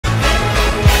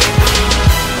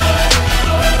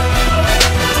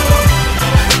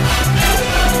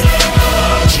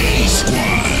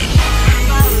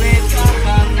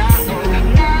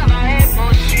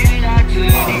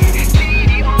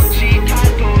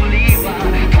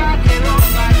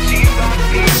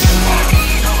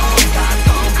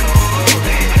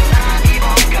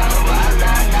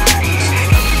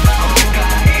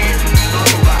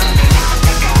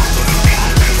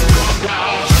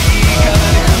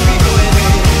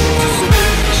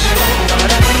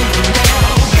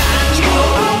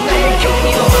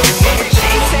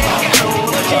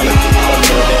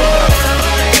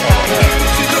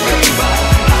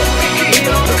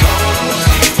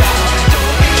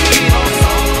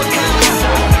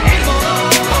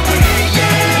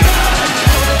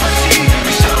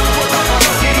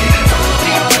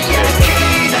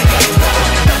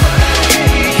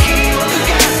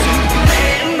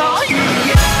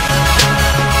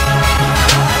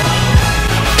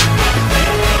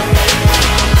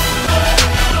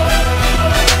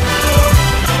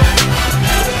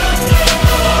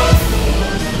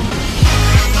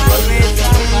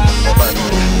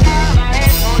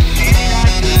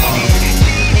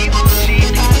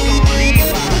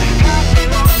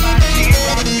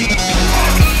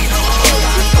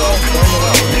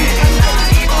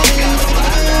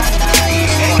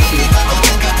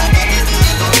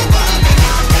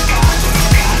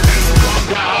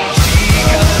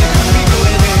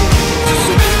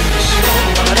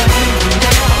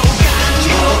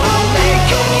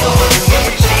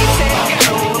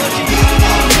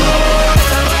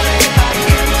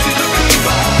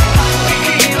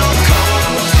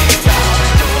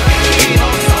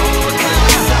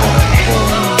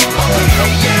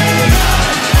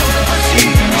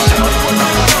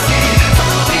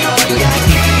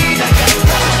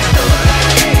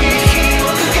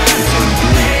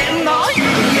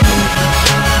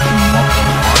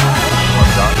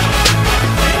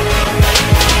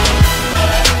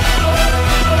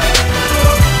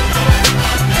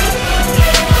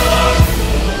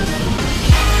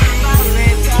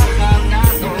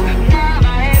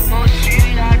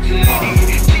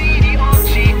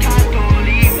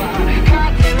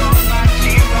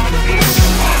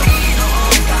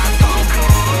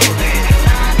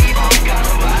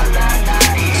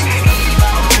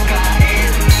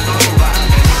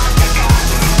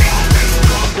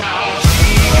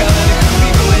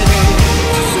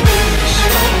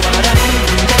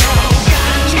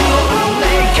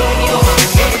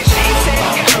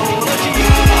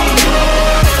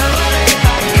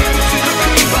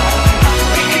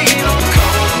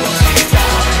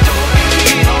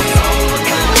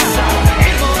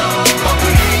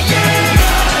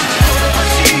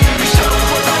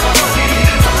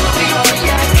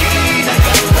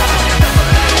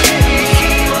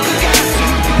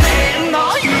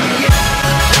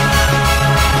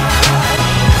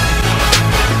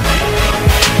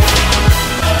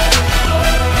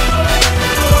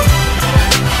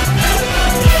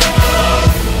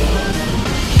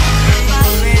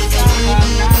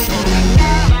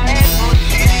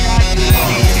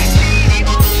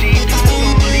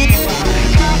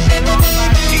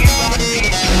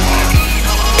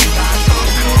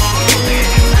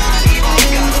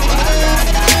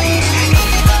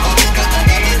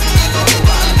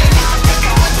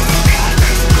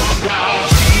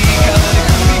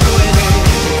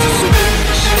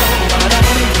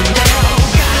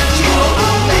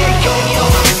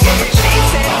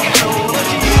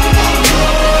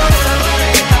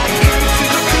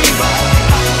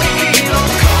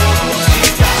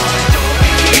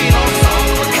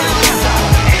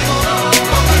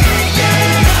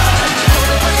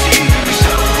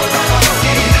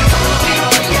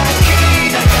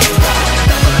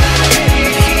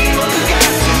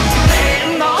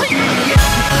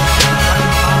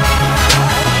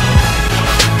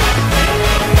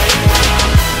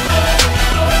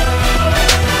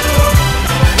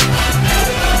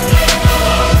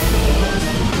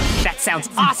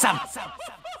Awesome.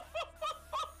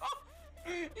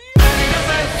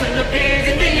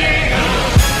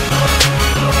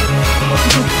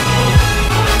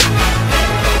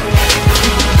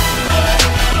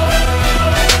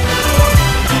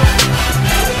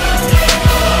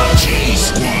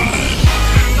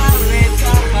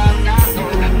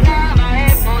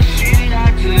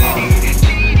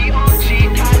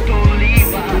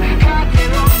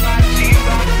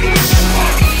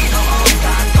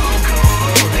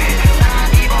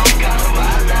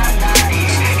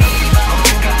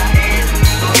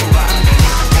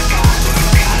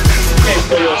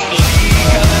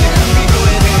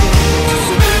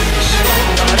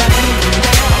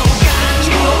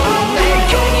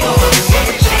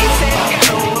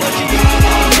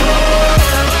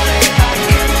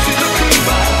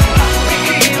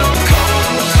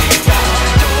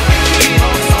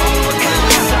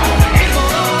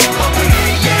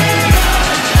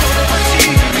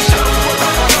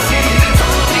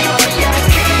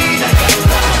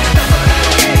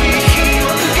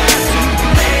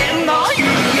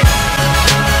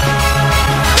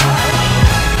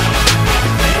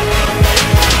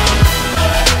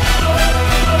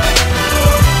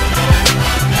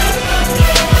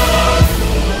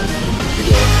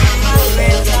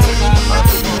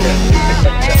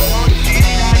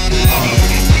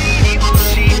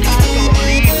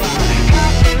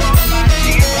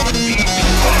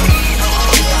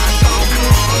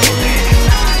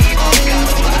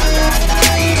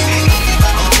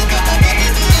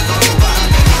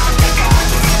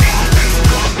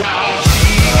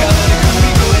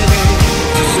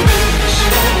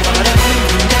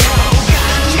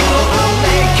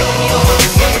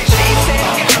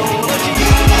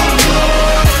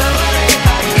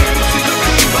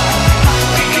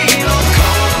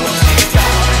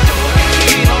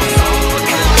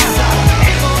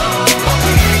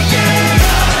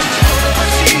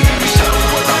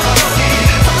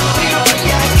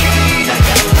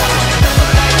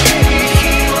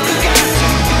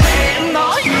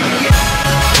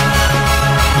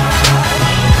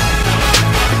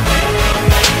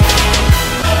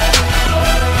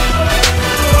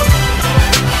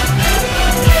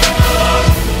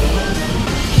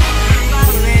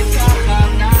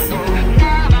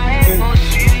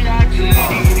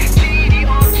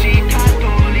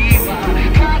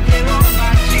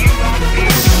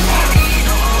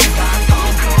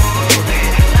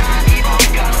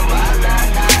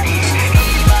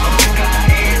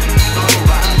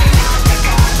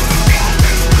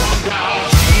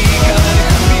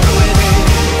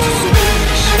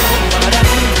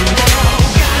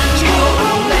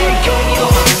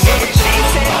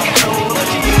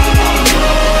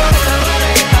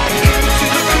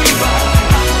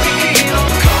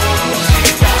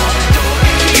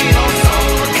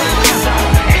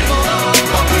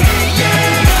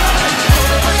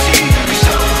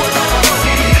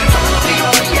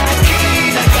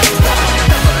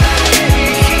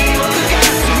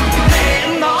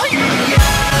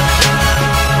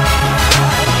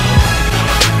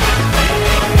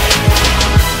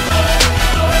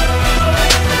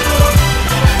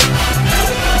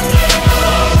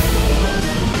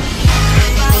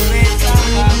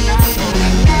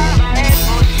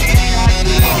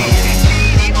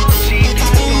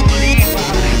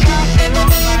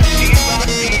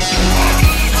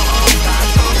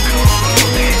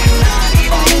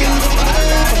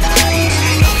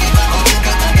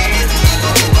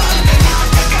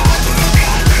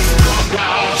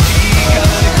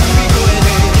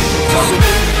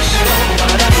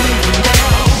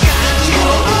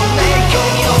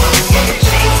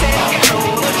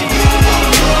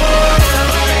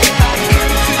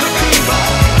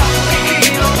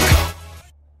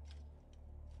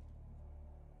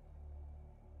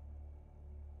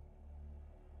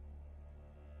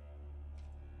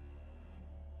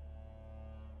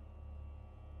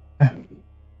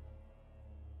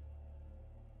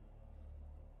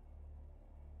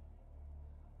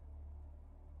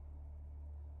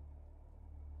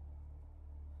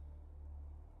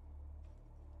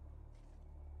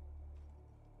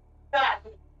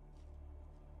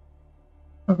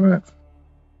 All right.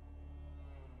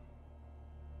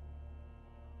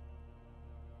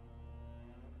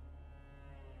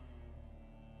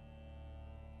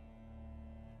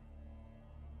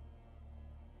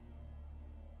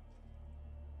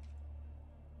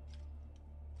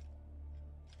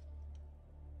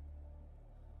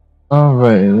 All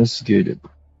right, let's get it.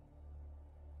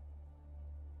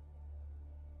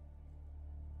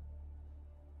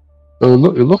 So it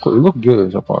look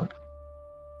good so far.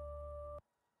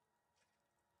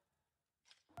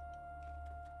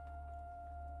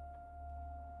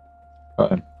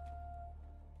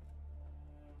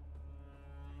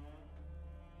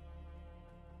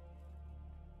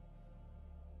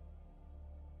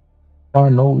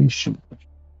 No issue.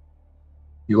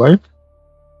 You like?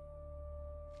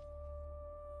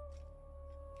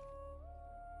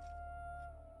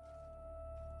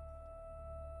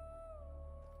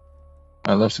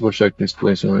 Alright, let's go check this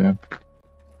place over here.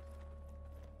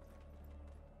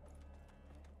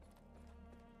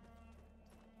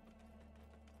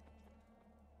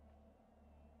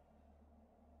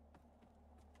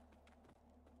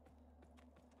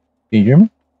 Can you hear me?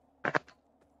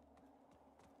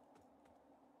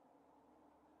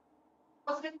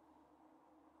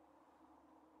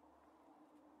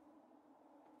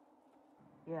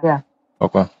 Yeah.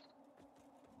 Okay.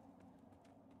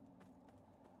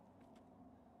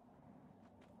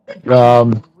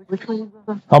 Which one you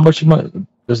go? How much money?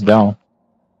 Just down.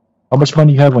 How much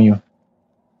money you have on you?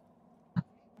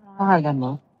 I don't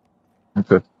know.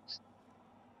 Okay.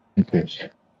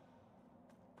 Okay.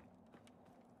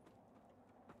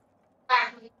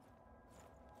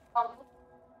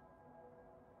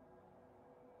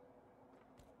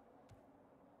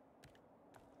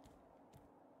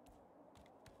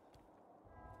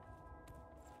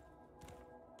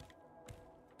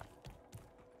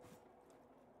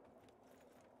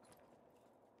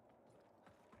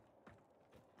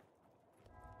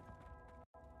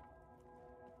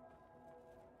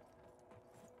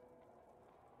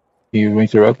 Can you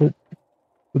interact with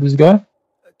this guy?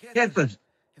 Careful.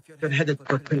 You're headed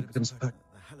for Pilgrim's Park.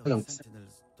 Hello,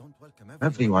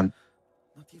 everyone.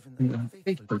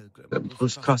 Faithful pilgrim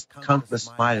who's crossed countless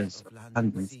miles of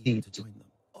land and sea.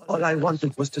 All I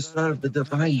wanted was to serve the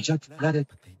divine judge planet.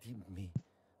 But they deemed me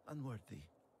unworthy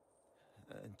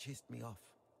and chased me off.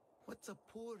 What's a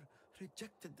poor,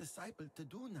 rejected disciple to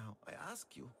do now, I ask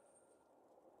you?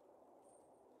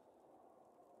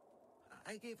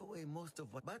 I gave away most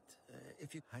of what, but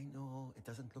if you... I know it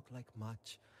doesn't look like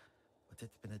much, but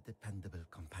it's been a dependable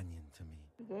companion to me.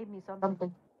 He gave me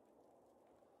something.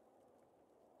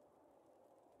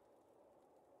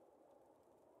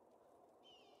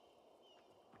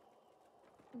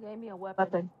 He gave me a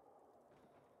weapon.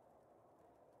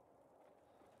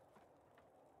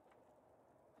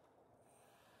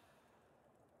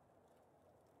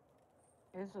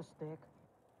 It's a stick.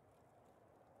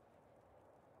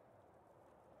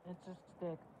 It's a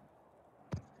stick.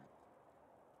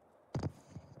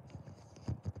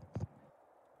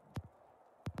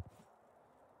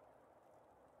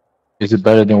 Is it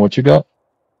better than what you got?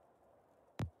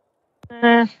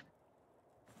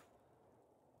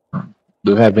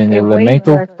 Do you have any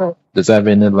elemental? Does it have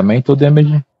any elemental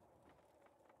damage?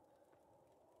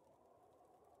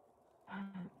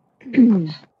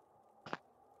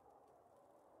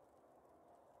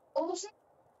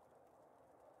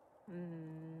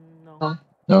 No.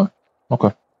 No.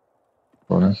 Okay.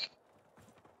 Well,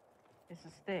 It's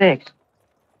a stick.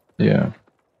 yeah.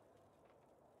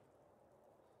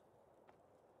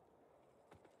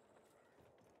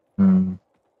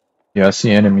 Yeah, I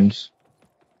see enemies.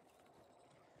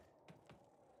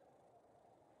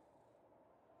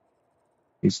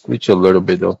 He's glitch a little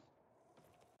bit though.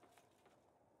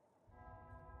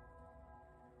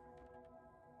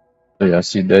 Oh, yeah, I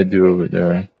see that dude over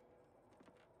there.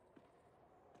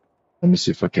 Let me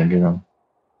see if I can get him.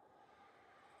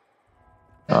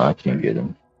 No, I can't get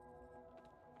him.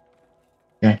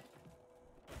 Yeah.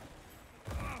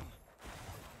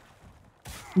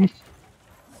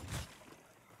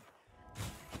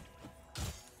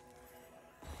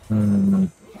 Hmm.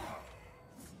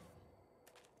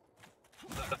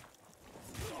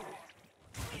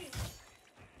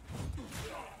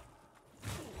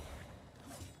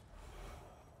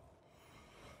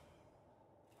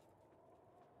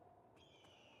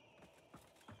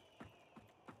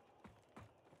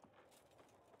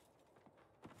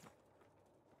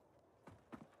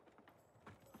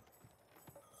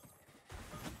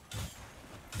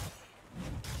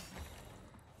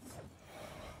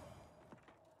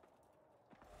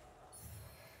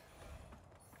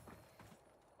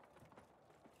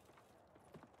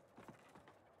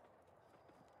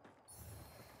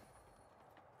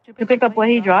 You pick up what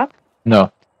he dropped?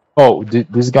 No. Oh,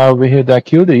 this guy over here that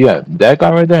killed it? Yeah, that guy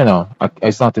right there? No,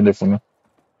 it's nothing different.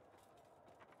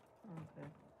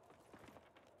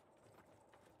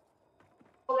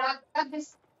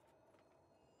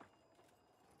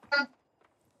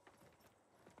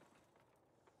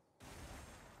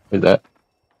 Is that?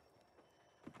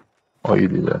 Oh, you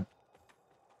did that.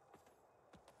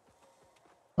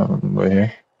 Right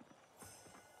here.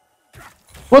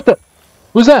 What the?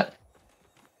 Who's that?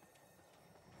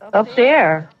 Up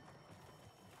there.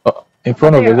 In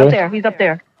front of it, Up right? there. He's up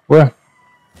there. Where?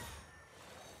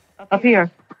 Up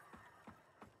here.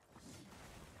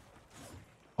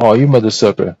 Oh, you mother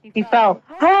sucker. He fell.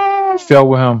 I fell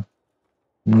with him.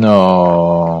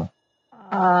 No.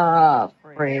 Ah,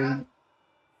 afraid.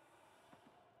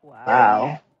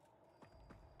 Wow.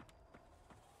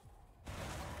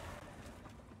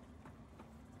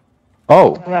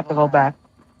 Oh. We'll have to go back.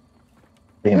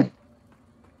 Damn.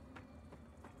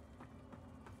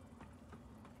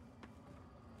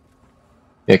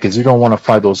 Yeah, because you don't want to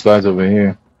fight those guys over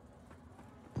here.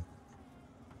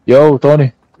 Yo,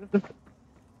 Tony.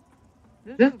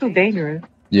 This is too dangerous.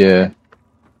 Yeah.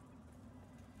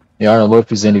 Yeah, I don't know if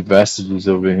there's any vestiges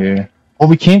over here. Oh,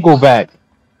 we can't go back.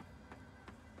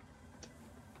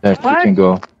 There, we What? can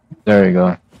go. There you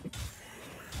go.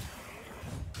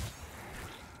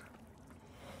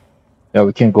 Yeah,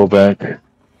 we can't go back.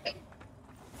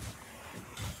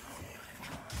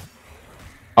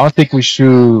 I don't think we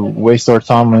should waste our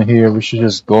time in here. We should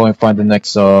just go and find the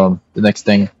next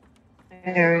thing.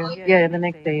 Area. Yeah, the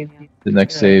next day. The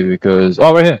next save, because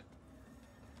oh, right here.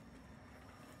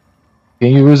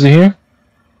 Can you use it here?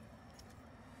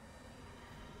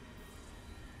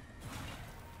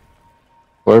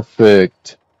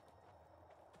 Perfect.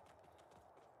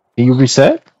 Can you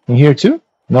reset in here too?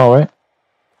 No, right?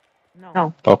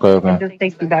 No. Okay, It okay. just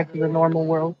takes you back to the normal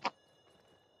world.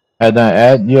 Add that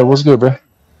ad. Yeah, what's good, bro? I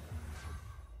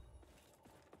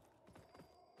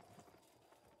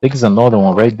think it's another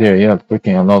one right there. Yeah,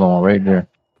 freaking another one right there.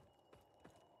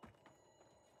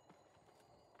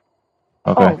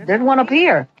 Okay. Oh, there's one up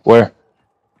here. Where?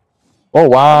 Oh,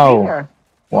 wow. Here.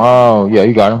 Wow. Yeah,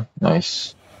 you got him.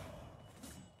 Nice.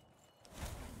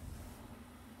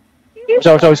 Watch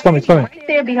out, watch out. He's coming, he's coming. Right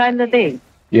there behind the thing.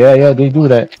 Yeah, yeah, they do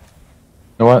that. You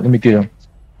know what? Let me get him.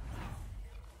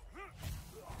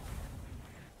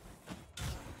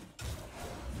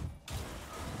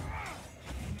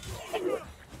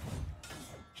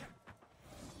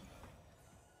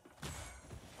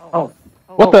 Oh.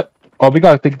 What the? Oh, we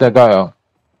gotta take that guy out.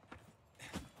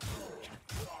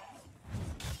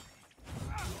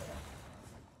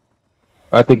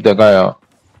 I take that guy out.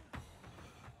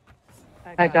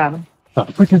 I got him. What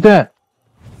the frick is that?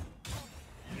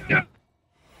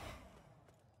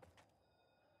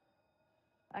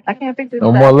 I can't fix it.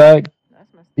 No more lag?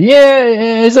 Yeah,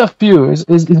 it's a few.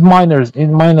 It's minor. It's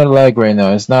minor lag right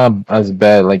now. It's not as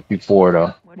bad like before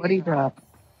though. What do you drop?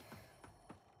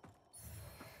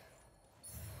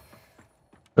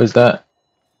 What's that?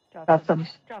 Drop some.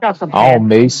 Oh,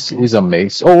 mace is a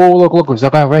mace. Oh, look, look, there's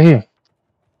that guy right here.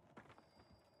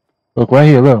 Look right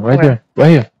here, look right Where? there, right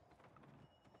here.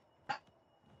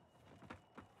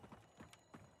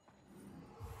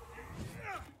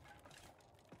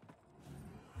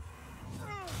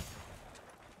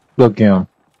 Look at him.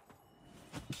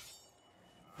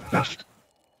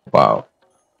 Wow.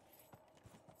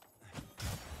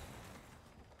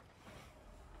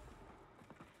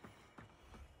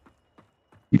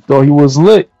 He thought he was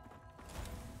lit.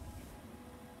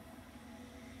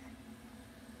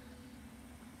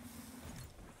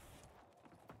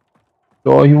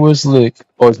 Thought he was lit.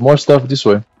 Oh, there's more stuff this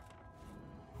way.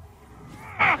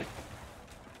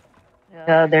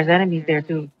 There's enemies there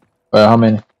too. How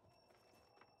many?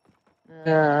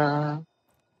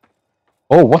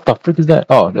 Oh, what the frick is that?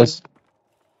 Oh, that's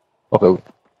okay.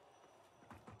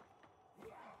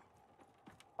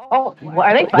 Oh,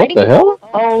 are they What fighting? the hell?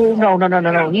 Oh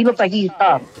no! He looks like he's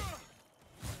tough.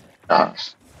 Nah,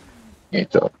 he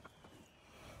ain't tough.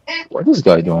 What is this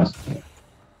guy doing?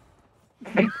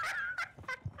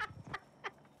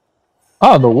 I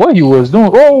don't know what he was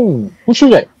doing. Oh, who shoot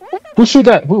that? Who shoot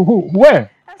that? Who? Where?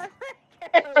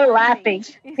 They're laughing.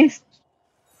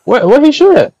 Where he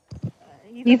shoot at?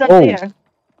 He's up Oh. there.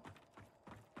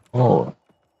 Oh,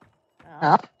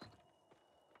 Up.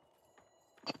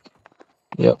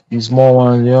 yep. These small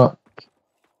ones, yeah.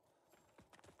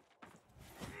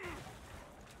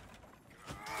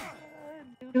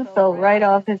 You fell right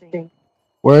off his thing.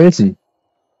 Where is he?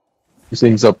 You say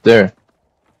he's up there.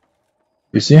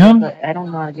 You see him? But I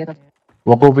don't know how to get him.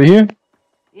 Walk over here.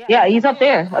 Yeah, he's up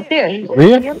there. Up there. Over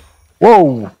here?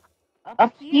 Whoa!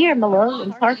 Up here, my love.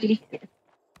 In Parky.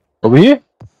 Over here?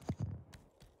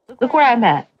 Look where I'm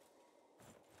at.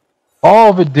 Oh,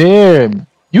 over there.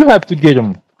 You have to get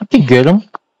him. I can get him.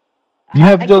 You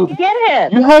have I the. can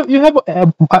get him. You have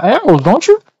arrows, don't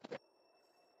you?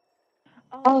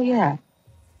 Oh yeah.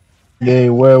 Yeah,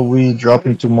 where are we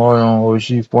dropping tomorrow on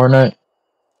OG Fortnite?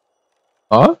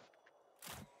 Huh?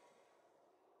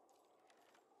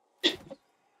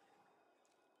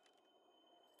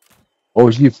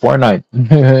 OG Fortnite.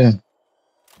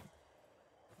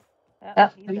 Oh,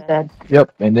 he's dead.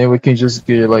 Yep, and then we can just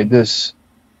get it like this.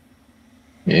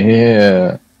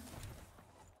 Yeah.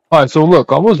 Alright, so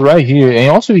look, I was right here,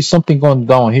 and also there's something going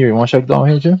down here. You want to check down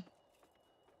here, Jim?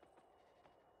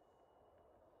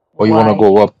 Or you want to Why?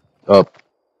 go up?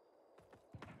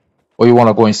 Or you want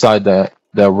to go inside that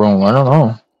room? I don't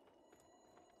know.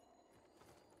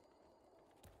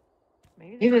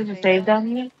 You didn't save down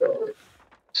here?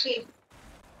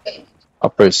 I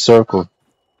press circle.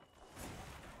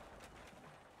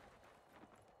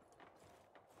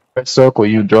 Press circle,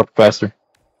 you drop faster.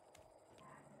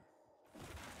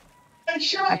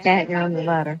 I can't get on the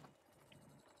ladder.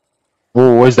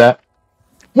 Whoa, where's that?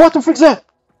 What the frick's that?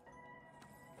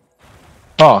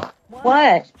 Oh,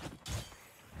 What?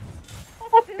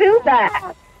 Let's do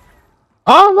that.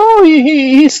 I don't know.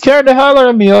 He scared the hell out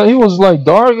of me. He was like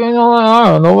dark, and I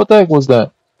don't know what the heck was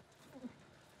that.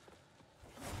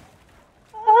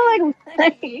 Oh,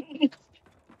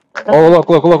 Oh,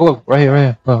 look, right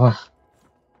here. Look.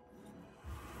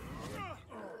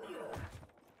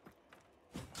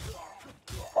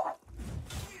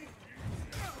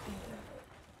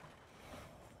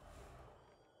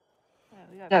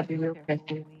 gotta be real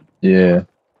careful. Yeah.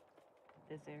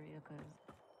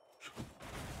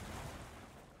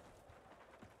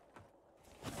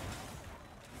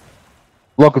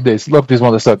 Look at this. Look at this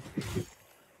motherfucker.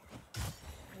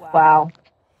 Wow.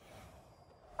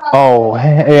 Oh,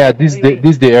 yeah. This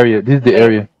is the area. This is the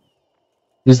area.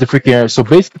 This is the freaking area. So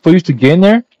basically, for you to get in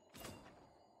there,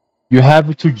 you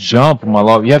have to jump, my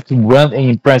love. You have to run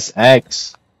and press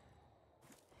X.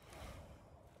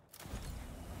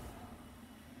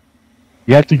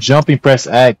 You have to jump and press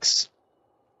X.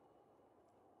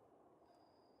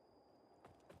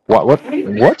 What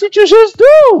did you just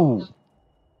do?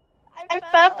 I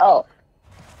fell.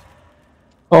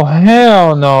 Oh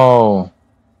hell no.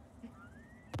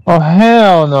 Oh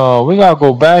hell no. We gotta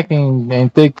go back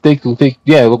and take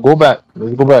yeah, go back.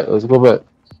 Let's go back.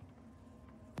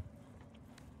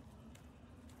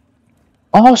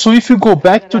 Oh, so if you go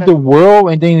back to the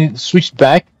world and then switch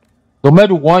back, no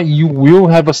matter what, you will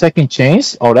have a second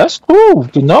chance? Oh, that's cool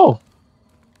to know.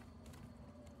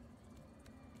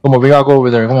 Come on, we gotta go over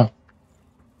there. Come on.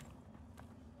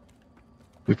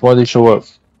 Before they show up.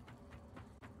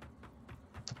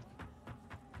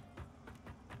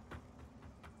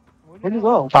 Where'd you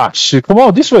go? Ah, shit. Come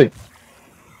on, this way.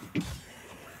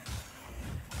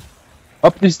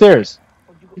 Up the stairs.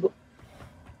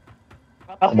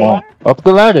 Come on. Up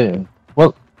the ladder.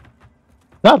 Well,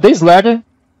 not this ladder.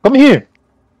 Come here.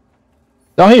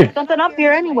 Down here. Something up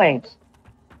here anyway.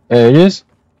 There it is.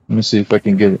 Let me see if I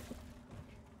can get it.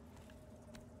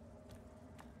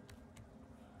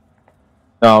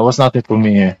 No, what's nothing for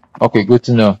me here. Okay, good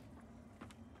to know.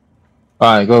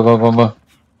 Alright, go.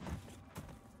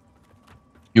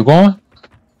 You going?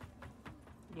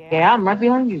 Yeah, I'm right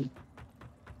behind you.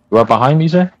 Right behind me,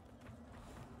 sir?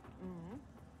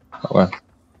 Okay.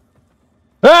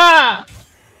 Ah!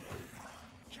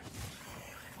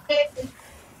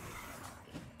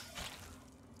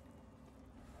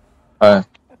 Alright.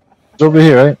 It's over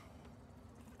here, right?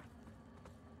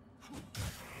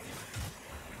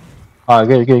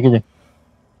 Alright, get it.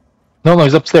 No,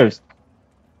 it's upstairs.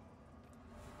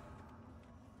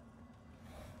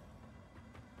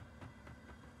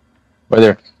 Right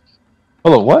there.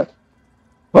 Hello, what?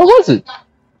 What was it?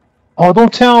 Oh,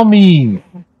 don't tell me.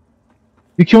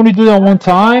 You can only do that one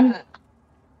time?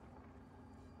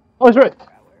 Oh, it's right.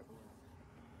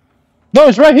 No,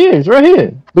 it's right here. It's right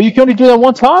here. But you can only do that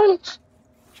one time?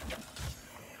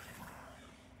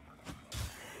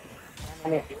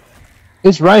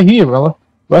 It's right here, brother.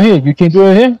 Right here. You can't do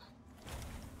it here?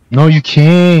 No, you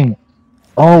can't.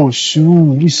 Oh,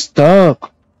 shoot. You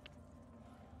stuck.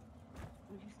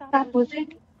 Stop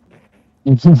pushing.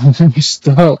 You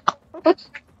stuck. Come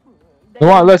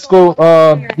on, let's go.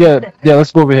 Yeah,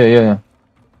 let's go over here. Yeah.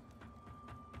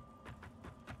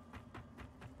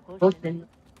 Pushing.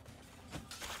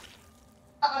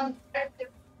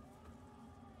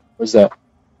 What's that?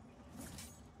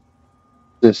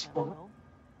 This.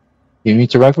 You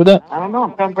interact with that? I don't know.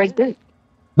 I'm trying to break this.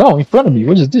 No, in front of me.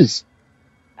 What is this?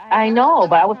 I know,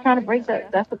 but I was trying to break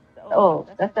that. That's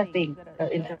that thing.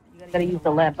 You gotta use the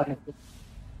lamp on it.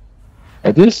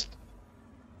 Like this?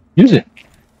 Use it.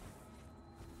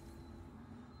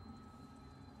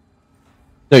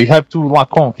 No, you have to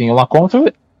lock on. Can you lock on to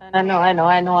it? I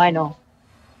know.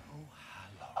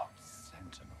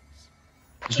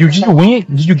 Did you win it?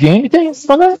 Did you gain anything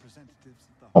from that?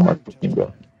 Oh my fucking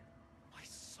god.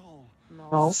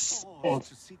 No.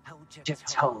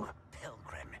 Just home,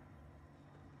 pilgrim,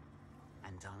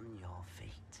 and on your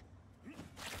feet.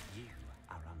 You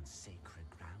are on sacred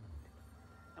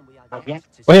Right here,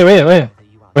 right here, right here.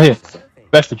 Right here.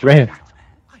 Vestige, right here.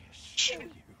 I assure you,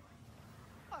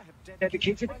 I have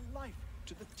dedicated my life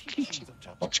to the teachings of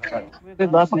Judge Bell.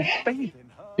 Good luck. Faith in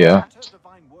her Yeah. and her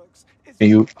divine works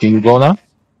is Can you go now?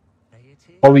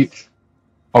 Oh we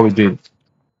did.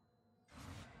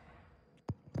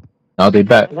 Now they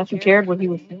back. Unless you cared what he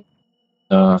was saying.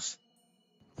 Uh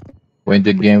when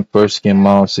the game first came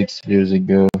out 6 years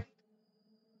ago.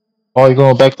 Oh, you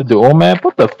going back to the old map?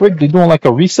 What the frick? They doing like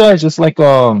a reset, just like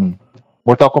Mortal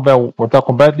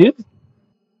Kombat did?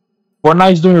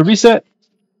 Fortnite's doing a reset?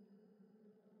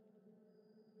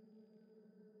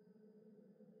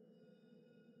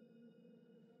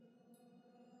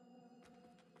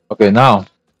 Okay, now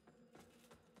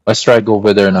let's try to go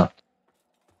over there now.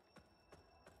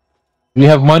 Do we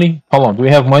have money? Hold on, do we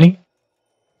have money?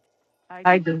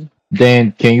 I do.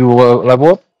 Then can you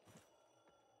level up?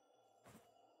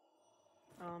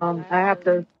 I have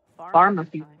to farm a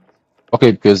few.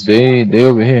 Okay, because they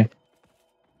over here.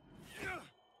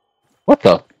 What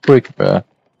the frick, bruh?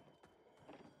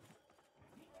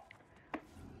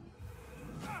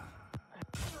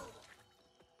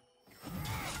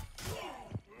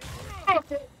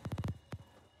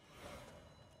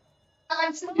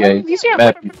 Yeah,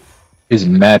 it's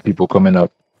mad people coming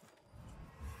up.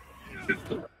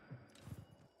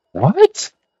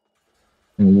 What?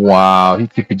 Wow, he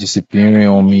keep disappearing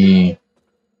on me.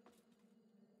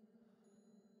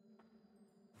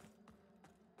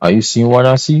 Are you seeing what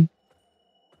I see?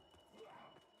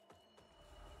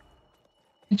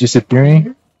 He disappearing?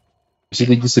 You see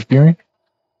the disappearing?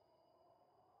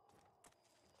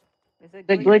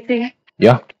 The glitching?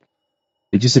 Yeah,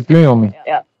 they disappearing on me.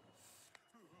 Yeah.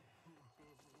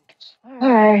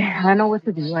 Alright, I know what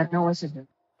to do. I know what to do.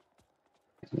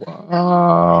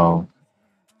 Wow.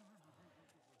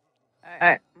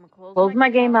 Alright. Close my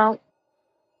game out.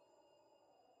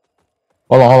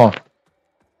 Hold on.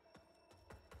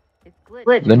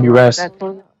 Glitch. Let me rest.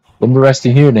 Let me rest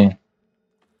in here then.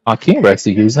 I can't rest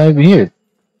in here. He's not even here.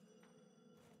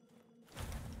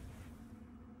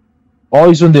 Oh,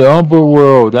 he's in the Umber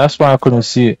world. That's why I couldn't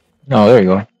see it. No, there you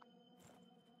go.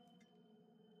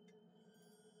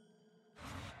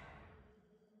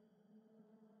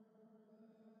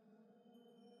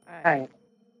 Alright.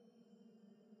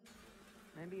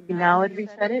 Maybe now it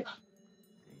reset it?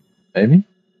 Maybe.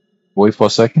 Wait for a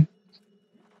second.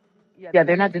 Yeah,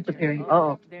 they're not disappearing.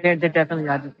 Oh, they're definitely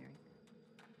not disappearing.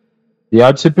 They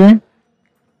are disappearing?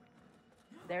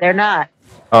 They're not.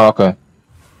 Oh, okay.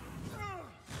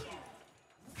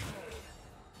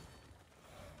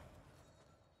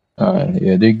 Alright,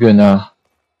 yeah, they're good now.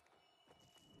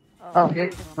 Oh,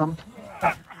 here's some.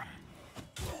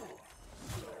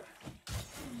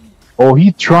 Oh,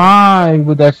 he tried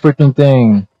with that freaking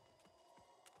thing.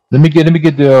 Let me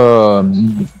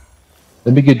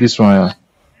get this one out.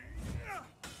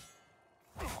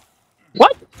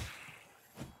 What?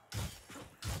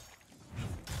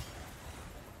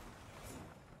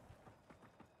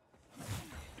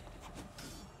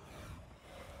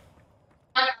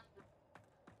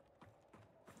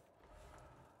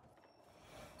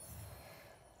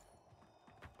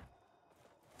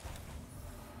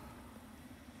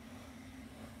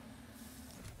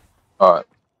 Alright.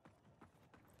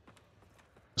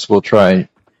 Let's go try it.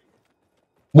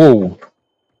 Whoa.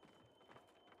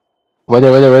 Right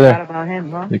there. Forgot about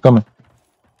him, huh? They're coming.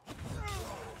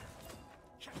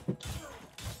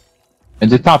 And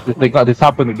the top, they got the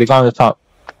top, they got on the top.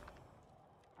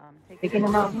 Taking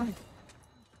him out.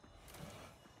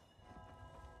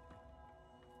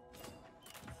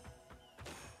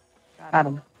 Got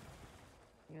him.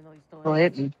 Still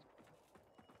hit me.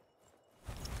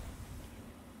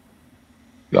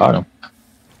 Got him.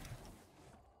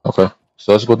 Okay,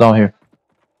 so let's go down here.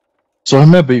 So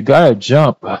remember, you gotta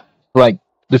jump. Like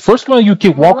the first one, you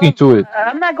keep walking to it.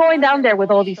 I'm not going down there with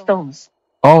all these stones.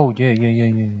 Oh yeah.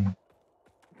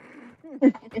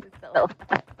 So,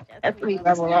 that's me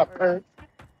level up first.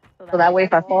 So that way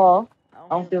if I fall, I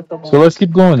don't feel so bad. So let's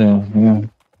keep going then. Yeah.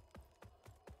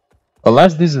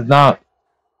 Unless this is not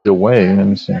the way. Let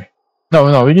me see.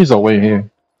 No, it is a way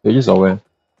here. It is a way.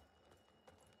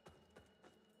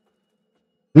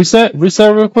 Reset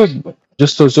real quick.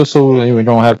 Just so we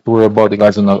don't have to worry about the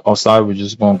guys on the outside. We're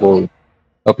just gonna go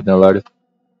up in the ladder.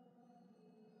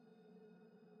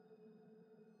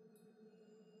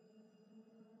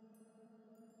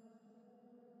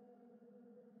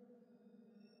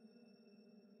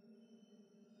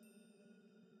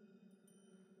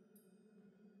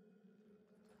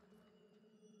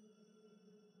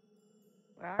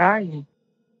 Where are you?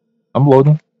 I'm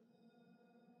loading.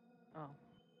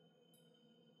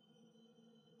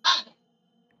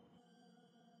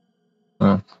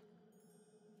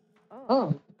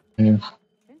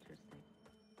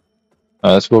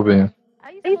 Let's go over here. How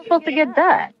you supposed to get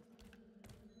that?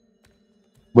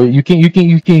 But you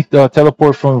can't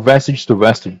teleport from vestige to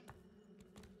vestige.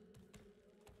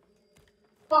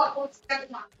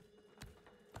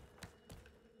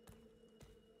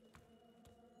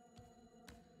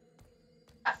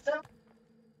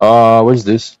 What is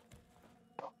this?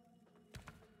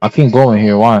 I can't go in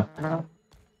here. Why?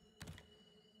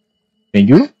 Can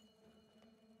you?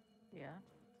 Yeah.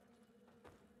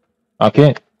 I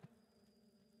can't.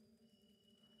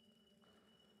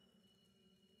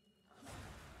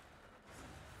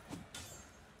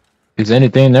 Is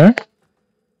anything there?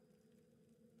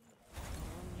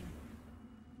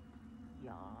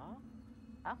 Yeah.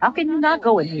 How can you not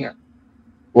go in here?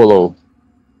 Whoa.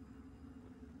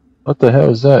 What the hell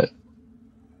is that?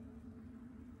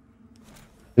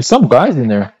 There's some guys in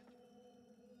there.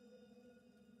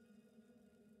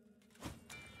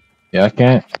 Yeah, I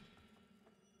can't.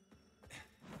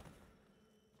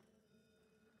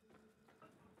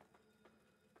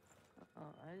 Oh,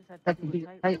 I just had to do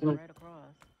a tightrope right across.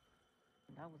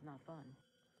 That was not fun.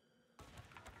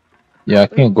 Yeah, I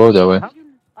can't go that way.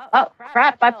 Oh,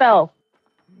 crap, I fell.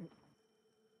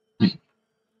 Nah,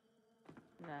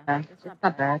 it's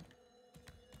not bad.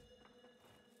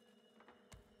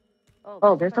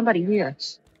 Oh, there's somebody here.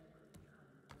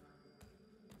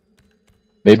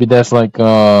 Maybe that's like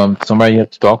somebody you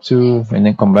have to talk to and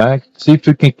then come back. See if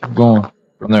we can keep going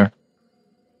from there.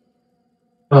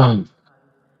 Yeah.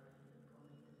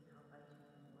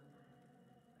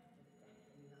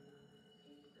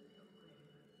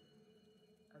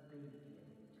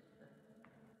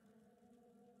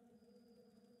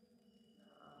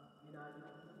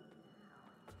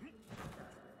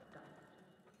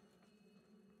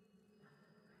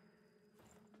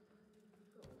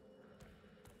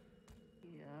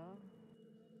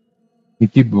 You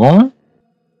keep going?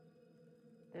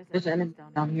 There's enemies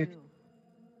down here.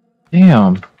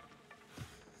 Damn.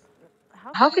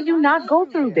 How could you not go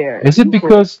through there? Is it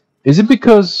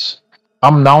because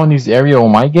I'm now in this area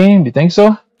on my game? You think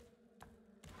so?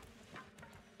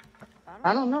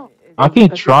 I don't know. I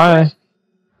can try.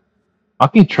 I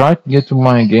can try to get to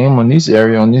my game on this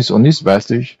area on this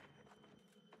vestige.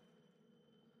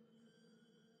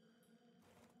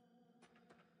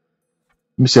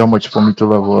 Let me see how much for me to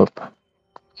level up.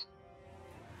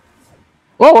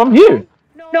 Oh, I'm here.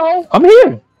 No. I'm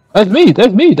here. That's me.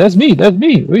 That's me. That's me. That's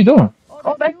me. What are you doing?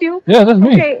 Oh, that's you? Yeah, that's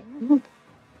me. Okay.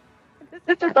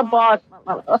 This is the boss.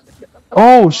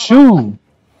 Oh, shoot.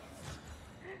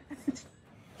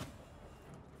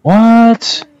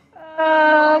 What?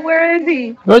 Where is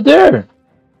he? Right there.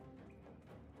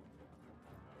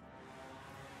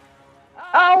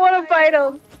 I want to fight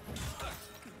him.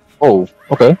 Oh,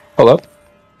 okay. Hold up.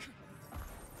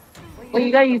 Well,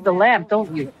 you gotta use the lamp,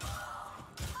 don't you?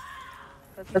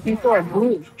 Because he's sort of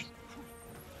blue.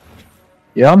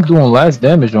 Yeah, I'm doing less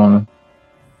damage on him.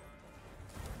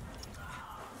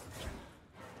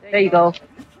 There you go.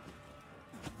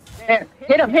 There.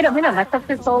 Hit him. I took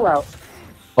his soul out.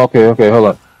 Okay, hold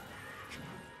up.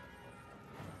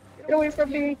 Get away from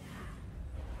me.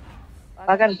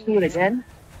 I gotta do it again.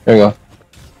 There you go.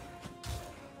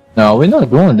 No, we're not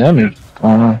doing damage.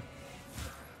 Oh, no.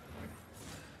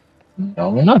 No,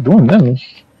 we're not doing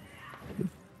damage.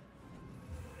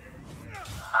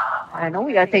 I know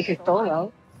we gotta take his soul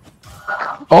out.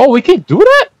 Oh, we can't do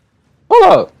that?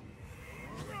 Hold up.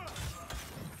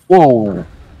 Whoa.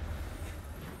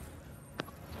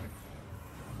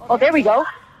 Oh, there we go.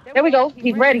 There we go.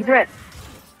 He's red. He's red.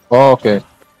 Oh, okay.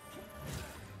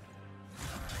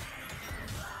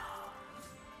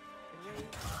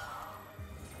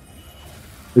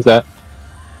 Who's that?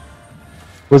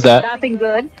 Who's that? Nothing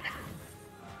good.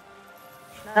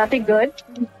 Nothing good.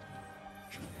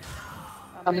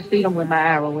 I'm gonna feed him with my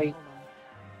arrow. Wait.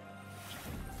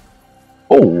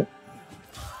 Oh.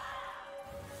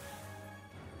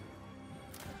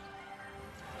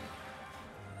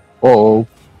 Uh-oh.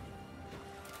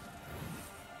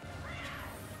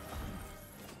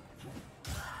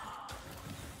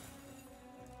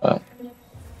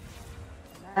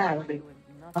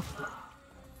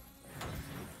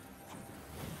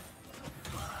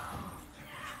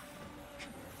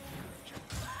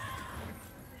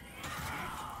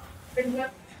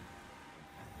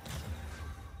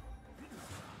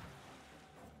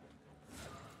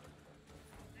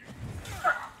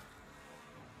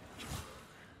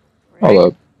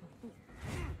 Hold up.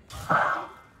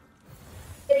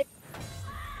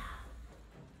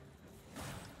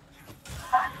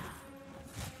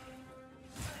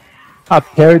 I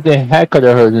parried the heck out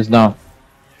of her just now.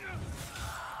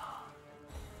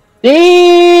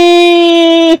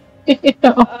 Damn!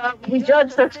 We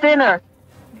judged her thinner.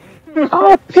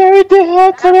 I carried the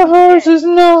head to the horses,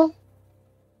 no.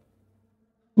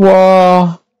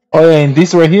 Wow. Oh yeah, and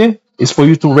this right here is for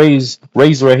you to raise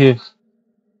right here.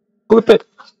 Clip it.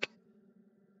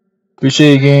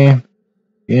 Appreciate your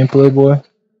game playboy.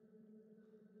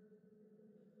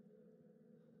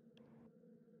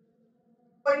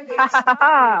 Ha ha ha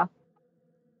ha.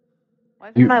 Why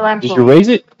is my lamp Did you glowing? raise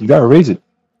it? You gotta raise it.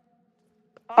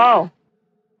 Oh.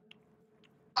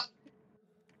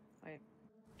 Wait.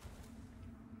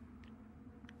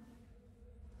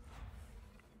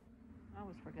 I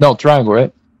always forget. No, triangle,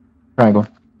 right? Triangle.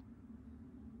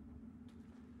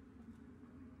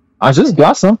 I just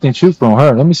got something too from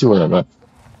her. Let me see what I got.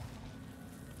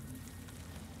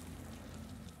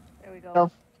 There we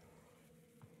go.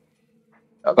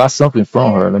 I got something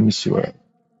from her. Let me see what.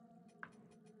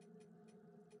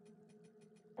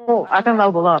 Oh, I can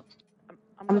level up.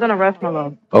 I'm gonna rest my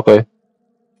load. Okay.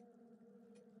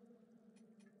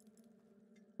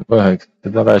 Go ahead. I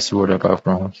gotta see what I got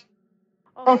from her.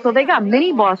 Oh, so they got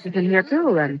mini bosses in here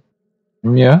too then.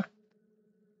 Yeah.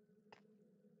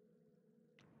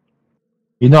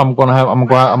 You know I'm gonna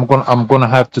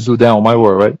have to do that on my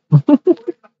world, right?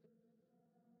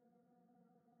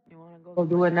 You wanna go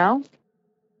do it now?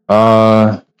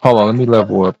 Hold on, let me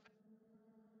level up.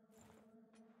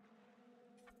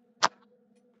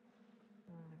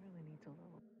 I really need to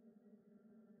level.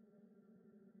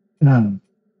 Hmm.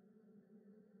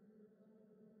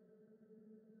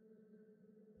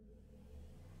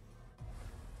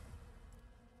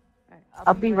 Right,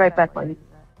 I'll be right back, buddy.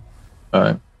 All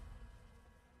right.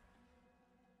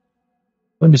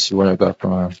 Let me see what I got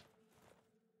from her.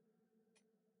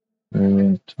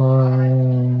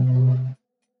 Time.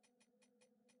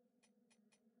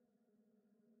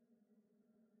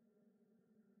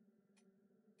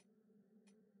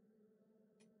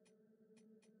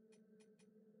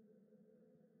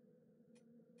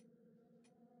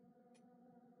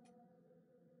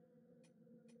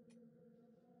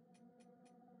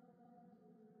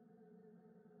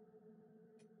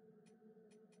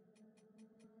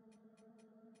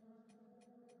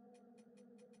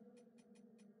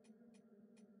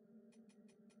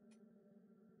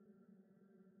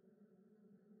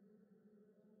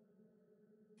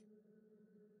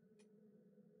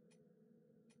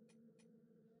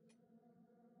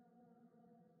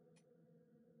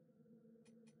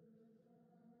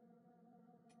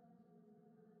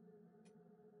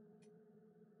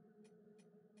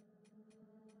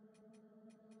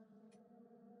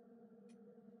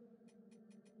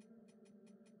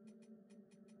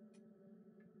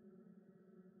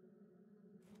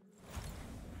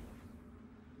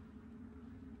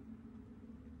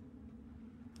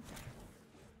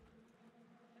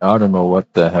 I don't know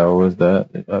what the hell was that.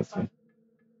 That's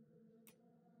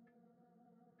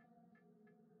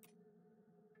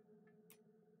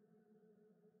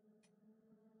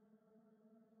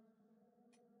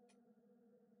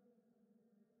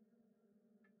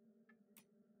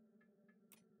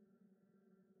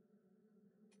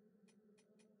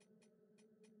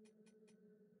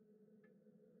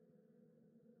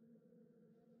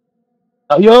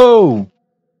yo,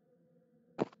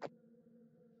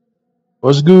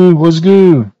 what's good? What's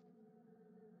good?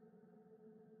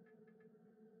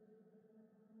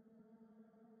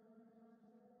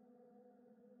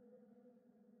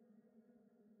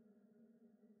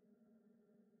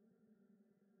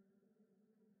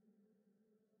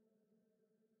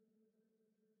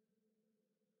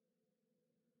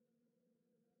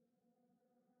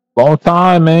 Long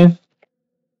time, man.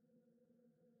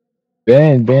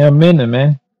 Been a minute,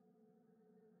 man.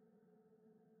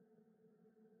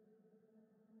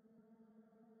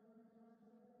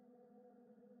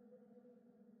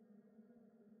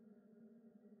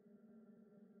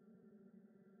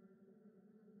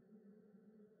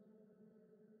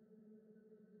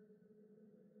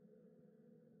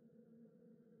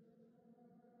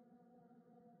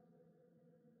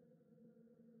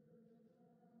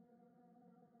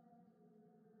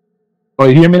 Oh,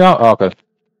 you hear me now? Oh, okay.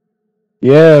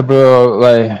 Yeah, bro.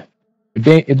 Like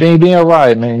it been a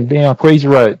ride, man. It been a crazy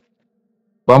ride.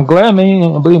 But I'm glad, man.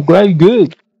 I'm glad you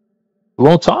good.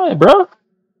 Long time, bro.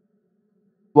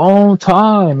 Long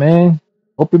time, man.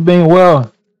 Hope you're being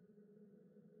well.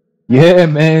 Yeah,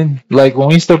 man. Like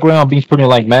on Instagram, I've been putting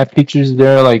like mad pictures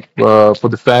there, like for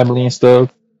the family and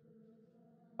stuff.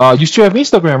 You still have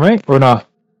Instagram, right? Or not?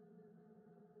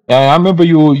 Yeah, I remember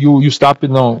you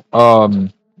stopping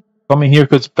on coming here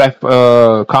because back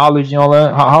college and all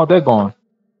that. How that going?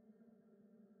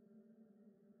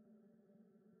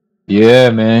 Yeah,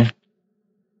 man.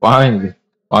 Finally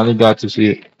got to see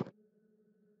it.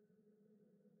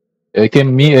 It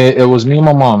came me. It was me and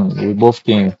my mom. We both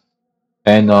came,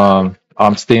 and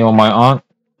I'm staying with my aunt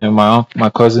and my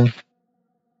cousin,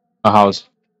 my house.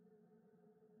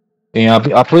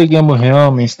 And I play a game with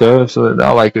him and stuff, so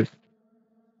I like it.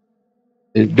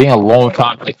 It's been a long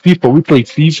time. Like FIFA, we play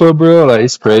FIFA, bro. Like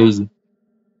it's crazy.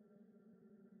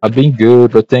 I've been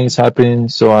good, but things happen,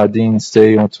 so I didn't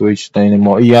stay on Twitch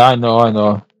anymore. Yeah, I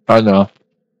know.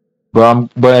 But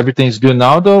everything's good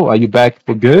now, though. Are you back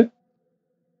for good?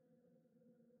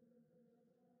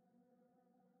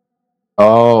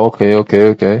 Oh,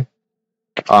 okay.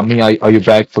 I mean, are you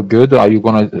back for good? Are you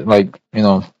gonna like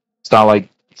start like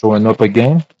showing up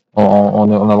again on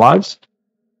the lives?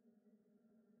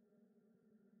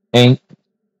 And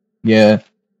yeah,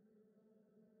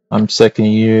 I'm second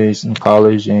years in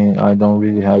college and I don't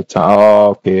really have time. Oh,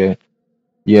 okay.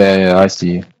 Yeah, I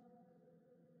see.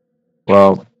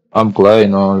 Well, I'm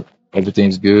glad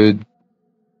everything's good.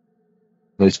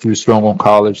 Let's do strong on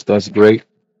college. That's great.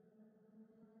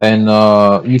 And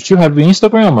you still have your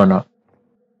Instagram or not?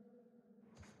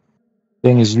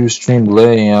 Thing is, you stream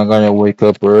late and I gotta wake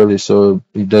up early, so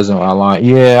it doesn't align.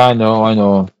 Yeah, I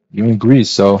know. You're in Greece,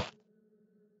 so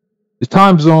the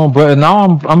time zone. But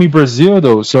now I'm in Brazil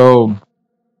though. So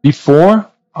before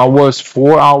I was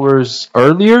 4 hours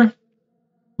earlier,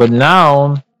 but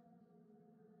now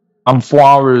I'm 4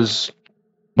 hours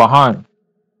behind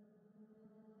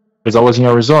because I was in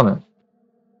Arizona.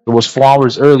 It was 4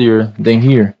 hours earlier than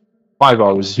here. 5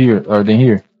 hours here or than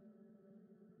here.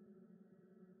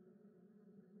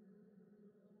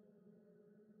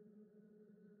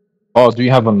 Oh, do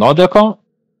you have another account?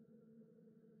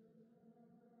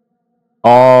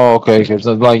 Oh, okay. Because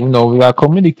like we gotta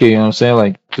communicate. You know what I'm saying?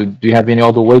 Like, do you have any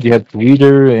other way? Do you have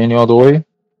Twitter? Any other way?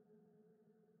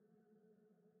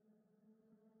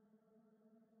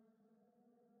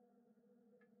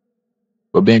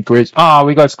 But being crazy. Ah,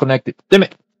 we got disconnected. Damn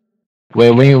it.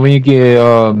 Wait, when you get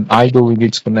idle, we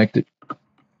get disconnected.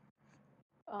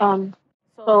 Um.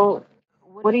 So,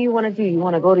 what do you want to do? You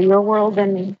want to go to your world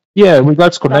and Yeah, we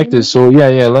got study? disconnected. So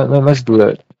yeah. Let's do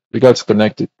that. We got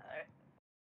disconnected.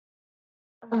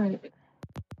 All right.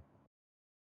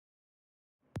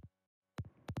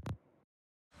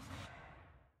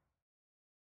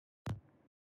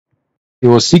 It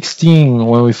was 16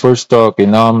 when we first talked,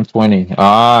 and now I'm 20.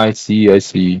 Ah, I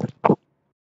see.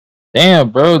 Damn,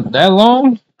 bro, that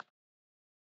long?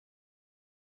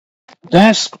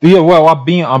 That's yeah. Well, I've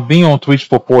been on Twitch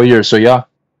for 4 years, so yeah,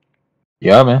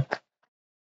 man.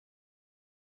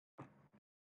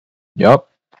 Yep,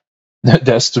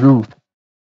 that's true.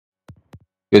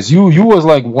 Cause you was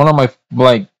like one of my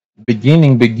like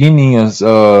beginning as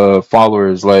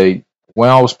followers. Like when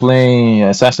I was playing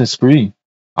Assassin's Creed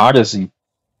Odyssey.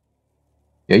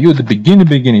 Yeah, you were the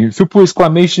beginning. If you put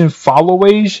exclamation follow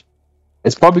age,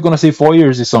 it's probably gonna say 4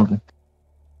 years or something.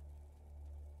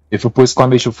 If you put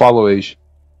exclamation follow age.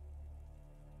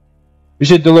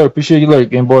 Appreciate you alert,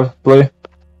 Game Boy.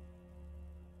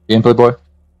 Gameplay boy.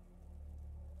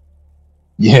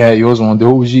 Yeah, he was one of the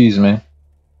OGs, man.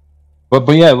 But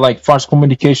yeah, like fast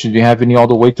communication, do you have any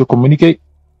other way to communicate?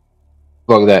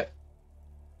 Like that.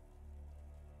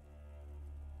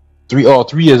 3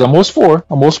 years, almost four,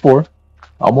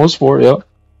 yeah.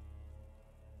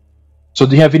 So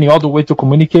do you have any other way to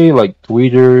communicate, like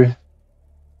Twitter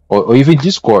or even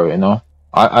Discord?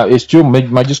 It's still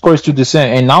my Discord is still the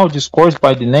same, and now Discord is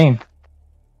by the name.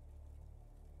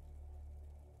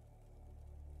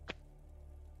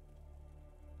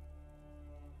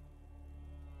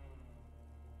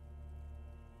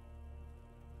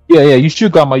 Yeah. You still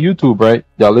got my YouTube, right?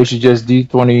 The Alicia just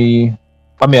D20.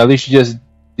 I mean, Alicia just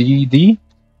DD.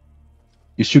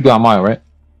 You still got mine, right?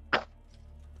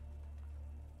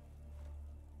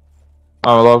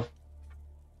 I love.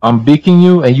 I'm beaking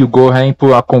you, and you go ahead and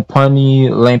put a company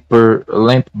lamp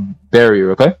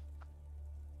barrier, okay?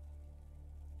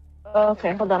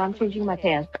 Okay. Hold on. I'm changing my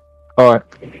pants. All right.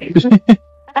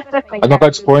 I don't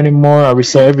got score anymore. I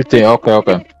reset everything.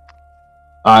 Okay.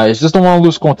 I just don't want to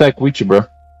lose contact with you, bro.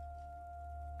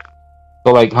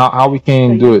 So like, how we So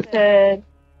can do you it? said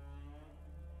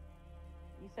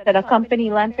a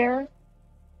company lamp bearer.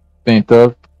 Paint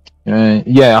up. And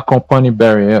yeah, a company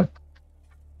barrier. Yeah.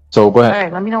 So go All ahead.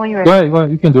 right. Let me know when you're Go ready. ahead.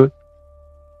 You can do it.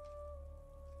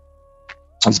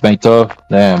 It's been tough.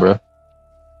 Damn, bro.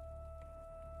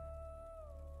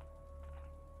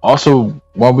 Also,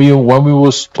 when we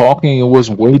was talking, it was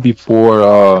way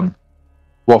before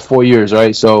 4 years,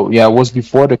 right? So yeah, it was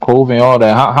before the COVID and all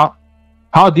that.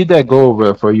 How did that go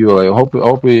over for you? Like,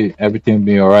 everything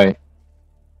be all right.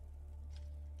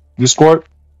 You scored.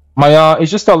 My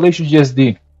it's just a Lexus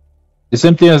GSD. The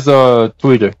same thing as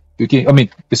Twitter. You can. I mean,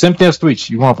 the same thing as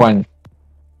Twitch. You want to find it.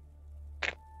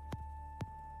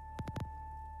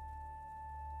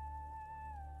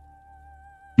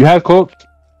 You have code,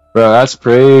 bro. That's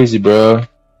crazy, bro.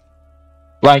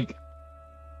 Like,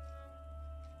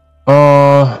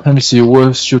 let me see. It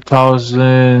was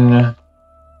 2000.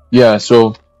 Yeah.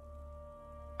 So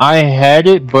I had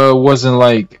it, but it wasn't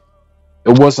like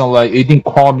it didn't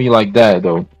call me like that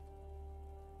though.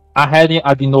 I had it.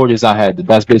 I didn't notice I had it.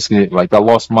 That's basically it. Like I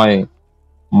lost my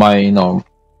my my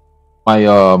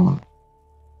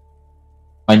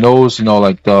nose.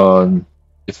 Like the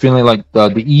feeling like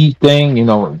the E thing.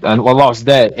 And I lost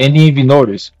that. And didn't even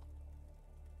notice.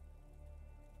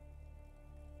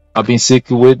 I've been sick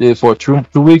with it for 2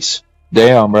 weeks.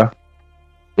 Damn, bro.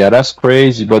 Yeah, that's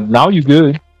crazy. But now you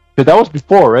good. Cause that was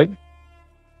before, right?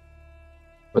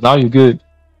 But now you good.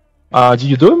 Did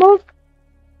you do it, Mark?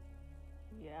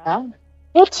 Yeah.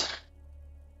 What?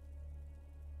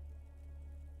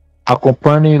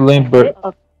 Accompany Lambert.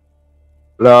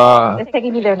 It's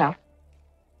taking me there now.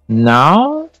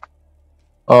 Now?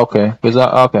 Okay.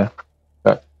 Okay.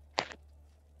 Right.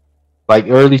 Like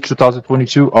early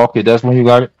 2022. Okay, that's when you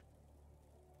got it.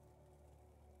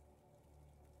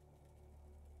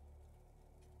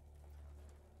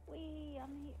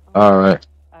 All right.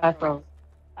 I froze.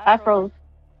 I froze.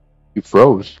 You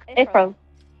froze. It froze.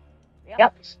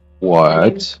 Yep.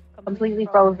 What? Completely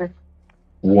frozen.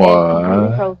 What?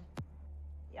 Completely froze.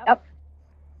 Yep.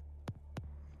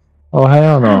 Oh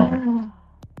hell no.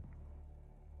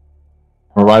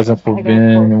 Horizon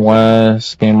Forbidden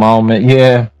West came out, man.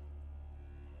 Yeah.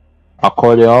 I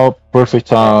caught it all perfect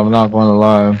time. I'm not gonna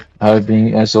lie. I've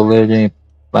been isolating,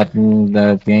 playing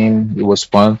that game. It was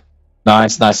fun.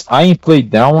 Nice, nice. I ain't played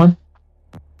that one.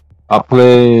 I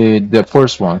played the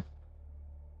first one.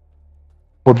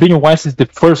 Forbidden West is the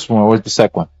first one, or was the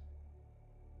second one?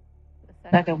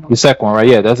 Second one. The second one, right?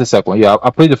 Yeah, that's the second one. Yeah,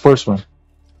 I played the first one.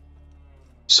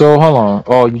 So hold on.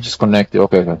 Oh, you just connected.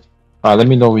 Okay, okay. All right, let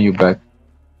me know when you're back.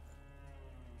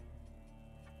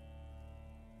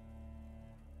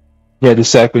 Yeah, the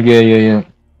second. Yeah.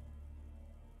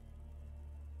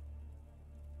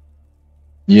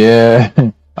 Yeah,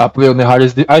 I play on the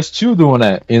hardest. I still doing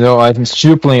that. I'm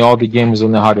still playing all the games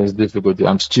on the hardest difficulty.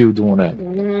 I'm still doing that.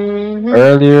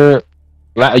 Earlier,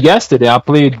 yesterday, I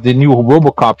played the new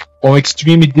RoboCop on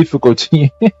extremely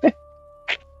difficulty.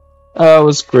 That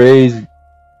was crazy.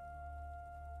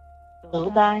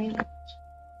 Dying.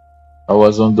 I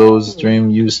was on those stream.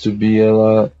 Used to be a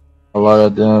lot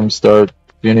of them start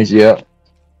finish. Yeah,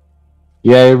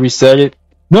 it reset it.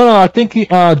 No, I think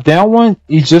that one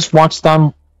is just watch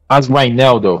time as right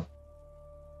now though.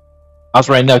 As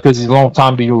right now because it's a long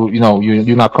time.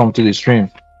 You're not coming to the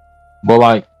stream, but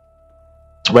like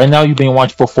right now you've been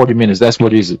watching for 40 minutes. That's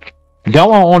what is it. That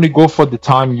one only go for the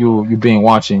time you've been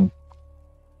watching.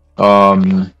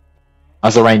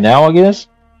 As of right now, I guess.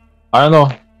 I don't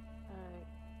know.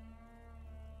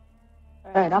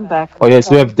 All right, I'm back. Oh yes,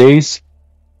 we have days.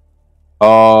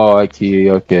 Oh, okay.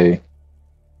 You okay?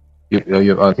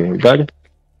 You got it.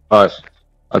 All right,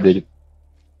 I did it.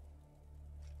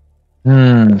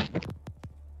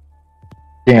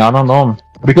 Yeah, I don't know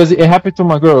because it happened to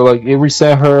my girl. Like it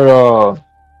reset her.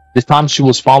 This time she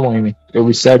was following me. It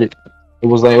reset it. It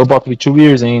was like about to be 2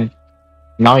 years, and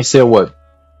now it said what?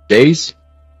 Days?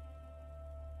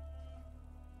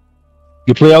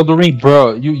 You play Elden Ring,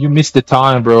 bro. You missed the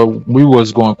time, bro. We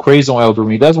was going crazy on Elden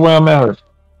Ring. That's where I met her.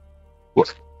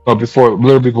 Or before, a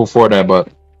little bit before that, but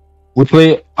we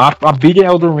play. I beat the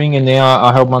Elden Ring, and then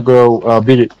I helped my girl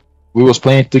beat it. We was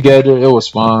playing together. It was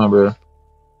fun, bro.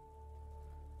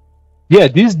 Yeah,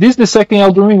 this the second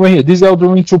Elden Ring right here. This is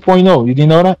Elden Ring 2.0. You didn't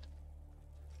know that?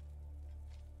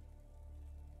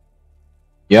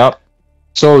 Yep.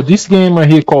 So this game right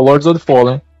here called Lords of the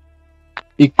Fallen,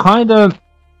 it kind of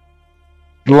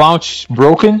launched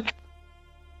broken,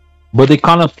 but they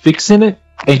kind of fixing it.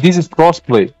 And this is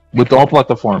crossplay with all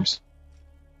platforms.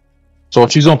 So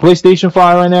she's on PlayStation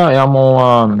 5 right now, and I'm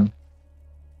on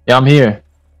I'm here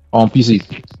on PC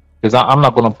because I'm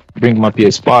not gonna bring my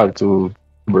PS5 to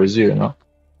Brazil.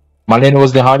 Marlene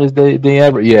was the hardest day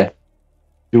ever. Yeah,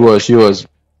 she was.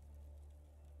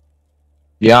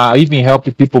 Yeah, I even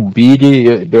helped people beat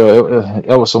it.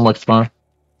 That was so much fun.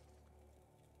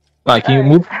 Like, can you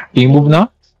move? Can you move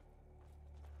now?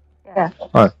 Yeah. All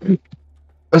right,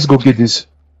 let's go get this.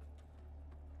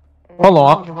 Hold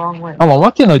on. The wrong way. Hold on.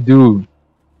 What can I do?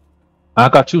 I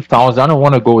got 2,000. I don't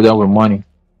want to go there with money.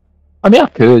 I mean, I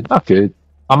could.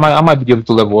 I might be able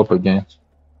to level up again.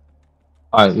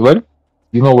 All right, you ready?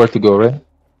 You know where to go, right?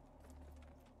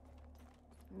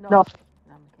 No.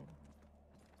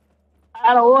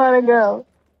 I don't want to go.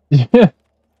 Yeah,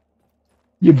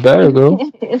 you better go.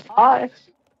 It's hard.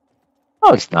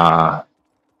 No, it's not.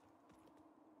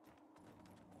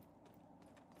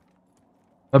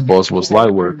 That boss was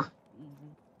light work.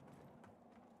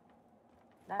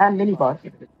 Not mini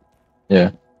bosses.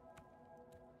 Yeah.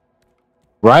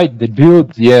 Right? The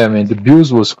build, yeah, man, the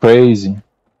builds was crazy.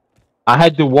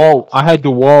 The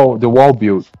wall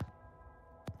build.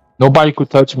 Nobody could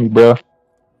touch me, bro.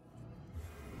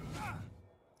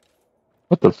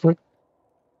 What the frick?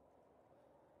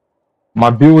 My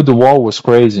build with the wall was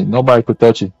crazy. Nobody could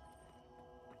touch it.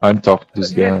 I'm talking to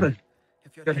this guy. Careful.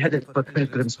 You're headed for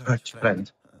Pilgrim's Perch,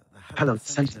 friend. Hello,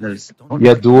 sentinels. Don't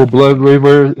Yeah, work dual hard. blood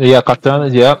river. Yeah,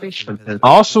 katanas. Yeah. Faithful I pilgrims.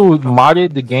 also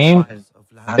modded the game Smiles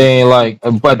of and like,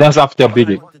 but that's after I beat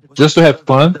it. Just to have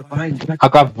fun. divine I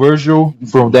got Virgil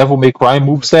from Devil May Cry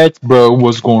moveset, bro. It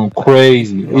was going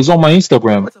crazy. It's on my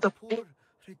Instagram. What's the poor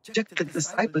rejected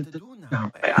disciple to do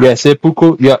now? Yeah,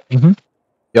 seppuku. Yeah.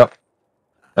 Yep.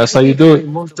 That's how you do it.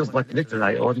 Most of what little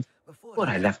I owned before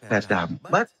I left Vietnam.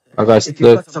 But I got if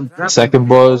you got some the crap second on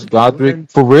boss, you, Godric. then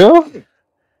For real?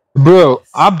 Bro,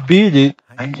 I beat it.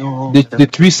 I know The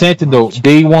three Sentinel,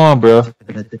 day one, bro.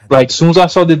 Like, soon as I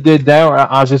saw the dead down,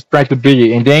 I just tried to beat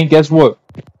it. And then, guess what?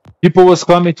 People was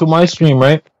coming to my stream,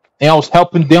 right? And I was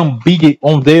helping them beat it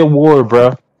on their war,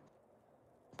 bro.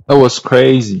 That was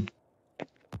crazy.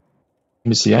 Let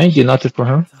me see. I ain't get nothing for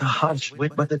him. It's a harsh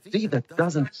wit, but a tree that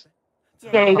doesn't.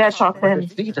 Yeah, you gotta talk to him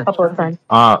a couple of times.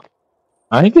 I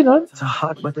ain't get nothing. It's a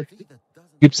hard, but a tree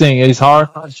Keep saying it's hard.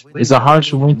 harsh wit. It's a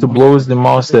harsh wind to blow is the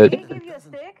mouse Did he give you a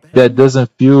stick? that doesn't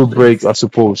feel break, I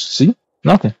suppose. See?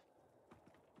 Nothing.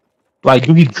 Like,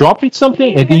 do he drop it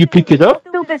something and then you pick it up?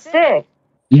 Stupid stick.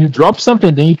 Do you drop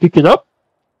something then you pick it up?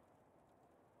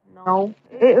 No,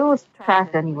 it was trash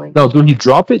anyway. No, do he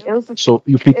drop it It was a, so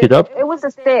you pick it up? it was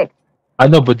a stick. I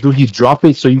know, but do he drop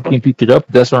it so you can pick it up?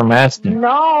 That's what I'm asking.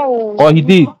 No. Oh, he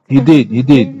did. He did. He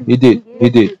did. He did. He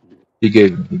did. He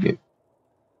gave him. He gave.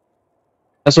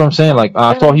 That's what I'm saying. Like,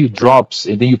 I thought he drops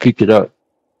and then you pick it up.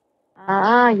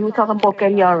 You were talking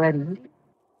porqueria already.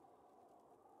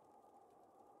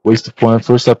 Waste the point.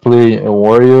 First, I played a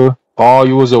warrior. Oh,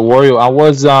 you was a warrior. I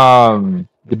was the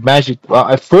magic.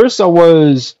 At first, I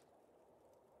was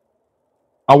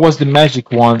the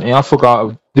magic one, and I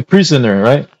forgot the prisoner.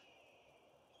 Right?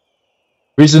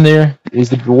 Prisoner is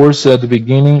the worst at the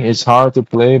beginning. It's hard to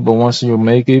play, but once you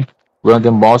make it, run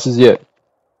them bosses. Yeah,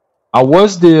 I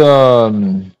was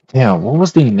the damn. What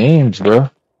was the names, bro?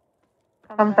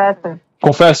 Confessor.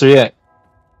 Confessor. Yeah,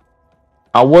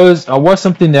 I was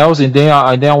something else, and then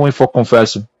I went for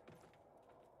confessor.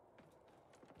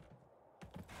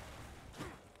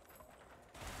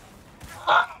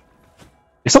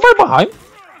 Is somebody behind?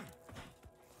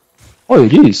 Oh,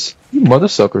 it is. You mother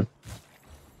sucker.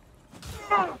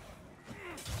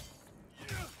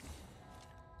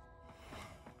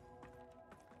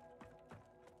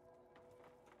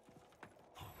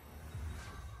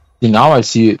 See, now I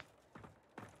see it.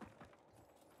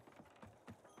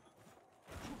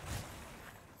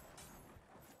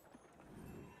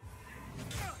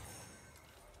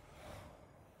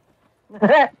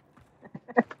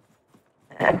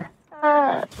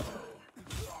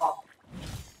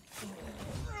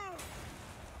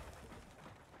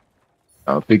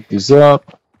 I'll pick this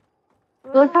up.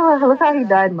 Look how he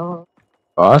died, Mo.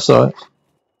 Oh, I saw it.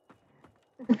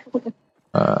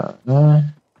 Uh,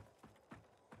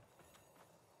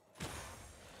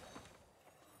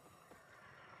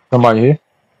 somebody here.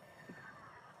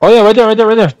 Oh yeah, right there, right there,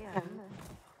 right there.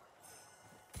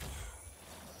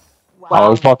 I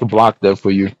was about to block that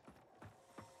for you.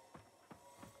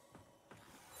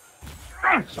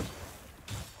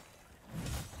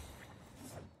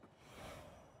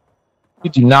 You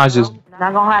do not just.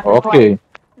 Not gonna happen. Okay.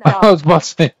 No. I was about to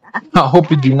say. I hope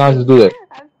you do not just do that.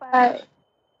 I'm fine.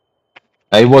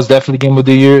 It was definitely game of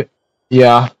the year.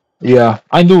 Yeah, yeah.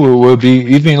 I knew it would be,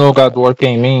 even though God of War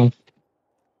came in.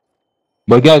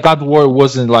 But yeah, God of War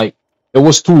wasn't like, it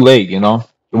was too late, you know?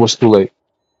 It was too late.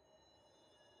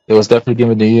 It was definitely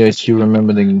game of the year. I still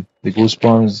remember the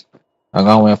goosebumps. I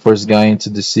got when I first got into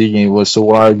the city, it was so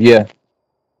hard. Yeah.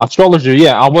 Astrologer,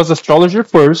 yeah. I was astrologer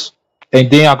first, and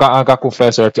then I got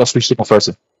confessor. I switched to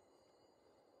confessor.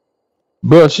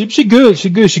 Bro, she good. She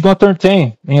good. She gonna turn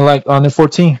 10 in like on the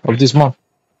 14th of this month.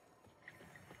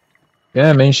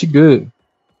 Yeah, man, she good.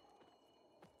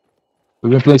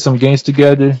 We've been playing some games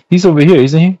together. He's over here,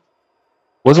 isn't he?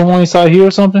 Wasn't one inside here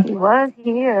or something? He was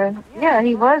here. Yeah,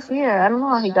 he was here. I don't know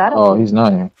how he got Oh, it. he's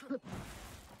not here.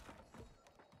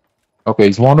 Okay,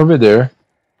 he's one over there.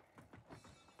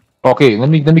 Okay, let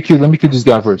me kill this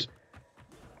guy first.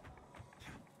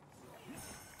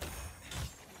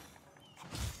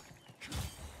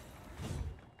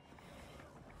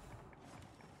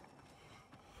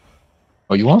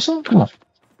 Oh, you want some? Come on.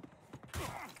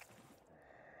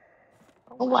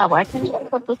 Oh wow, why can't you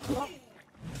put this one?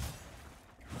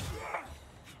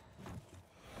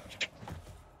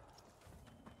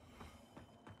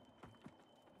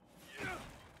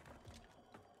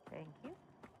 Thank you.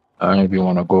 I don't know if you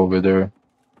want to go over there.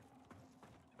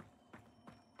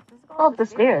 Just go up the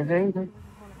stairs, right?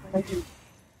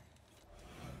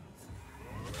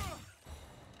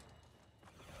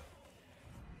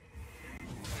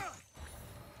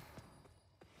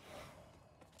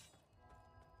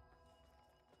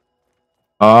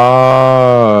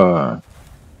 Ah.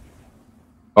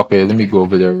 Okay, let me go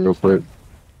over there real quick.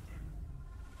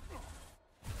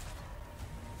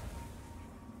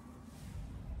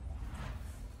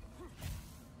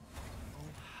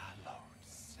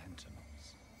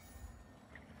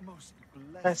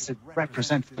 Blessed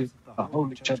representative of the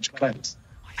Holy Church cleanse.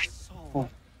 I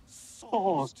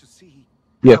saw to see.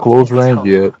 Yeah, close range.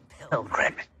 Yeah.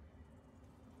 Pilgrim.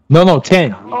 No,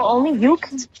 10. Oh, only you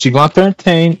can. She gonna turn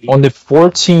 10 on the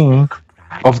 14th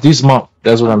of this month.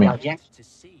 That's what I mean. To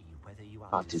see whether you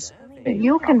are deserving.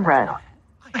 You can rest.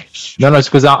 No, it's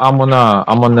because I'm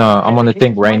on the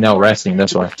thing right now resting.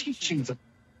 That's why. Teachings of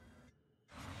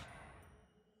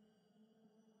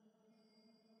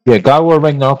Yeah, God War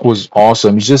Ragnarok was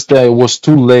awesome. It's just that it was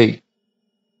too late.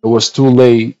 It was too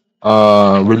late.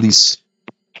 Release.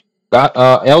 God,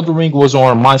 Elden Ring was on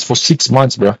our minds for 6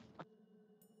 months, bro.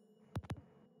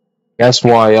 That's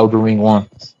why Elden Ring won.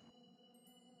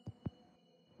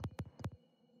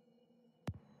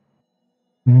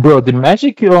 Bro, the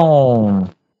magic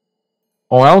on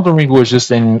Elden Ring was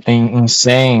just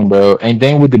insane, bro. And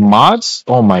then with the mods,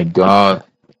 oh my god,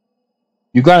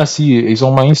 you gotta see it. It's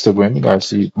on my Instagram. You gotta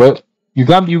see it. But you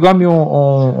got me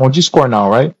on Discord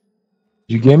now, right?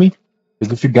 You get me?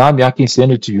 Because if you got me, I can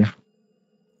send it to you.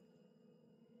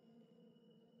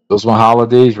 Those one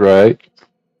holidays, right?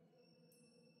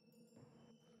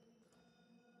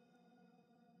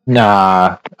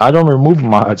 Nah, I don't remove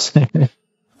mods.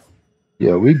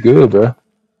 Yeah, we good, bro.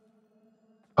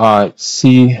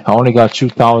 See, I only got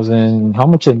 2,000. How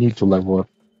much I need to level up?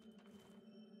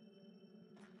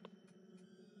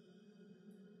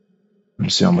 Let me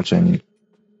see how much I need.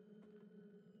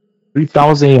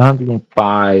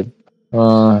 3,805.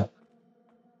 Uh,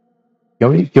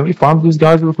 can we farm these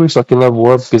guys real quick so I can level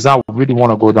up? Because I really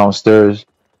want to go downstairs.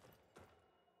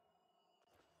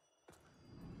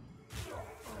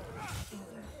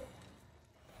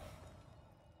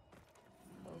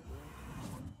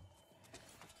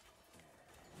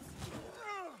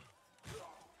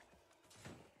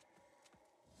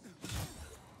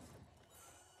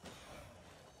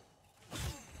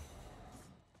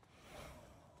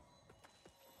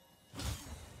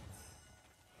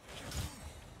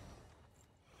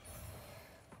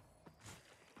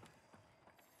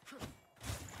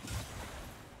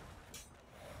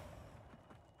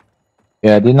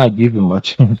 Yeah, they're not giving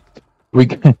much. we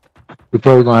we're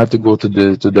probably gonna have to go to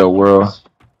the world.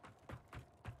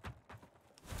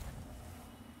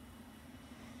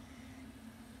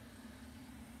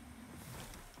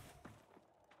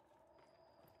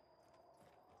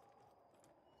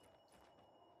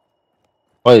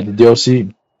 Oh, yeah, the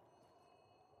DLC.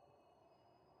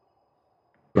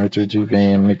 Right to do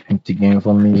game, make empty game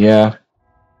for me. Yeah,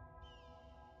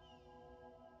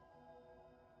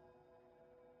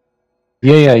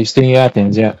 yeah. You stay in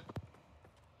Athens. Yeah.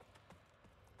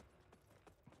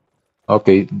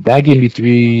 Okay, that gave me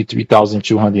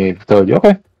 3,230.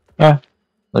 Okay. Yeah.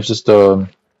 Let's just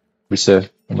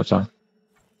reset one more time.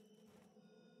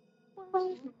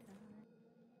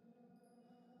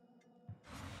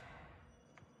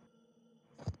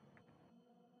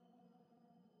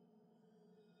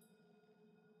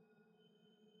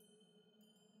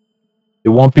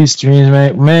 The One Piece streams,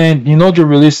 man. Man, you know they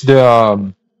released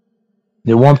the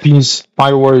One Piece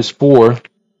Fire Warriors 4.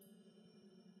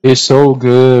 It's so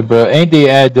good, bro. And they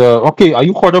add okay, are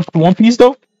you caught up to One Piece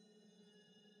though?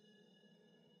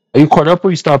 Are you caught up or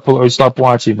you stop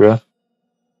watching, bro?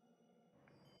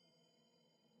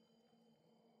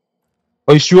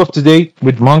 Oh, you up to date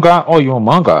with manga? Oh, you're on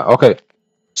manga. Okay.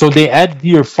 So they add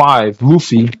Gear 5,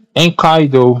 Luffy, and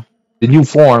Kaido, the new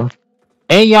form,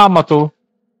 and Yamato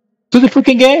to the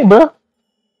freaking game, bro.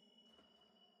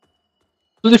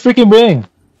 To the freaking game.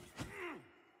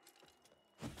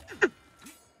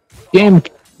 Game,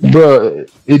 bro.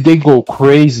 They go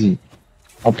crazy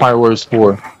on Pirate Warriors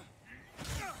 4.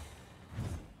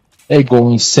 They go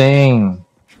insane.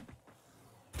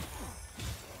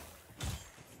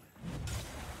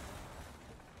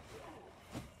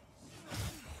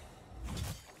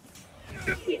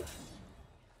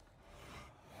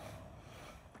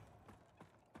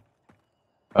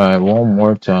 All right, one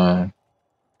more time.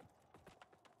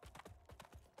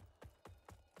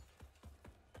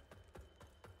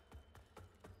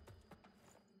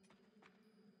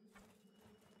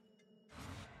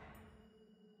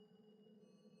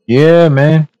 Yeah,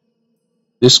 man,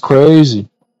 it's crazy.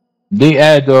 They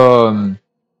add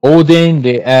Odin.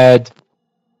 They add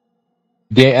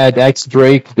X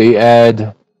Drake. They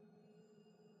add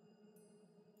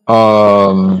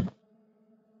um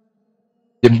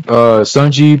the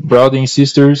Sanji brother and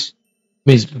sisters.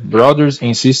 Means brothers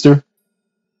and sister.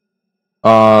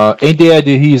 And they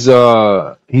added his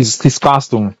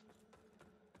costume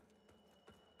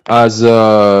as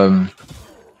the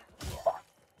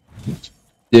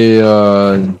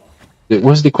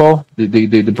what's they call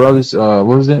the brothers what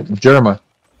was it German.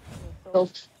 So,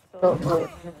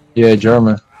 Yeah,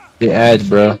 German. They add,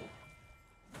 bro,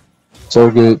 so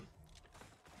good.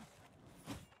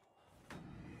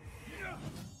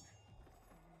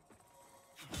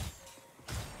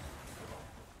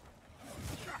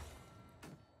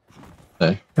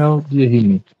 The hell did he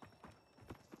mean?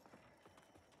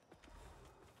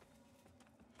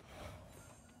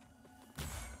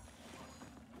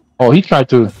 Oh, he tried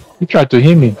to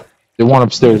hit me. The one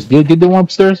upstairs. Get the one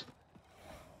upstairs.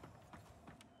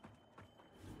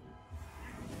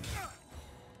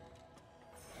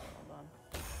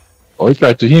 Oh, he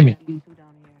tried to hit me.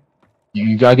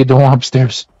 You gotta get the one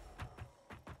upstairs.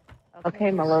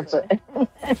 okay, my love, but I'm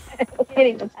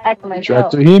getting attacked He tried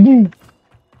myself. to hit me.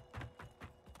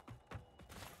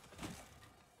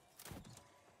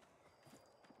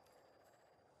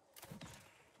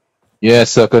 Yeah,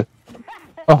 sucker.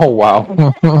 Oh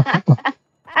wow.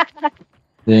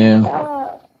 Damn.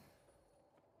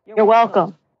 You're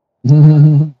welcome.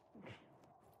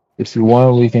 If you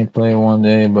want, we can play one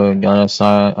day, but gotta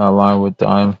sign align with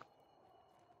time.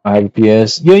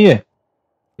 IPS. Yeah, yeah,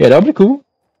 yeah. That'd be cool.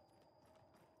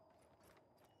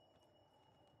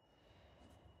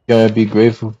 Gotta be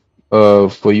grateful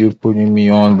for you putting me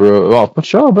on, bro. Oh, for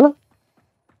sure, bro.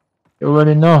 You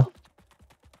already know.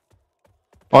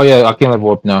 Oh yeah, I can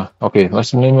level up now. Okay,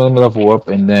 let me level up,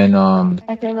 and then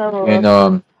I can level and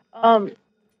up. Um,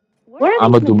 what are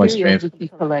I'm these gonna do my materials strength. we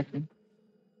keep collecting?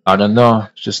 I don't know.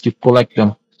 Just keep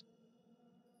collecting.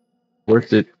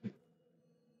 Worth it.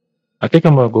 I think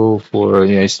I'm gonna go for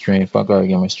yeah strength. I gotta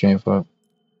get my strength up.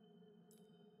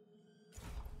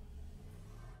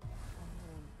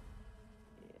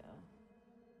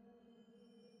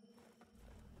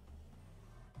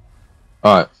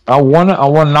 All right. I want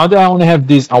now that I only have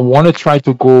this. I wanna try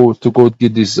to go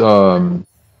get this to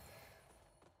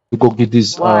go get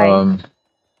this Why?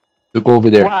 to go over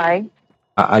there. Why?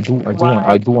 I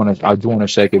Why? do wanna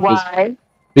check it Why?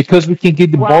 because we can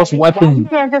get the boss Why you weapon.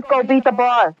 can't just go beat the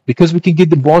boss? Because we can get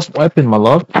the boss weapon, my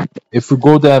love. If we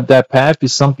go that path,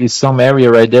 is some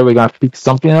area right there. We're gonna pick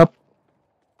something up,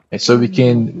 and so we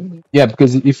can yeah.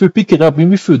 Because if we pick it up,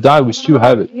 even if we die, we still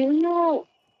have No, it. you know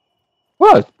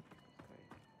What?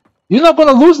 You're not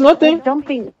gonna lose that nothing.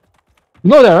 jumping You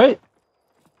know that, right?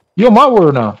 You're my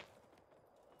word now.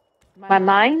 my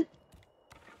mind.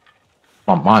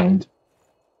 My mind.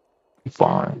 You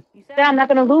fine. You said I'm not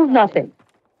gonna lose nothing.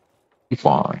 You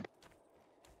fine.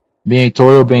 Being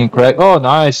Toro, being cracked. Oh,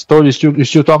 nice. Toro, you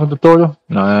still talking to Toro?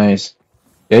 Nice.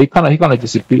 Yeah, he kind of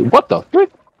disappeared. What the frick?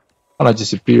 Kind of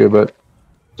disappeared, but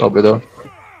it's all good though.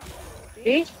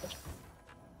 See?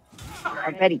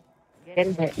 I'm ready.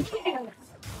 Getting ready.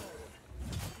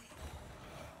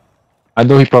 I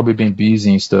know he probably been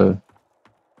busy and stuff.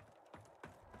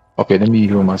 Okay, let me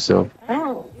heal myself. I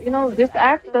don't. This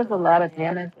axe does a lot of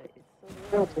damage.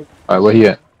 All right, where he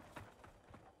at?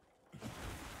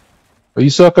 Where you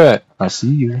suck at? I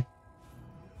see you.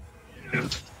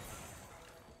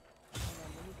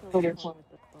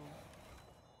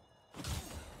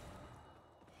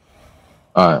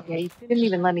 All right, Yeah, you didn't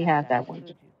even let me have that one.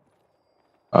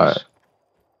 all right.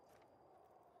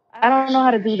 I don't know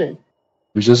how to do this.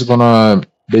 We're just gonna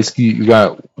basically you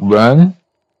got run.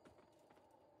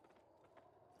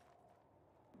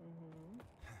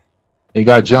 You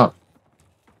got jump.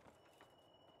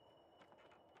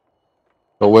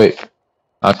 Oh wait,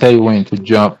 I'll tell you when to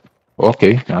jump.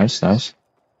 Okay, nice, nice.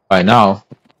 All right, now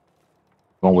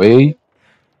go wait,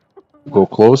 go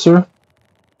closer.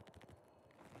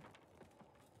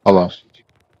 Hold on.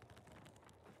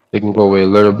 Think we'll go away a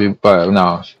little bit, but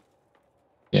now,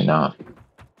 yeah, now.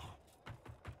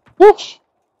 Whoosh.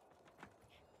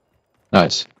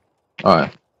 Nice. All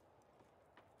right.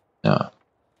 Now.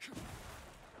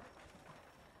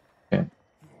 Okay.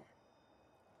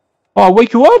 Oh,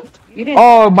 wake you up? You didn't.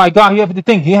 Oh my God! You have the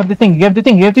thing. You have the thing. You have the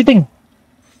thing. You have the thing.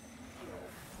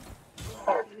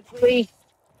 Wait.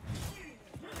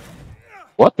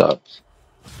 What the?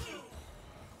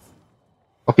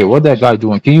 Okay, what that guy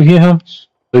doing? Can you hear him?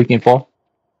 So he can fall?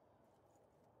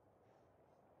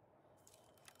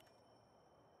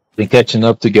 Been catching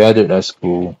up together. That's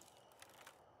cool.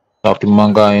 Talking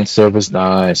manga in service,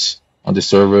 nice. On the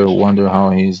server, wonder how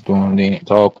he's doing. They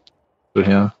talk to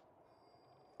him.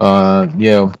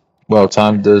 Yeah. Well,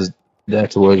 time does that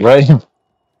to us, right?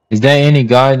 Is there any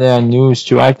guy that I knew is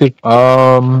too active?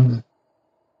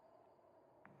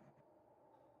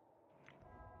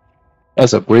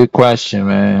 That's a great question,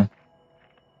 man.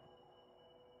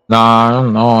 Nah, I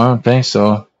don't know. I don't think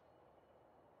so.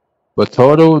 But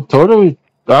total,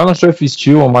 I'm not sure if he's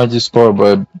chill on my Discord,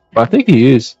 but I think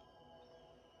he is.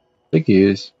 I think he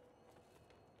is.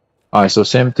 All right, so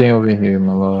same thing over here,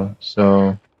 my love.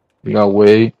 So we gotta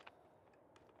wait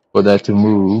for that to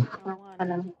move.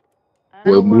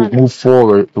 Well, move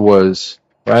forward. It was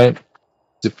right.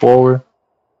 Is it forward?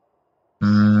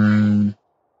 Mm,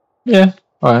 yeah.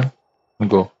 All right. We'll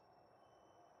go.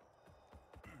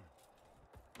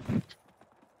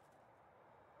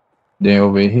 Then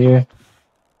over here.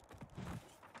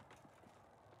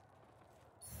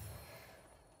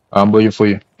 I'm waiting for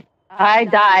you. I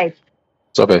died.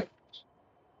 It's okay.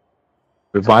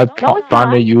 Revive No, it's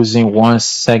partner not. using 1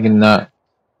 second nut.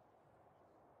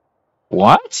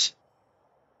 What?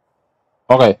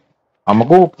 Okay. I'm gonna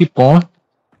go keep going.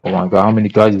 Oh my god, how many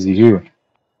guys is he here?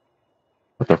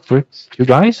 What the frick? Two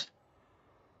guys?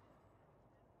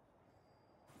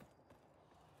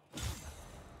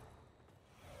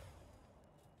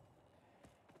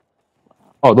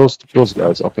 Oh, those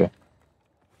guys. Okay.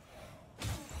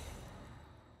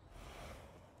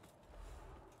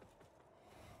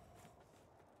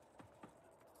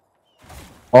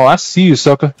 Oh, I see you,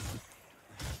 sucker.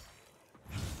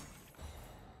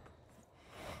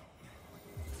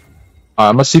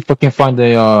 I'm gonna see if I can find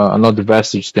a another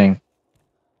vestige thing.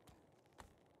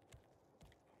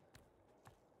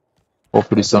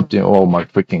 Hopefully something. Oh my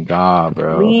freaking god,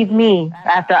 bro! Leave me.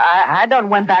 After I done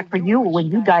went back for you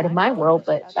when you died in my world,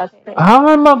 but that's it. How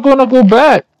am I gonna go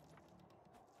back?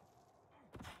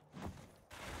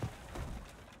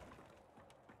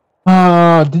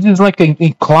 This is like an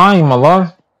incline, my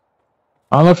love.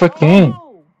 I don't know if I can.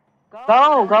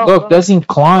 Go. Look, that's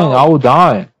incline. I will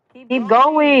die. Keep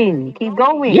going. Keep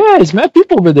going. Yeah, it's mad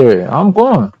people over there. I'm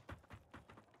going.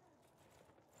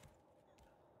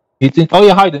 He think. Oh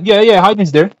yeah, Hayden. Yeah,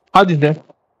 Hayden's there. Hayden's there.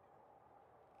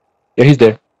 Yeah, he's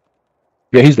there.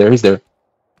 Yeah, he's there. He's there.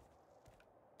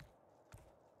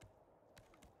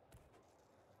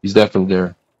 He's definitely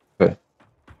there. Okay,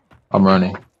 I'm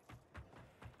running.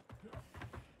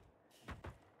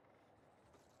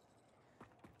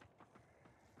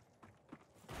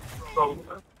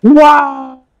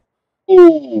 Wow.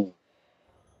 Ooh.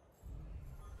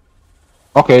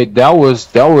 Okay, that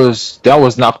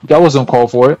wasn't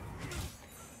called for it.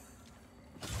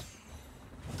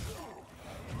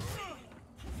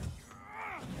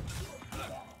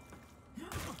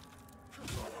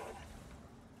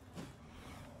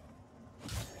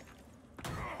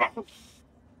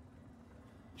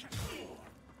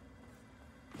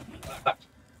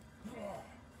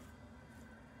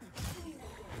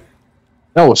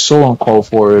 That was so uncalled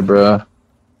for it, bruh.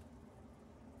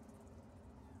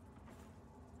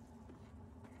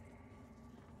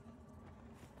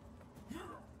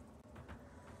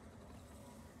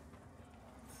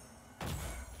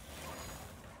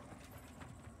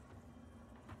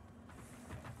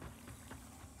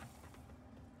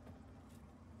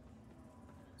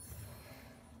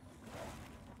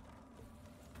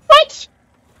 What?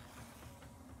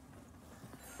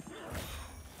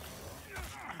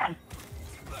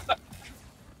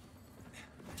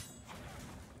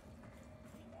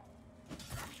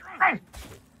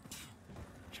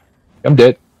 I'm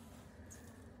dead.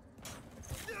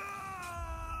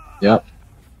 Yep.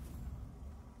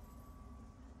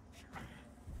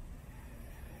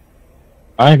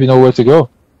 I don't even know where to go.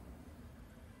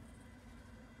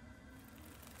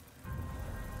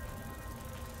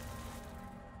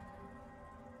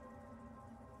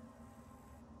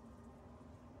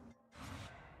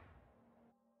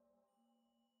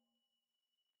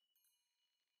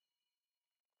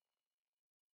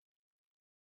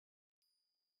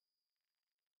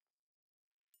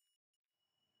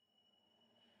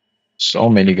 So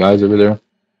many guys over there.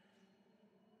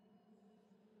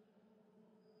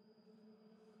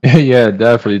 Yeah,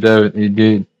 definitely. It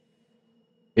did.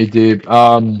 It did.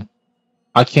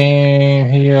 I came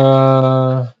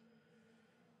here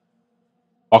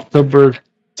October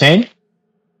 10th,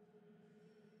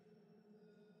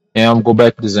 and I'm go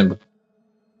back December.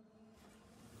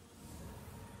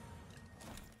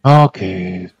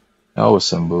 Okay, that was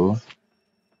some boo.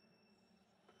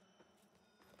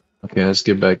 Okay, let's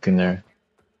get back in there.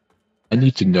 I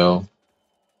need to know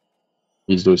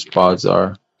where those pods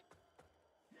are.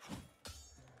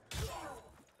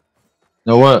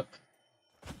 You know what?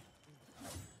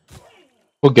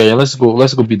 Okay, let's go.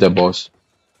 Let's go beat that boss.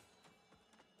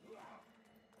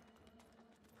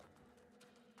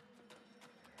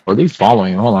 Are they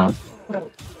following? Hold on.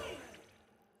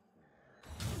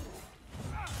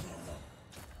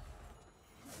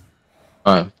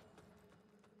 All right.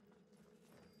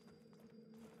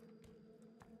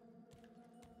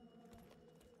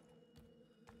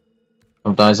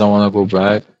 Sometimes I want to go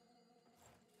back.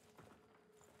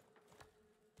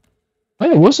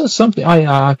 Hey, wasn't something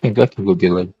I can go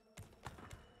get like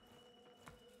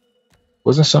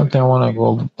wasn't something I want to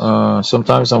go.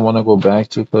 Sometimes I want to go back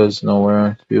to because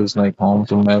nowhere feels like home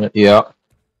to me. Yeah,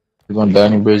 you're going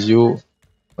back in Brazil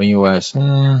when you ask.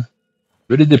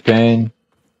 Really depend.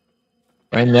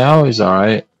 Right now is all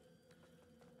right.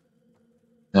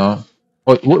 No.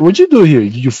 What'd you do here?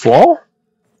 Did you fall?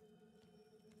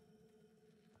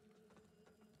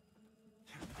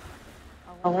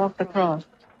 I walked across.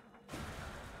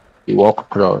 You walk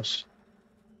across.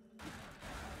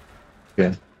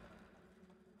 Okay.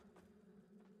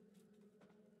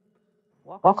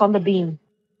 Walk on the beam.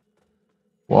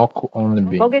 Walk on the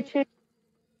Go beam. get you.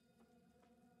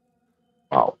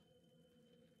 Wow.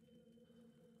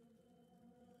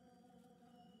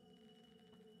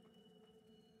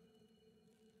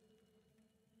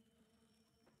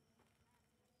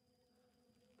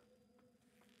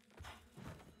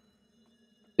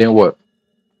 Then what?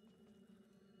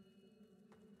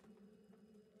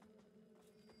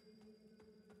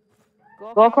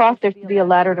 Go across. There should be a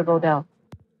ladder to go down.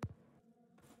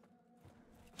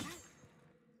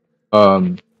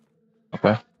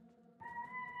 Okay.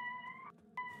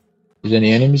 Is there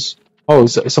any enemies? Oh,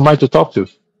 it's somebody to talk to.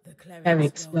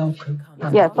 Eric's welcome.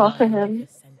 Yeah, talk to him.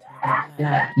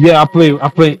 Yeah. Yeah, I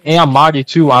play Amadi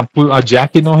too. I put a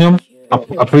jacket on him.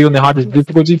 I play on the hardest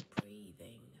difficulty.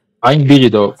 I ain't beat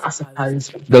it though. I suppose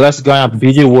The last guy I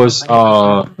beat it was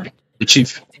the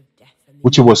chief,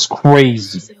 which was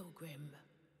crazy.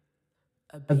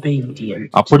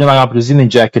 obedient. I put like a Brazilian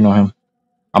jacket on him.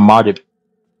 I modded,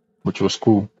 which was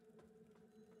cool.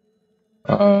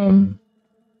 Um,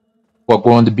 what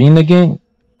go on the bean again?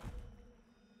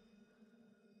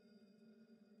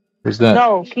 Where's that?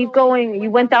 No, keep going.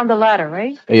 You went down the ladder,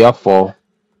 right? Hey, I fall.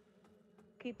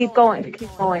 Keep going.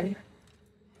 Keep going.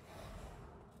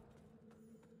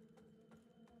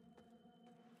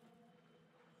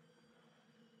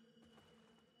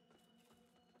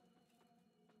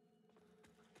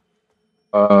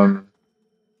 Um,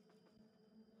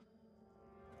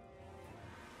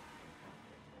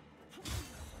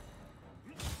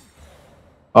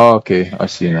 oh, okay, I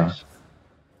see now.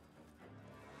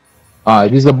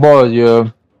 Alright, this is the ball.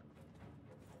 Yeah,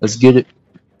 let's get it.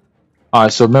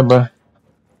 Alright, so remember.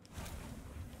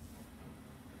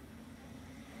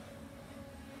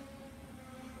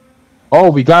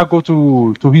 Oh, we gotta go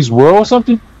to his world or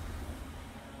something.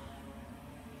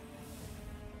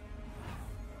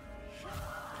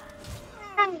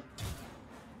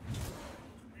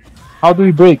 How do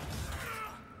we break?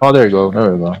 Oh, there you go.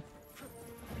 There we go.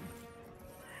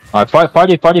 Alright,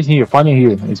 fight it here. Fight it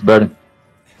here. It's better.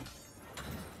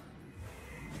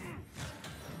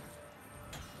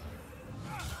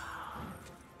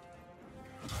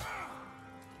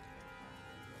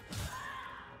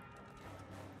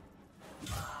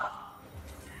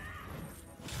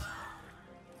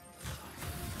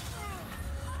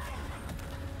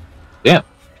 Damn.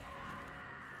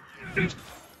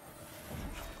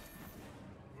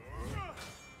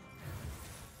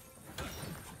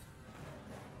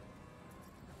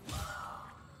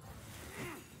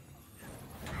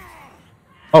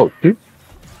 Oh, dude. You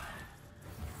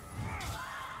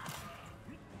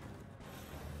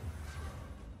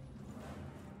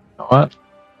know what?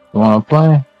 You wanna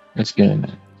play? Let's get in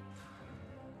there.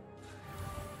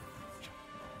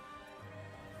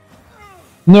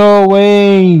 No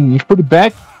way! You put it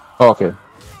back? Oh, okay.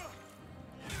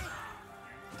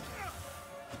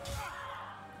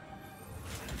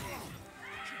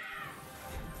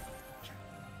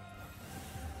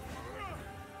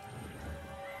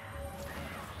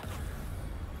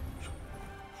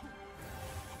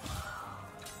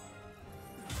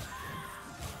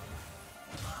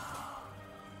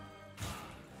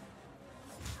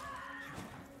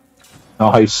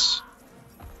 Nice.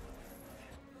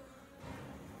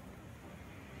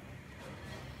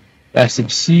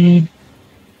 Acid seed.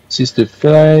 Sister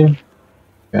 5.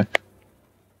 Yeah.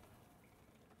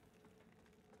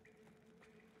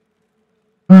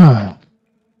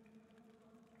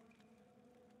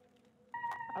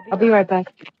 be right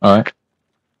back. All right.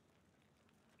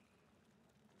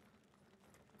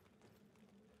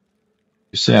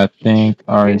 You say I think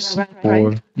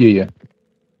RS4. Yeah, yeah.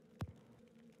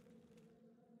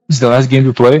 This is the last game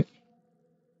you play?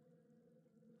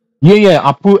 Yeah, yeah.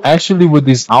 I put actually with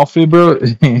this outfit, bro.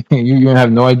 You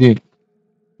have no idea.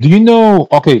 Do you know?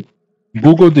 Okay,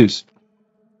 Google this.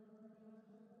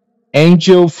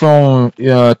 Angel from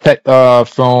the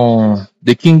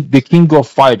King of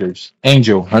Fighters.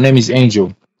 Angel. Her name is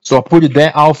Angel. So I put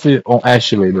that outfit on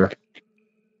Ashley, bro.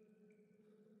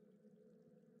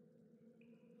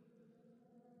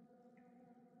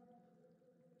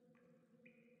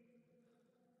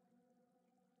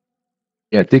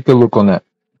 Yeah, take a look on that.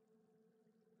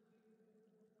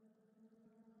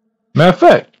 Matter of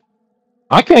fact,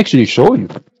 I can actually show you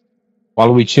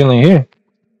while we chilling here.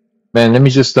 Man, let me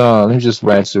just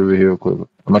wax over here real quick.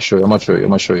 I'm gonna show you. I'm gonna show you. I'm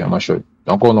gonna show you. I'm gonna show you.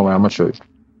 Don't go nowhere. I'm gonna show you.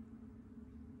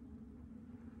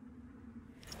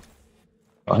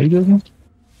 Oh, he doesn't.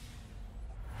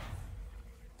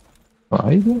 Oh,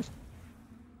 he does.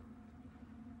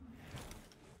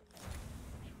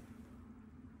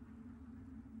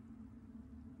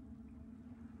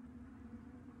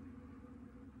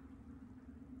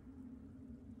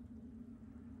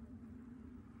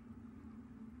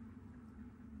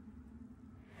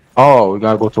 Oh, we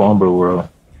gotta go to Umber World.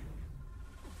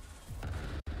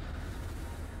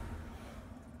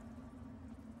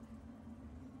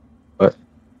 But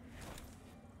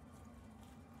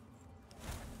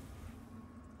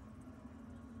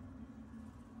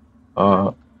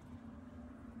uh,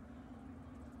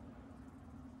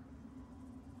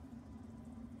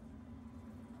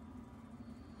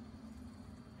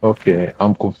 okay,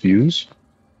 I'm confused.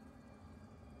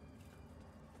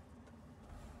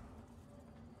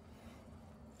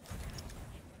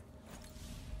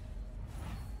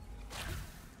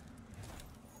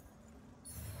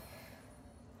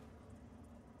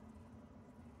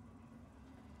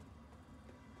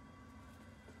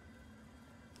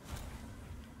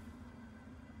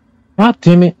 God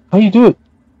damn it! How you do it?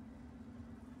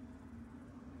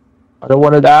 I don't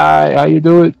want to die. How you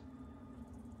do it?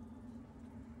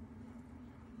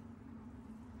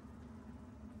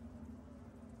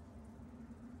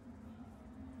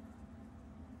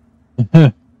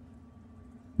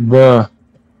 Bruh.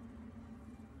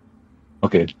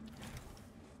 Okay,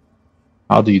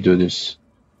 how do you do this?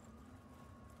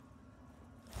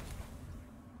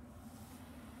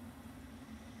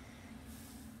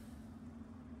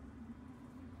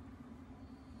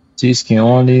 Seeds can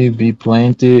only be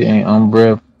planted in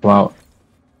Umbra flower.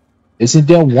 Isn't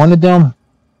there one of them?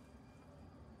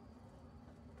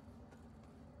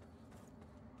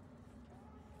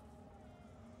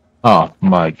 Oh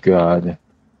my god.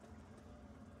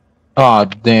 Oh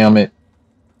damn it.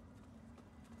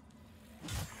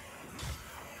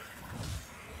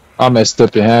 I messed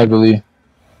up it heavily.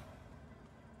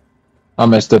 I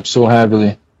messed up so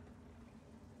heavily.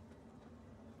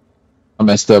 I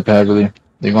messed up heavily.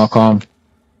 They gonna come.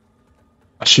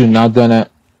 I should not done that.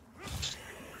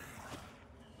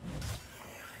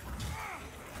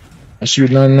 I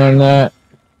should not done that.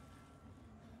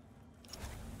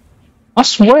 I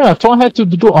swear I thought I had to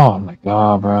do. Oh my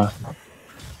god, bro.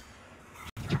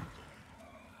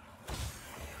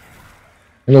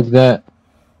 Look at that.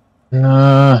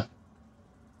 Nah.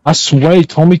 I swear he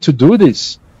told me to do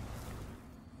this.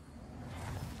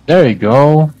 There you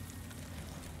go.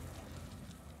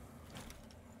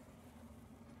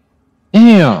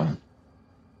 Damn.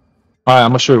 Alright,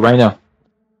 I'm gonna show you right now.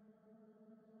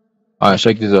 Alright,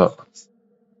 check this out.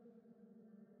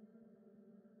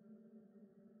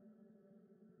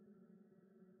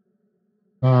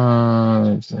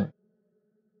 Let's see.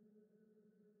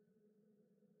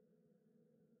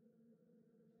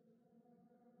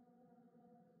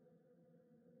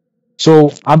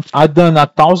 So I done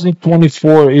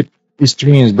 1,024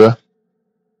 streams, bro.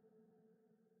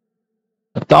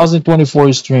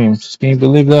 1,024 streams. Can you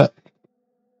believe that?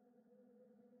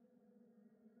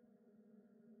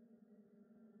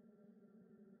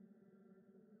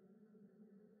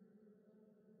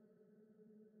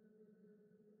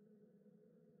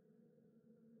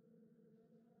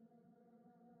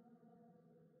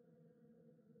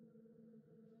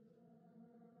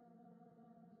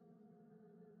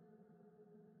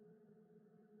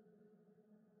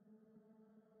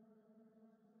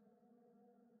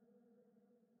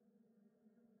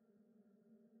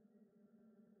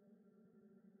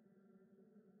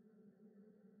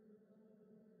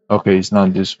 Okay, it's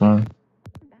not this one.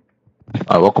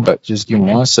 Alright, welcome back. Just give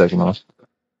me 1 second, man.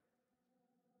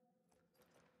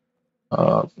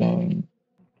 Okay.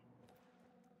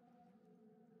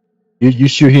 You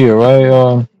should hear,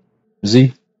 right,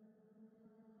 Z?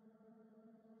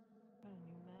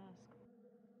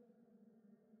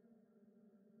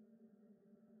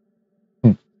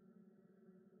 Hmm.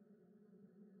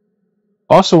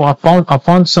 Also, I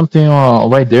found something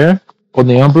right there on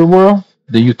the Umber World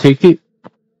that you take it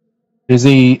is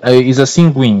a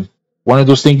sanguine. One of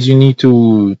those things you need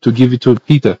to give it to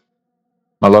Peter,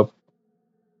 my love.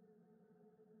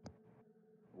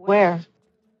 Where?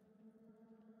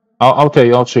 I'll tell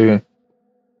you. I'll show you.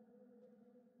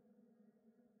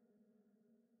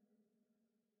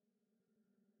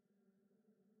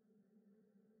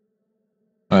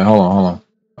 All right, hold on.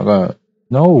 I got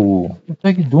no. What the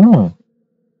heck you doing?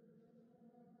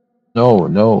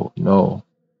 No.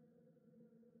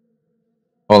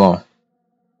 Hold on.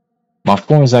 My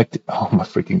phone is acting. Oh my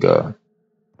freaking god.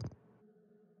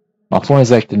 My phone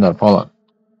is acting up. Hold on.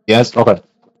 Yes. Okay.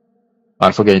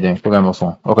 I forget it. Then. Forgot my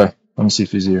phone. Okay. Let me see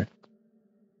if he's here.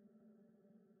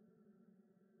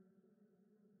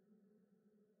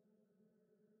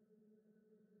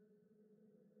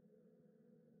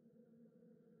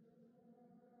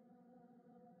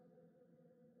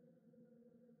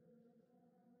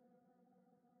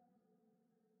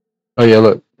 Oh yeah.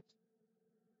 Look.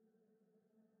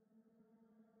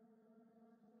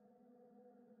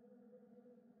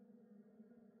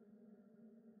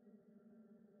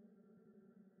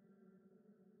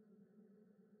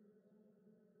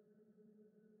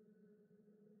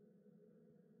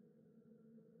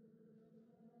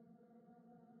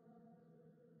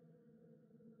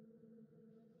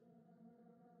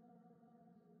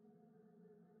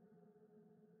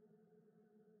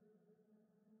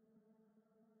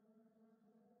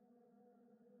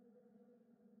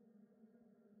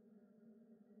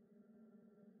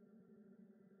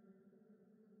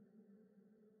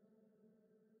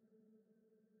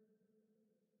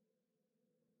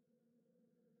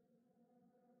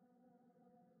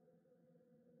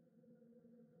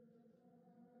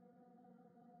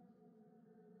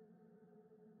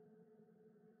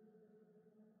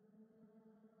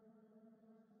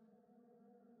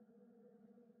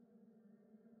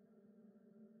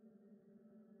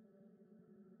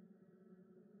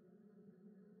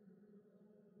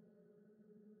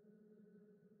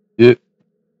 Yeah.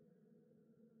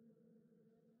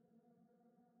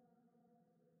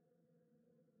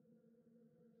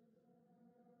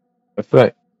 In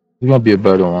fact, it's gonna be a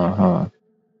better one, huh?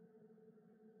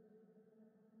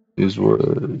 This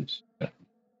was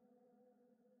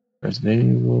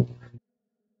Resident Evil.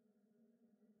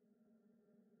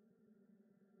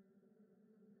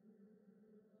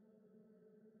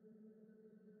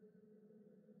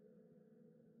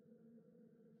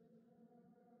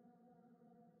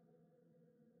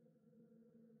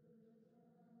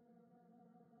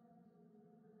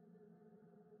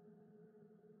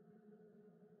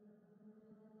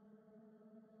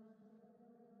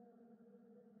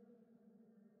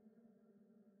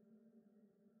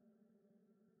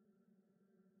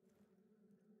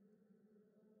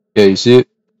 Yeah, you see it?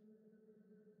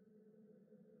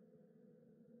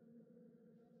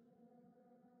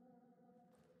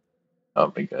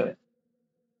 Oh my god.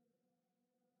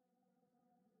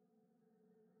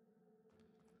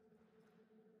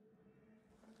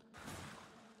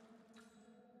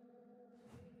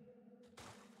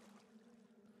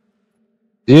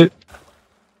 See it?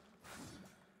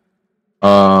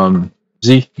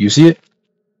 Z, you see it?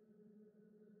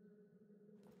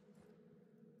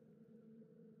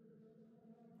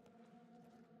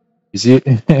 You see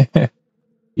it?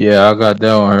 Yeah, I got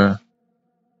that on her.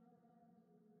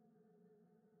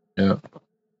 Yeah.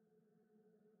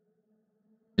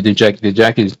 The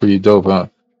jacket is pretty dope, huh?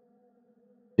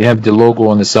 They have the logo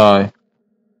on the side.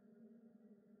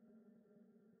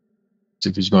 See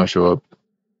if he's gonna show up.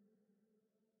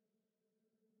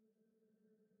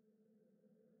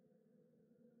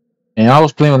 And I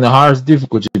was playing on the hardest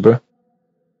difficulty, bro.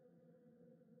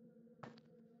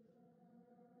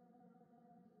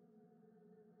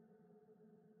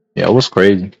 Yeah, it was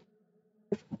crazy.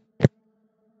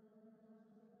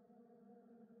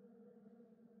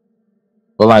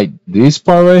 But like this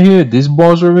part right here, this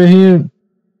boss right here.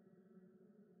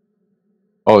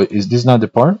 Oh, is this not the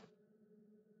part?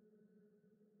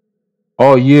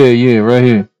 Oh yeah, right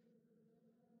here.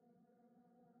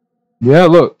 Yeah,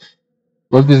 look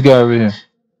this guy over here.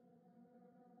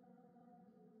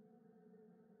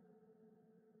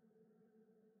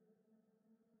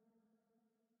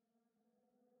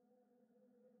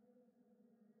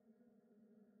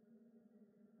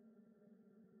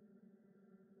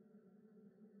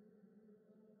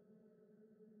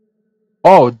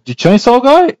 Oh, the chainsaw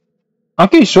guy? I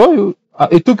can show you.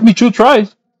 It took me 2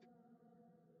 tries.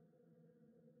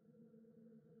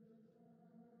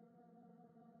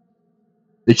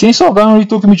 The chainsaw guy only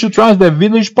took me 2 tries. That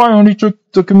village part only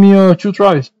took me 2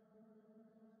 tries.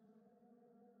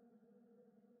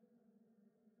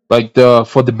 Like the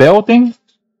for the bell thing,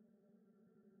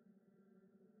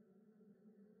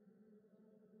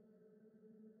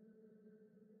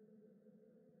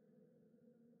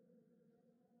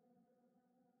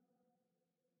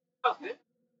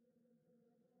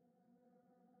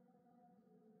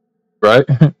 right?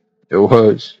 It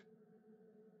was.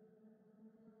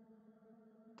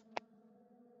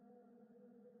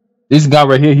 This guy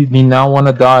right here, he did not want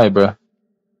to die, bro.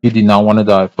 He did not want to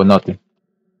die for nothing,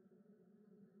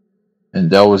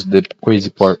 and that was the crazy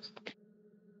part.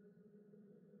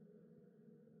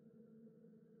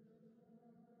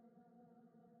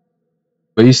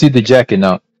 But you see the jacket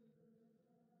now.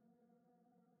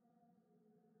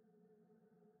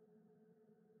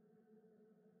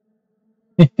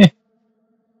 He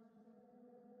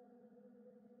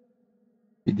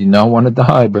did not want to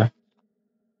die, bro.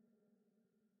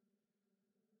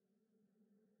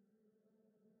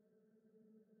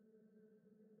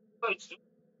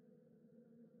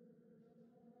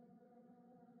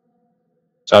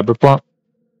 Cyberpunk.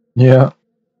 Yeah,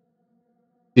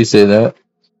 he said that.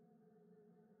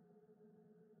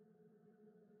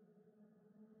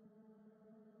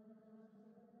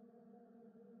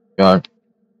 God.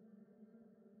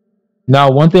 Now,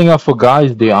 one thing I forgot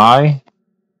is the eye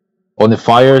on the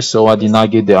fire, so I did not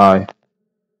get the eye.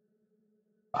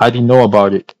 I didn't know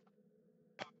about it.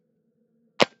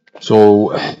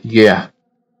 So, yeah,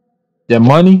 that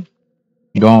money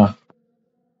gone.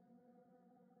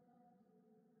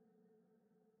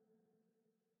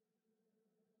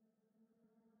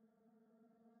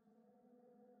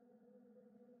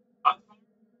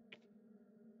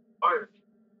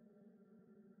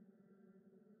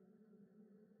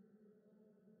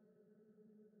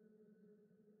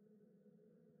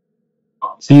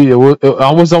 See, I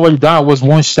was already down. It was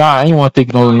one shot. I didn't want to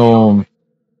take no.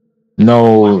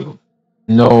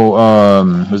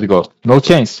 What's it called? No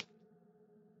chance.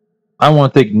 I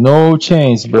want to take no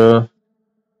chance, bro.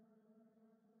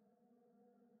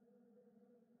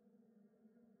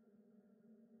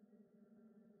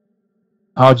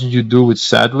 How did you do with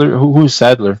Sadler? Who's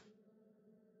Sadler?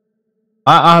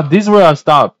 This is where I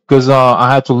stopped because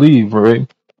I had to leave, right?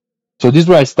 So this is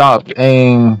where I stopped,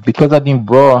 and because I didn't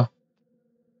brought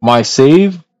my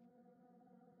save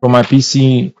from my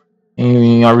PC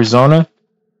in Arizona,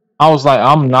 I was like,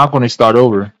 I'm not going to start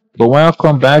over. But when I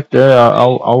come back there,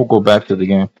 I'll go back to the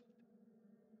game.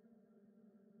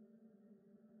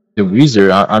 The wizard,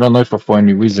 I don't know if I fought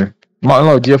any wizard.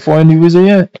 Marlo, did you fought any wizard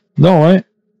yet? No, right?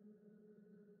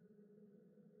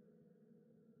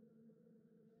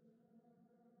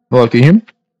 Well, can you hear me?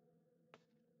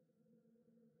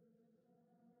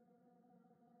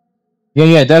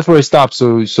 Yeah, that's where it stopped.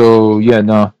 So yeah,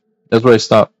 no, that's where it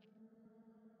stopped.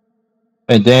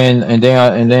 And then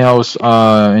I was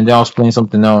playing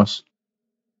something else.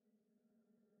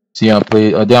 See, then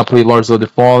I played Lords of the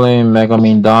Fallen, Mega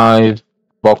Man Dive,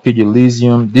 Valkyrie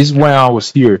Elysium. This is when I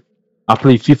was here. I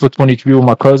played FIFA 23 with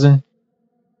my cousin.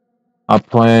 I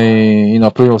play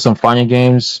with some fighting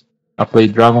games. I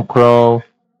played Dragon Crawl.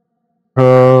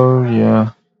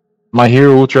 Yeah. My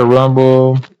Hero Ultra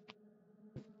Rumble.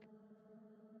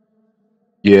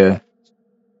 Yeah.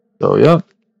 So yeah.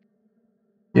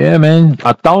 Yeah, man.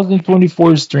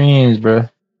 1,024 streams, bro.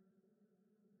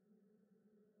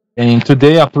 And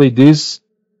today I played this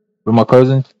with my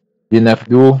cousin, DNF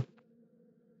Duel.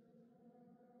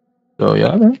 So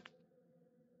yeah, man.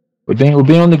 We've been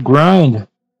on the grind.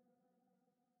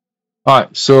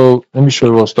 Alright, so let me show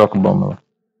you what I was talking about, man.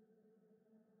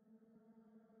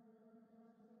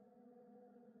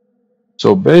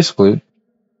 So basically,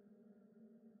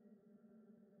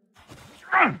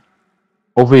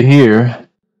 over here,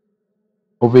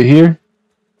 over here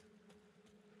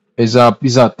is a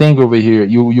thing over here.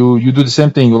 You do the same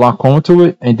thing. You lock onto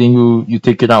it, and then you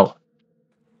take it out.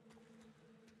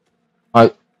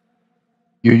 Alright,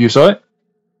 you saw it?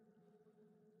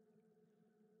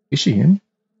 Is she here?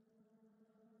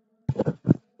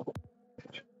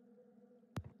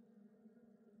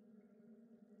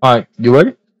 Alright, you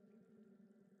ready?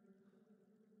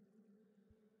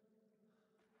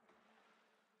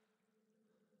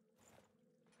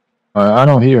 Alright, I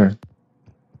don't hear.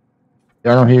 I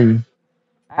don't hear you.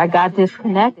 I got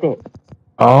disconnected.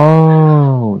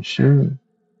 Oh, sure.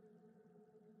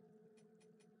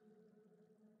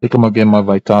 Think I'm gonna get my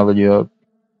vitality up.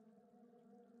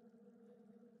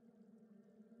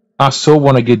 I so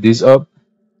want to get this up.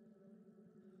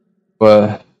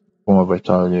 But put my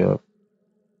vitality up.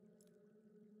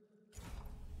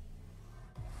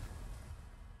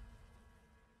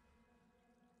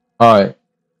 All right.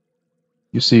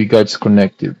 You see, you got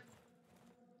disconnected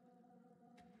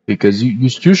because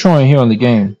you're showing here on the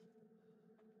game.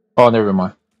 Oh, never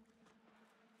mind.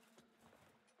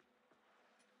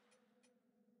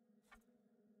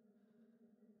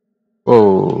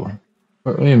 Oh,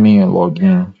 what do you mean log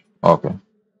in? Okay.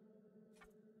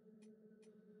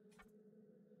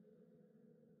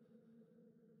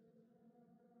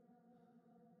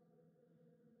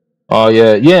 Oh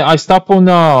yeah, yeah. I stop on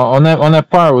that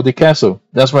part with the castle.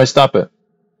 That's where I stop at.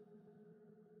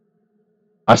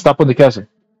 I stop on the castle.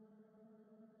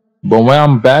 But when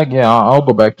I'm back, yeah, I'll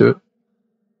go back to it.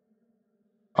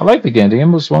 I like the game. The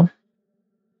game was fun.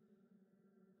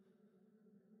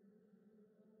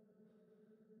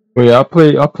 But yeah, I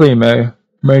play man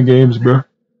games, bro.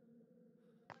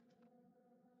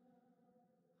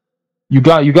 You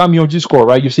got me on Discord,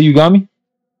 right? You say you got me?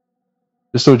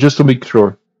 Just to make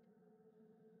sure.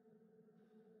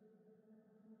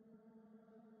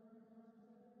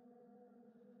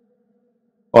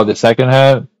 Oh, the second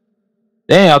half.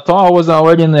 Dang, I thought I was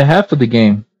already in the half of the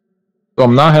game. So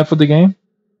I'm not half of the game.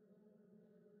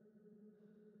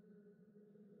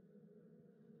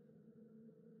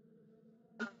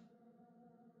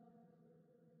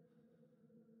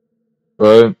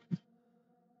 But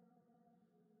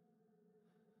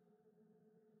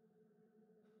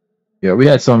yeah, we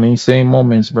had some insane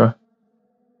moments, bro.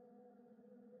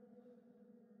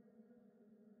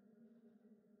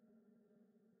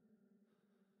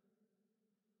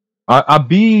 I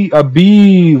be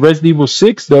Resident Evil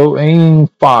 6 though, ain't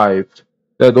 5.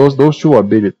 Yeah, those two I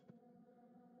beat it.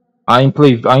 I ain't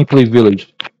play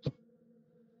Village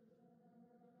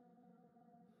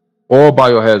or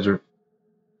Biohazard.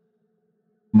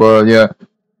 But yeah.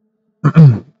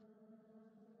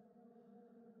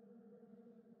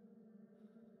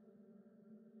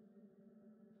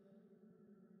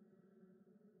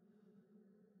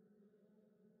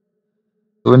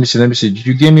 Let me see. Did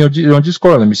you give me on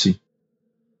Discord? Let me see.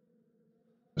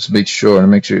 Let's make sure. Let me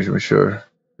make sure we're sure.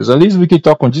 Because at least we can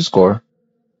talk on Discord.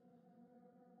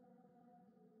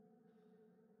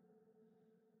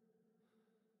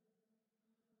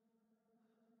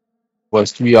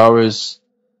 Was 3 hours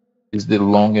is the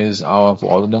longest out of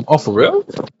all of them. Oh, for real?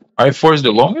 I4 is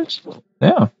the longest?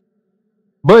 Yeah.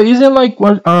 But isn't like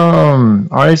what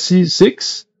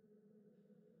RC6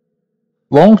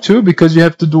 long too because you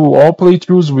have to do all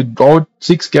playthroughs with all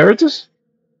 6 characters?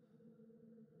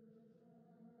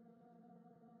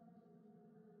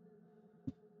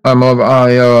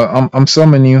 I'm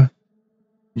summoning you.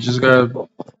 You just gotta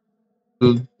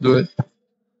do it.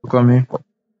 Come here.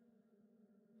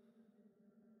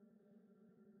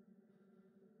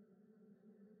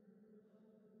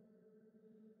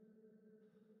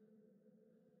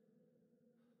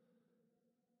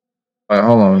 Alright,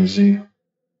 hold on, Z.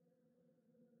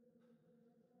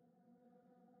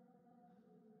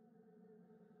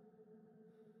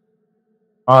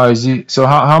 Alright, Z. So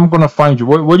how I'm gonna find you?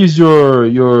 What is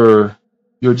your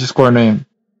Discord name?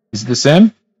 Is it the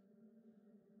same?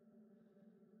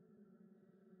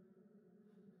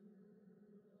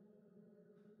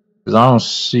 Because I don't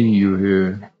see you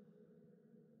here.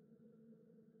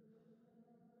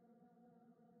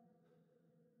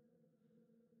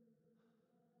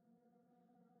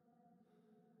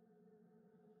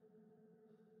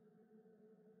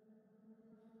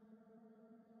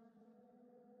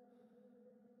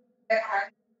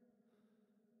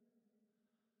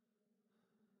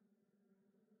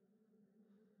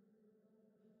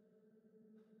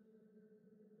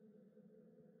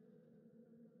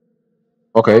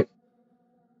 Okay.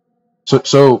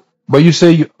 But you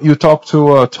say you talk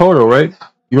to Toto, right?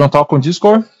 You don't talk on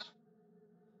Discord?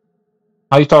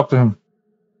 How you talk to him?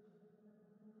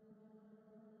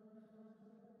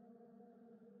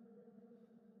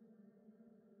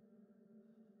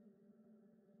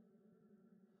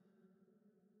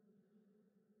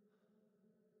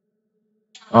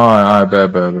 Alright,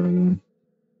 bad.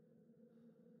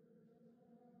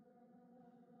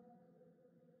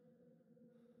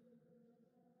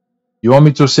 You want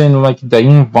me to send like the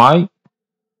invite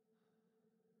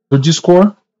to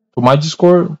Discord? To my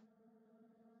Discord?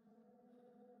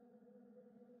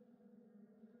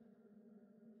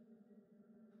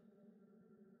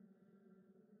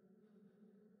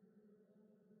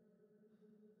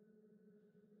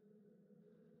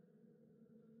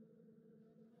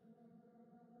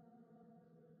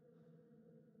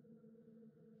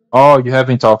 Oh, you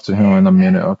haven't talked to him in a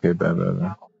minute. Okay,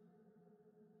 bad.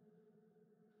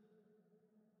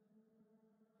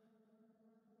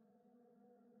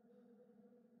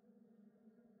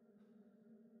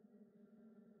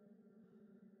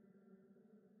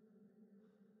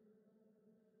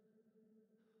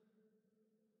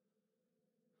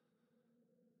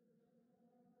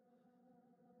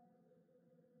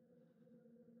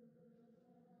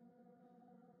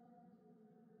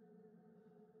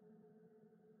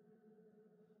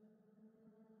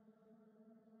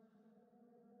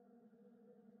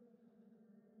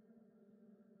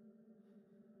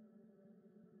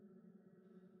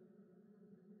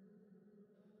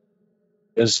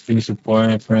 Just be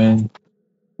supporting, friend.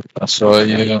 I saw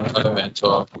you. I haven't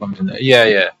talked. Yeah,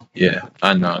 yeah, yeah.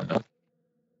 I know, I know.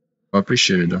 I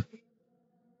appreciate it, though.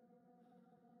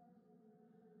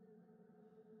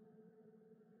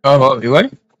 Oh, well, you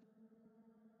like?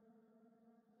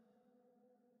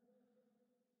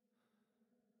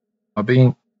 I've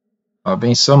been, I've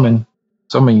been summon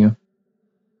you.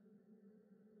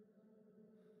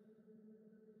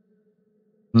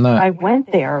 I'm not. I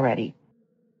went there already.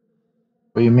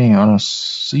 What do you mean? I don't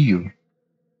see you.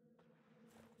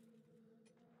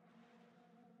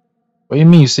 What do you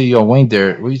mean you see your wing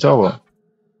there? What are you talking about?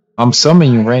 I'm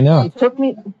summoning you right now. It took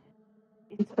me.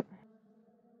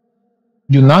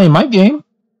 You're not in my game.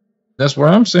 That's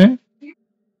what I'm saying.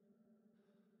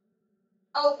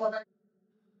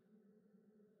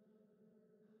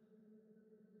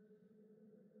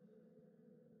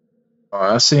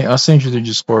 I sent you the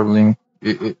Discord link.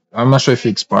 I'm not sure if it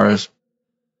expires.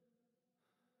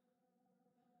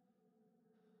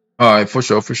 All right, for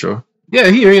sure, for sure. Yeah,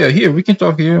 here, yeah, here. We can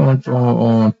talk here on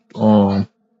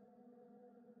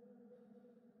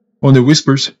the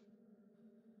whispers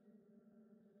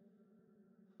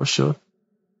for sure.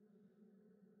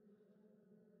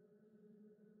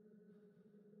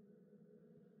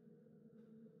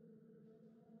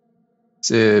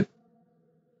 Said,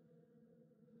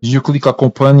 did you click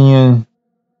accompanying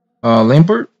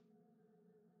Lambert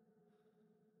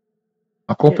It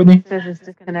accompany? says it's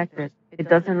disconnected. It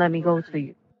doesn't let me go to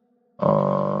you.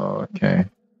 Okay.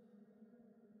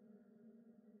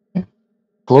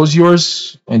 Close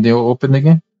yours and they'll open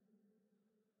again.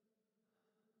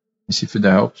 Let's see if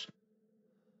that helps.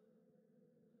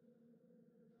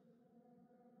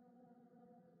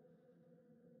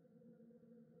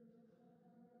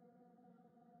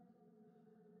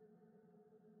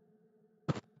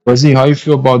 Rosie, how you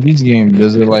feel about this game?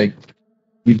 Does it like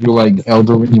give you like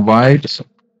Elden Ring vibes?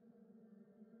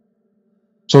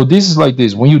 So this is like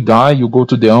this: when you die, you go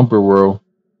to the Umber world,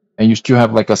 and you still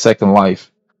have like a second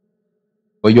life,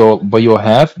 but your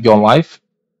life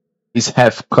is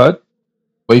half cut.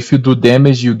 But if you do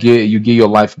damage, you get your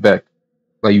life back.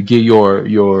 Like you get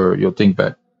your thing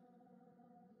back.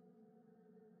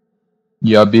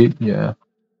 Yeah, big. Yeah.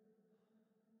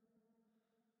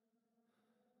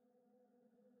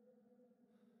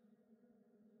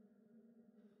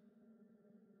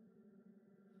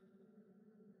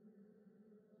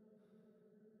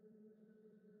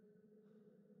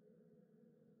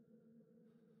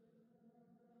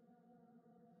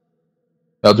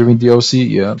 Elden Ring DLC.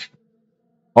 Yeah.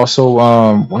 Also,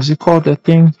 what's it called? That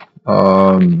thing.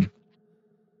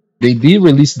 They did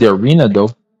release the arena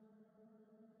though.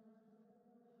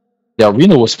 The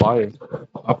arena was fire.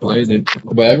 I played it,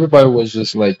 but everybody was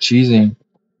just like cheesing,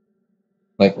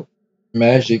 like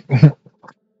magic.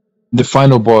 The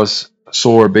final boss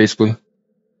sword, basically.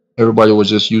 Everybody was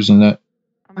just using that.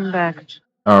 I'm back.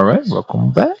 All right,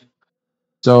 welcome back.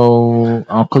 So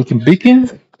I'm clicking beacon.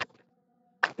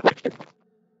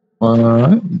 All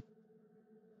right,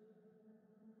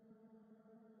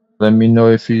 let me know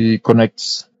if he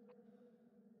connects.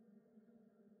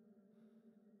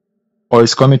 Oh,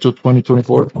 it's coming to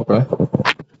 2024. Okay.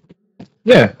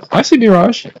 Yeah, I see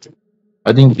Mirage.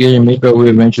 I think Gary Maker will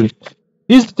eventually.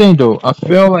 Here's the thing, though. I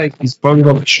feel like it's probably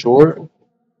gonna be short.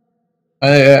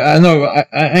 I know.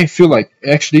 I feel like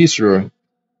actually it's short.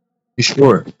 It's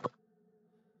short.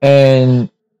 And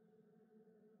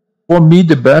for me,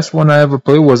 the best one I ever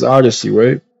played was Odyssey,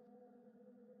 right?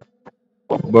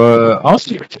 But I'll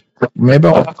see. Maybe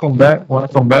when I come back,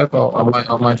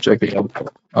 I might check it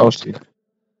out. I'll see.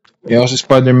 Yeah, also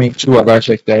Spider-Man 2, I gotta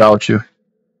check that out too.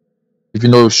 If you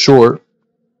know it's short,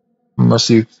 I must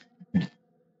see.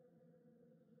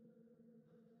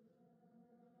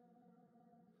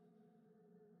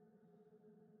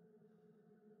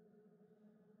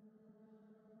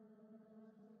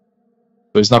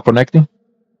 So it's not connecting?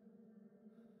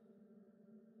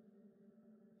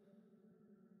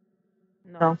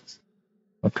 No,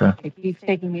 Okay. it keeps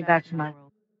taking me back to my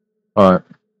world. Alright.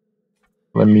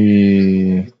 Let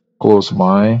me close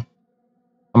mine.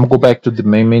 I'm gonna go back to the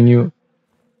main menu.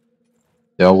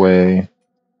 That way,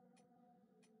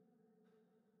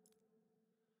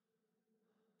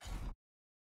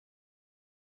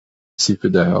 see if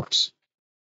that helps.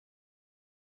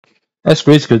 That's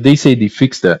great because they say they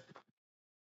fixed that.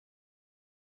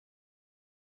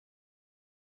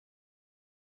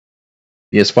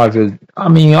 PS5 is, I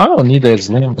mean, I don't need that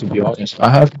Slim to be honest. I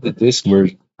have the disc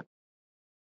version.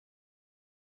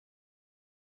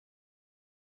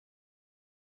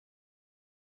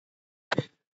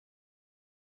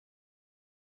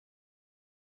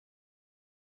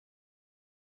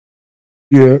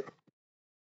 Yeah.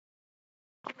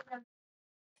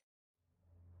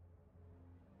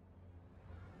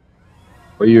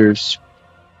 4 years.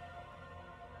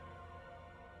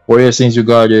 4 years since you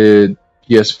got a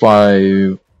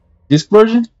PS5 disc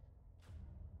version.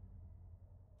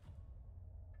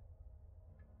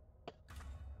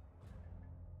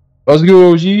 Let's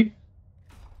go, OG.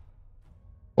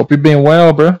 Hope you been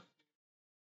well, bro.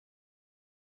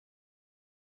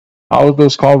 How's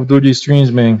those Call of Duty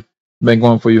streams been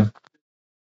going for you?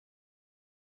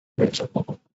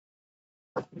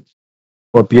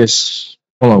 Or PS?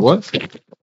 Hold on, what?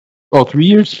 Oh, 3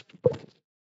 years?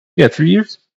 Yeah, 3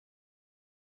 years.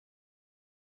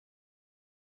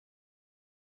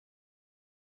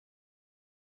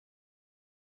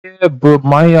 Yeah, bro,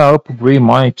 my upgrade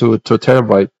mine to a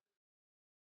terabyte.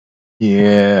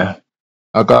 Yeah,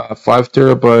 I got a 5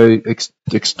 terabyte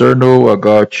external. I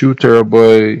got 2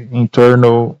 terabyte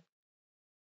internal,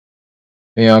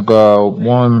 and I got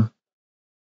one.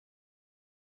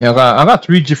 Yeah, I got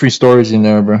three different stories in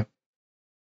there, bro.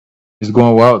 It's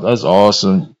going well. That's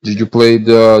awesome. Did you play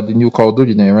the new Call of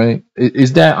Duty name, right?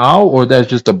 Is that out or that's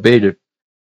just a beta?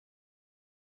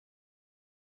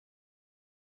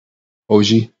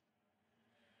 OG.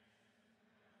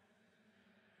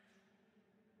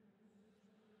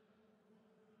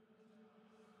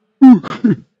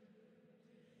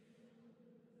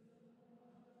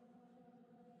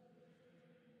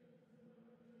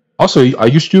 Also, are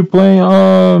you still playing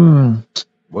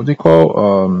what they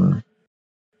call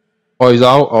oh, he's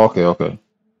out. Oh, okay, okay.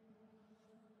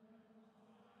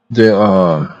 The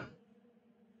oh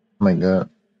my god,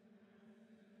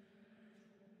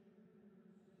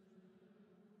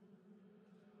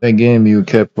 that game you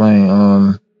kept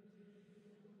playing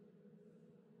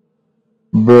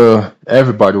bruh,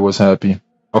 everybody was happy.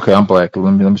 Okay, I'm black.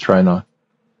 Let me try now.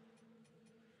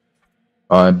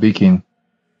 Beacon.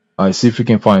 See if you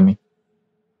can find me.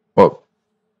 Oh,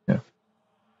 yeah,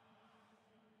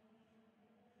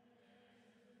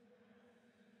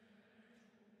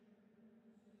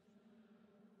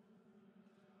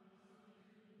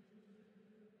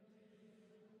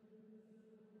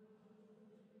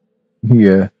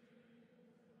 yeah,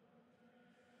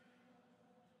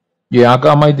 yeah. I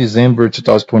got my December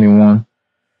 2021.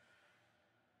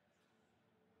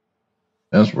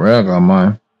 That's where I got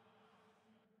mine.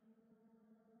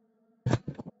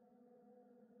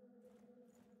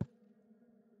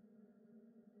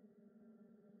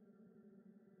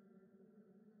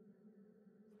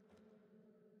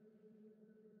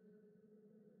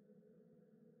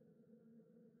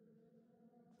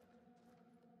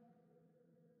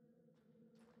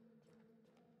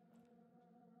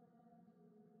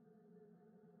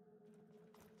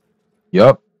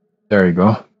 Yup. There you go.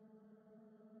 All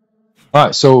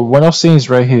right. So what I'm saying is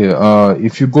right here.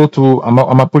 If you go to, I'm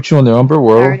gonna put you on the Umber I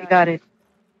world. already got it.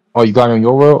 Oh, you got it on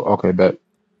your world? Okay, bet.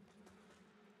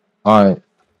 All right.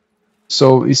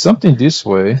 So it's something this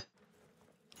way.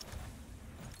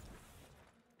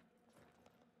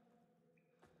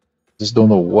 Just don't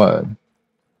know what.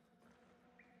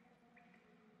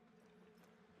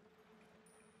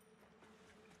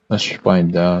 Let's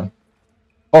find out.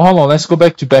 Oh, hold on. Let's go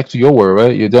back to your world,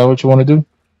 right? You done what you want to do?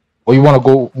 Or you want to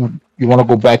go? You want to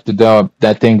go back to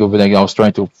that thing over there? I was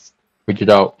trying to figure it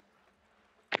out.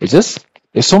 Is this?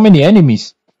 There's so many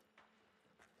enemies.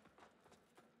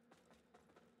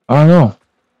 I don't know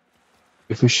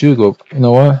if we should go. You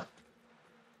know what?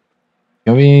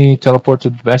 Can we teleport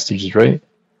to the vestiges, right?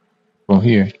 From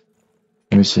here.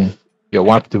 Let me see. Yeah,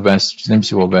 walk to vestiges. Let me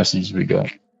see what vestiges we got.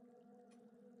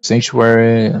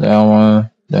 Sanctuary, that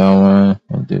one,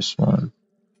 and this one.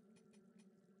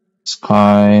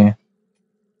 Sky.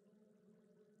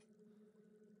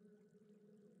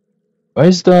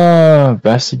 Where's the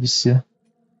vestiges here?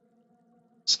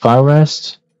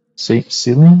 Skyrest?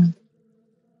 Ceiling?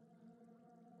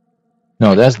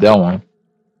 No, that's that one.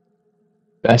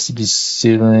 Vestiges,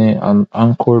 ceiling,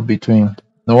 encore between. You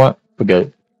know what? Forget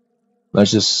it.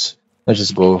 Let's just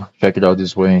go check it out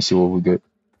this way and see what we get.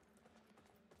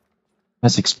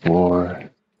 Let's explore.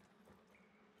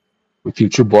 With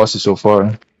future bosses so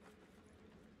far.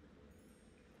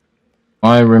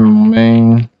 I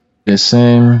remain the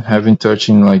same, haven't touched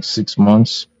in like 6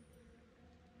 months.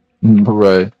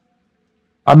 Right.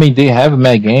 I mean, they have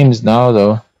mad games now,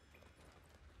 though.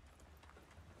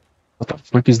 What the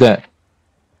frick is that?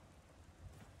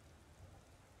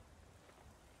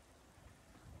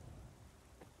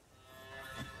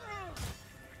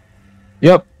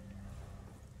 Yep.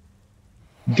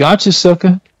 Gotcha,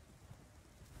 sucker.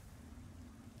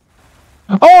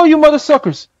 Oh, you mother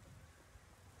suckers!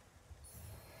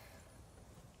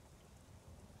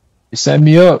 You set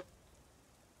me up.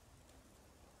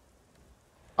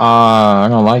 I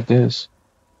don't like this.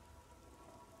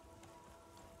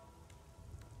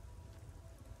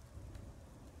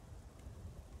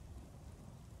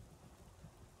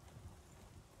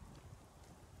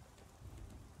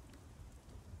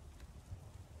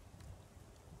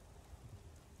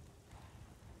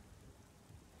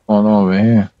 going on over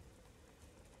here?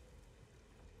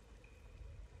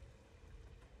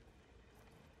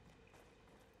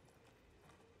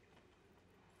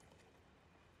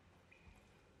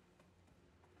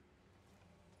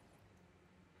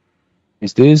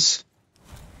 Is this?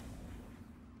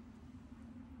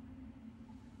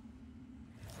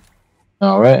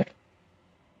 All right.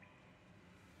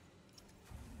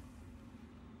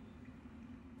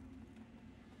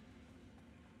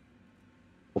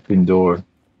 Open door.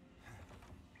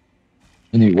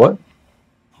 You need what?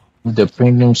 The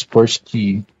premium sports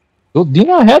key. Oh,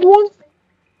 didn't I had one?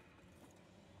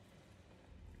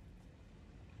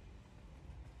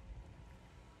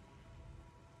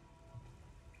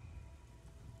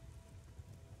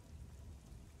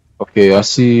 Okay, I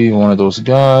see one of those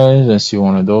guys. I see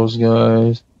one of those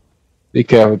guys. Be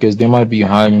careful because they might be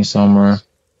hiding somewhere.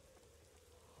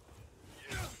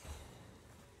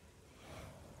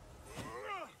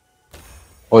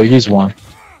 Oh, here's one.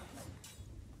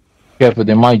 Careful,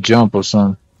 they might jump or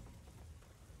something.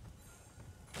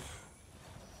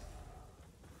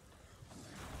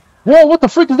 Whoa, what the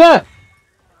frick is that?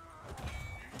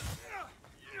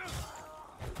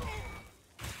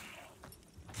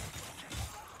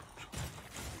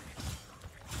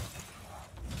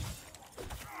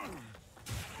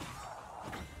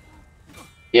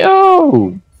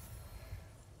 Yo!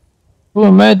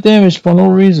 Doing mad damage for no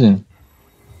reason.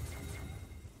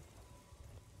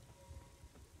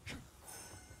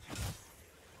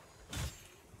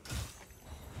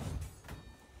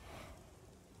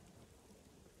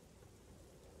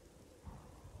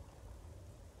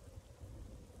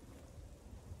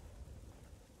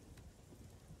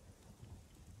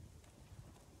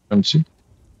 Let me see.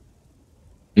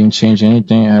 Didn't change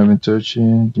anything. I haven't touched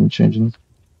it. Didn't change anything.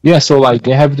 Yeah, so like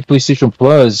they have the PlayStation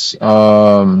Plus.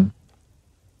 The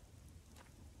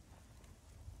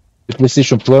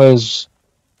PlayStation Plus.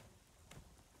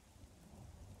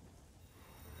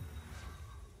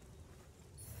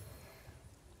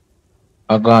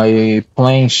 I got a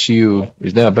plain shield.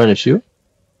 Is that a better shield?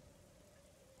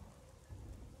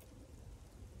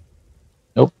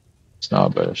 Nope, it's not a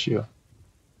better shield.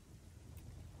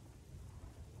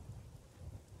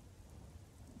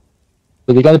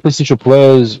 So they got the PlayStation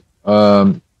Plus.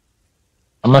 I'm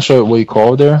not sure what you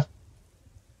call it there.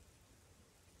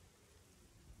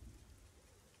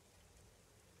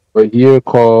 Right here,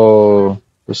 called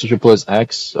PlayStation Plus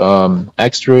X,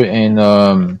 Extra, and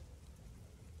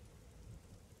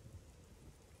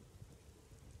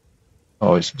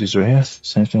oh, it's this right here.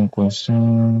 Samsung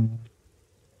question.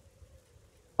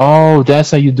 Oh,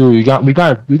 that's how you do. We got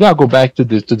to go back to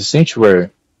the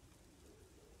sanctuary.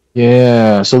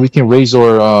 Yeah, so we can raise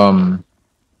our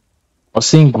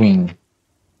sanguine.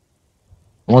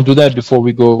 I want to do that before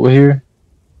we go over here.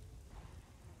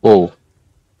 Whoa,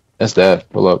 that's that.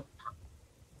 Pull up.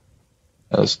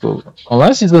 Let's go.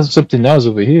 Unless he does something else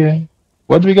over here.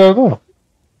 Where do we gotta go?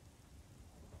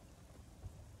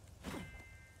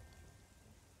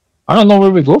 I don't know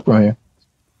where we go from here.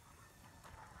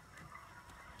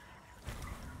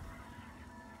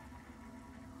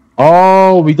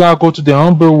 Oh, we gotta go to the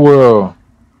underworld.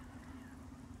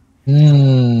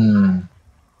 Hmm.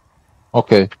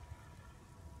 Okay.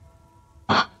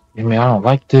 I mean, I don't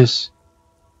like this.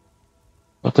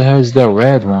 What the hell is that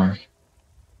red one?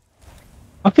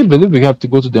 I can't believe we have to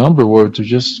go to the underworld to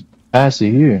just pass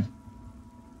it here.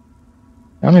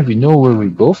 I don't even know where we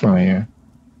go from here.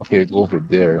 Okay, go over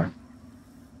there.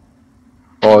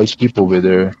 Oh, it's people over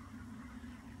there,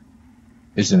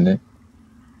 isn't it?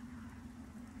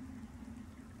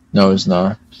 No, it's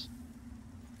not.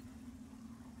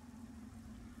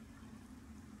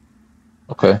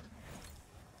 Okay.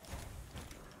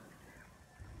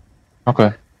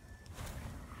 Okay.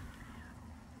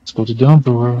 Let's go to the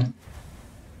underworld.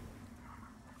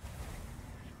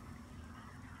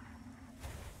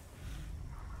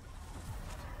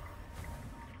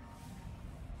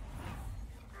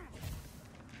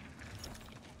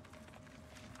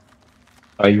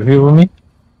 Are you here with me?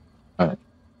 Alright.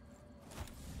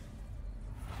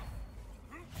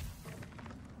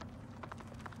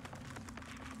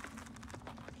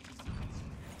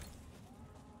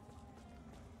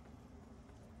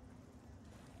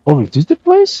 Oh, is this the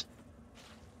place?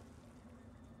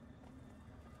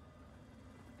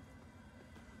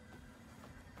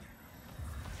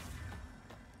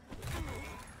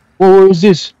 Whoa, where is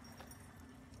this?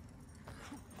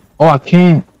 Oh, I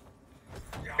can't.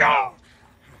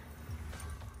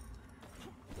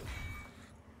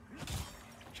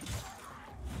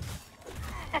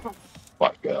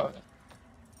 My God.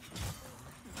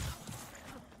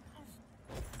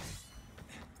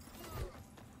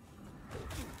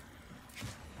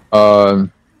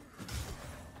 Um,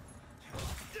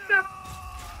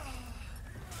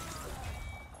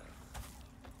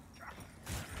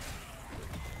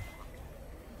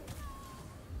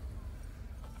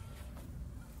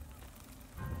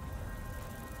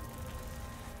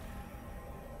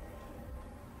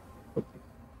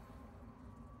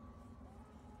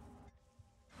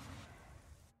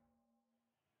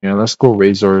 yeah, let's go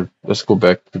Razor. Let's go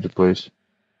back to the place.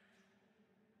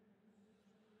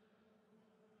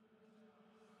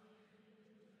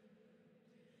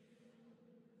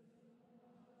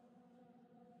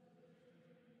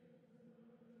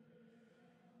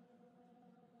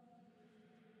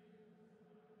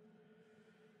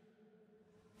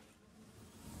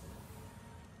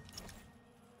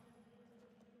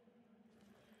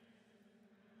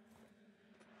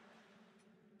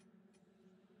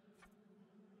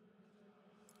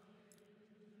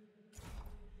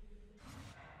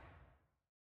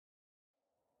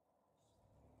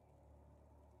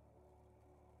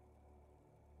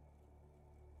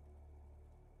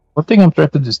 One thing I'm trying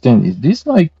to understand is these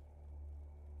like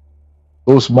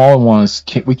those small ones.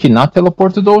 We cannot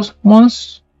teleport to those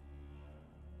ones.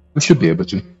 We should be able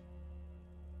to.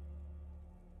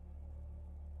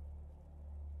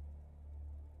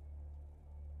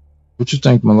 What you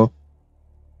think, Malo?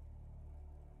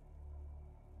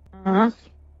 Uh-huh.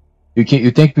 You can.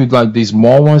 You think with like these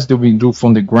small ones that we do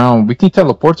from the ground, we can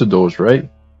teleport to those, right?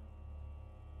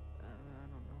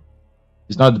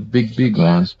 It's not the big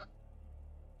ones.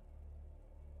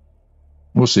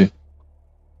 We'll see.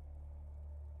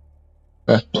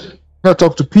 Okay. Gotta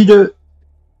talk to Peter,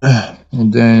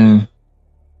 and then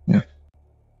yeah.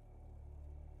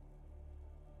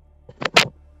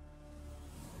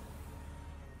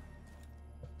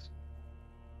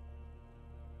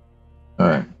 All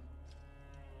right.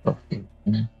 Okay.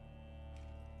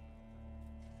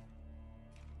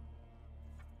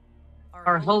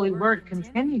 Our holy word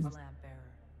continues.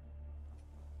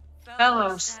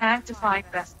 Fellow sanctified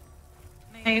vessel,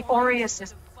 may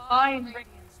Aureus' fine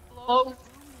radiance flow through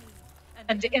me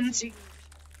and into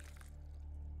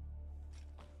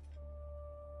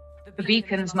the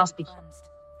beacons must be cleansed.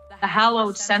 The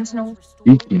hallowed sentinel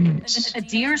Beacons.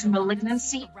 adheres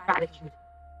malignancy eradicated.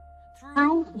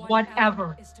 Through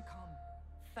whatever is to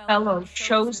come, fellow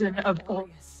chosen of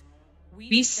Aureus,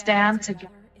 we stand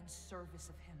together in service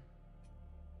of him.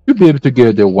 You'll be able to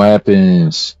get their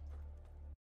weapons.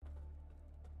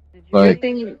 Your Like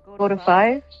thing go to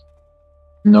 5?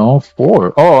 no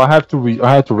 4. Oh, I have to.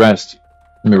 I have to rest.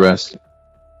 Let me rest.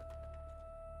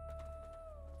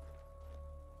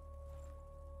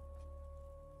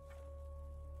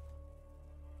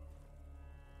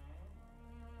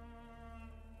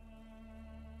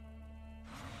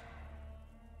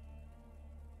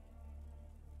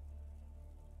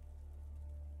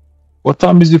 What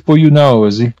time is it for you now,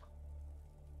 Izzy?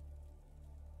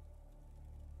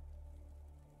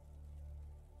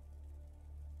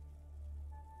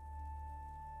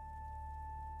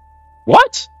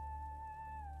 What?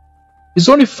 It's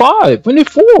only 5. Only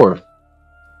 4.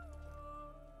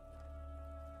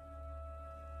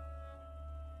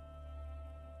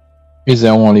 Is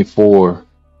there only 4?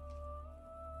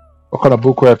 What kind of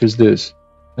bookcraft is this?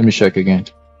 Let me check again.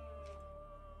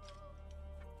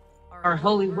 Our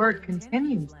holy word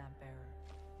continues.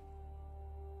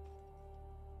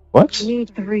 What? You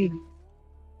need 3.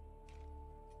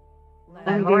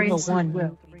 I gave her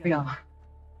 1. Yeah.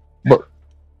 But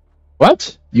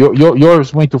what?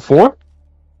 Yours went to 4?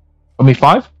 I mean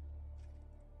 5?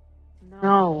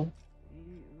 No.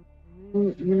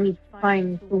 You need to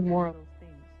find 2 more of those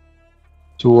things.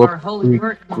 To Our holy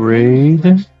word upgrade.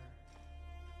 continues.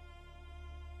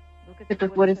 Look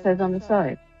at what it says on the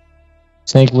side.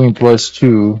 Sanguine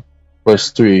 +2,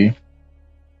 +3.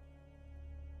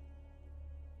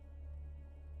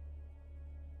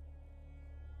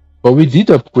 But we did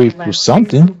upgrade for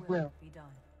something.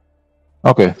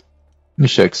 Okay, let me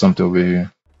check something over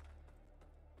here.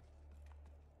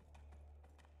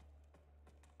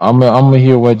 I'm gonna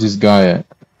hear where this guy at.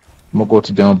 I'm gonna go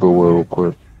to the underworld real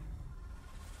quick.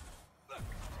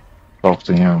 Talk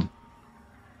to him.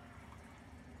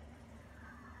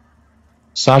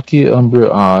 Saki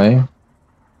Umber Eye.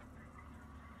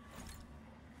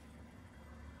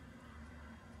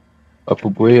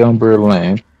 Upgrade Umber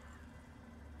Lamp.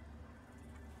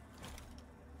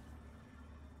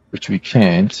 Which we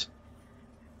can't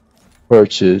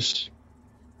purchase.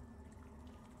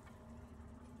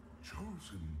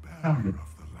 Chosen bearer of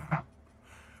the lamp,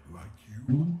 like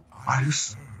you, I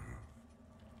serve.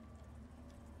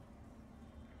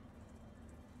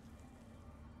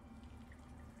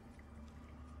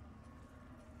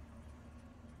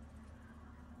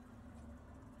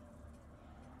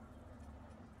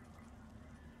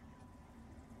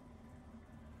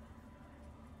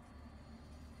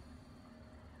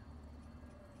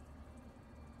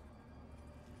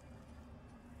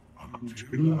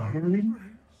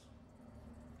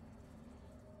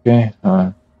 Okay.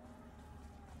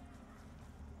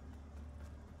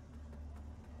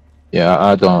 Yeah,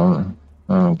 I don't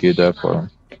get that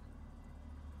part.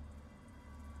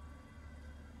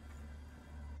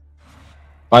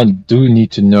 I do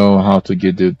need to know how to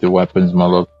get the weapons, my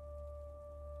love.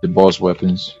 The boss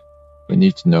weapons. We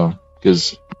need to know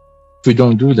because if we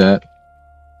don't do that,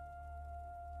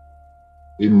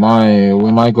 we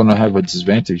might gonna have a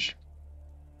disadvantage.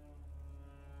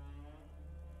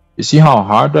 You see how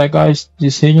hard that guy's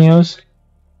just hitting us?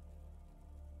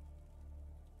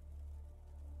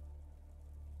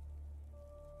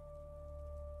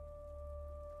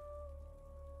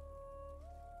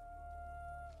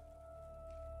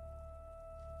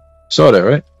 Saw that,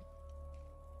 right?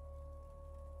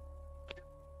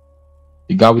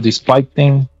 The guy with the spike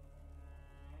thing.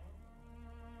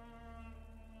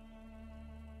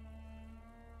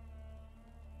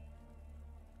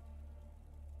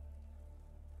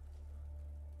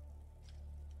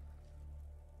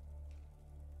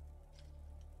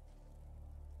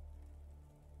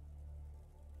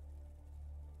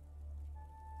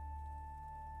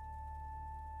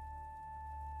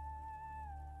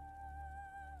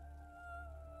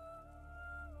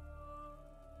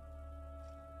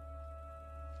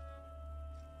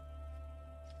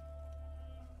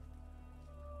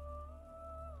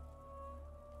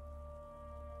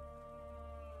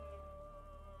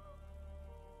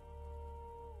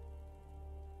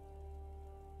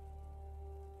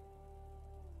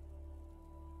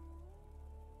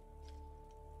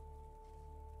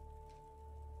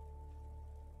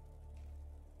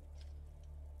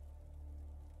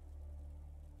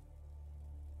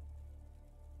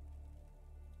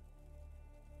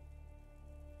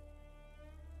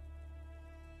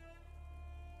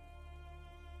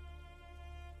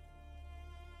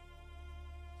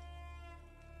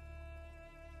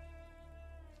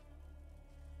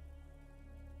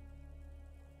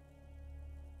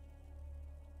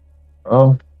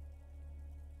 Oh,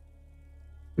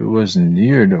 it was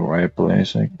near the right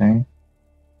place, I think.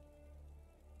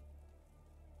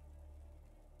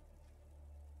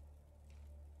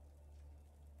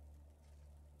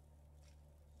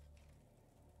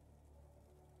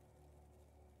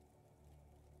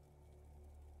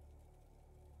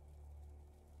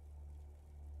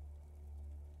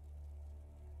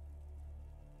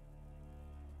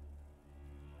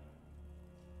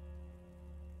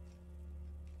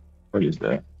 What is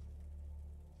that?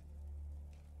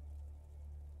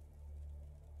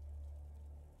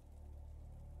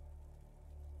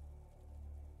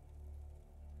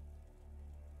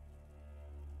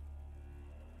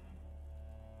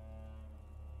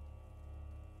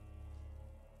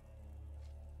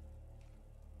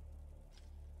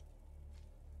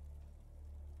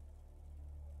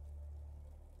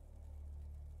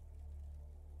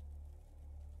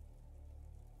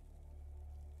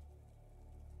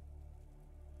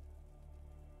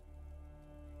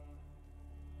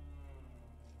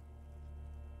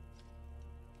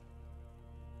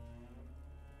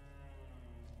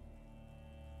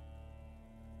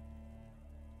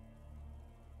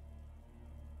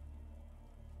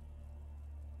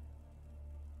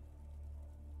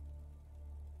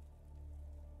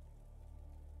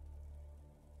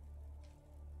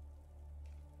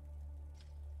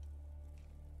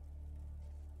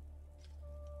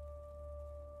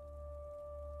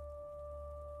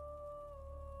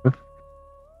 Let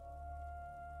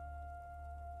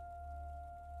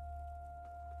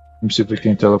me see if we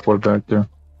can teleport back there.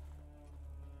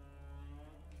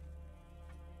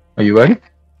 Are you ready?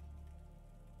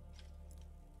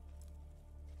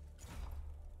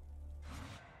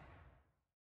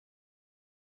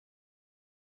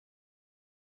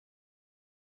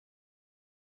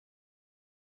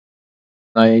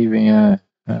 Not even.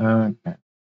 Okay.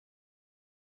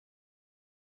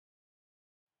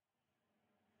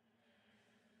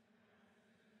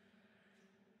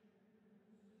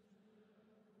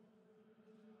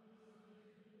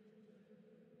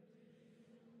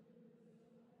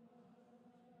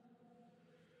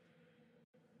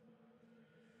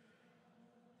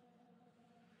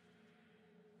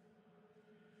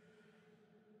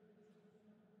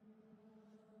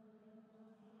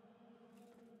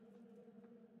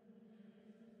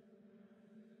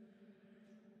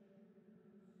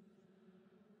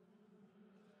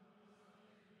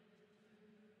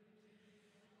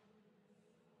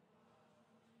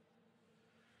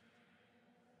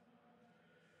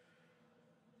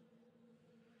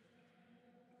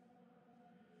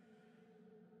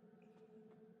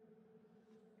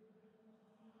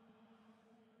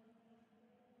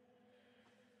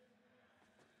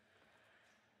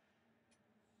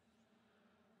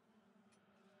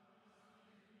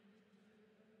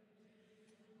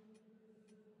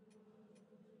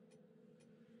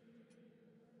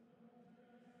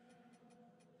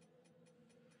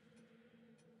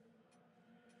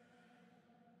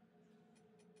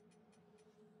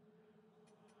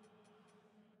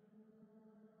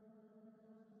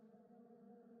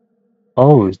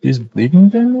 Oh, is this bleeding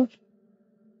damage?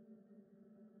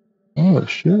 Oh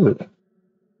shit.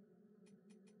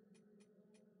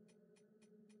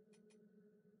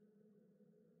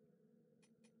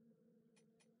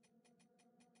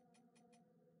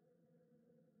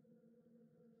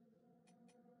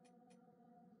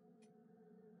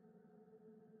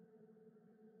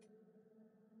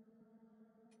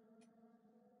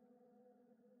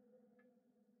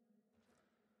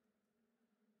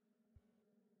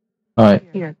 Alright,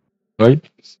 Here. right?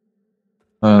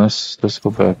 Let's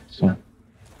go back. So,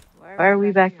 Why are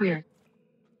we back here?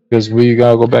 because we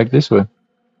gotta go back this way.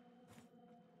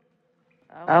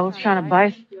 I was trying to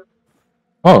buy.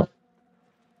 Oh,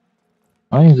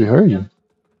 I didn't even heard you.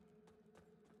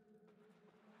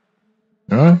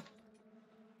 Alright.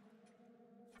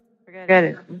 Forget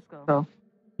it. Let's go.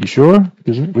 You sure?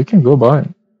 Because we can go buy it.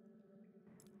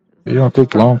 It don't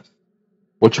take long.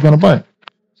 What you gonna buy?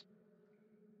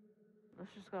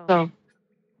 So,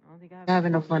 I have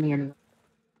enough money anyway.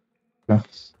 Okay.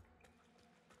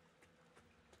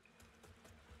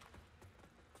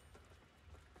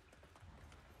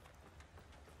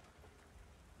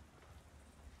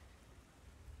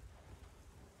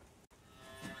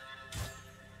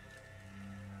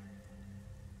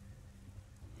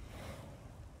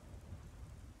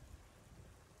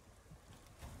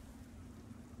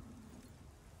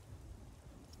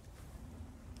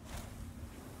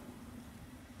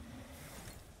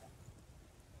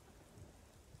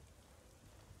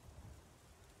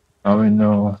 Now we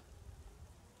know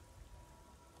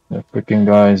the freaking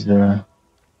guys there.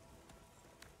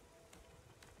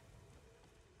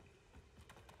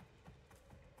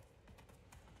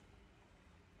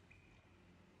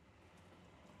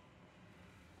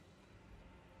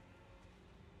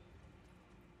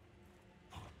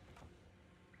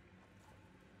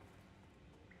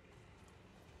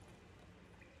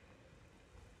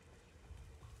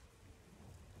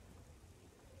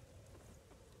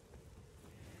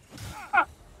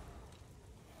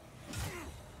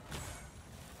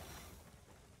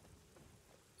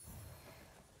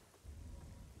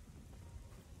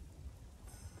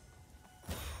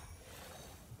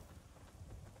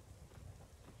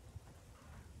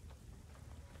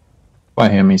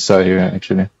 Find him inside here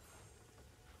actually.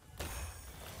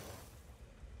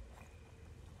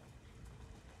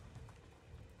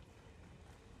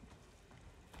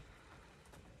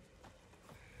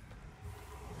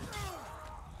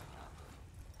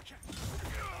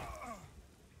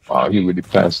 Wow, he really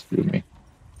passed through me.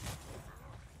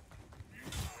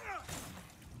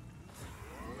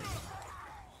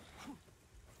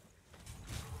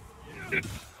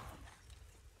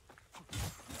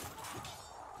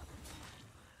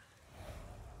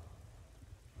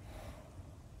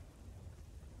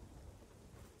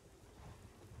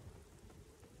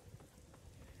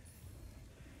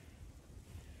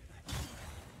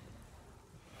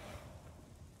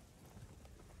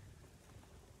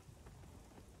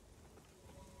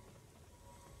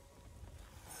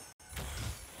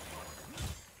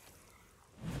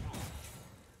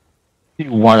 See,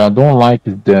 what I don't like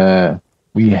is that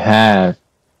we have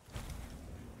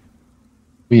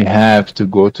to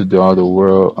go to the other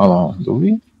world alone. Do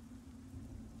we?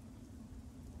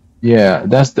 Yeah,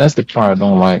 that's the part I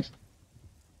don't like.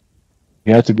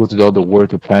 You have to go to the other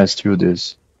world to pass through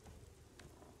this.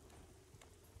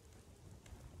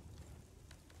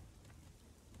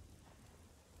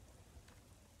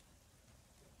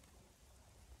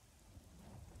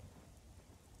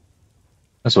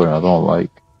 That's what I don't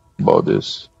like about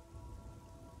this.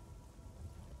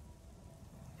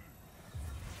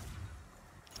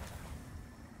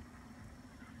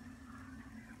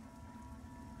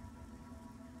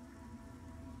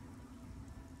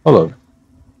 Hold up.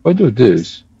 If I do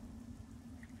this,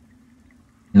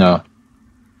 no,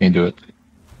 can't do it.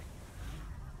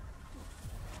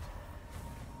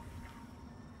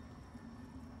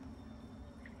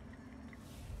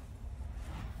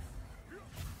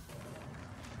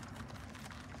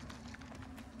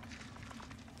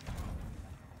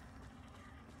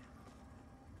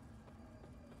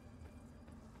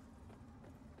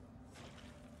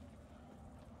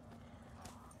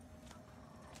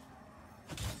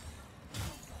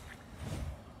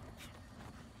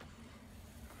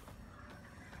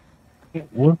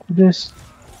 Can't work with this.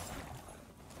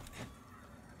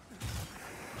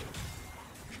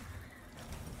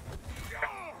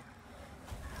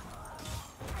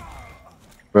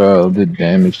 Bro, the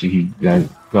damage that he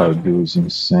gotta do is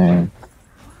insane.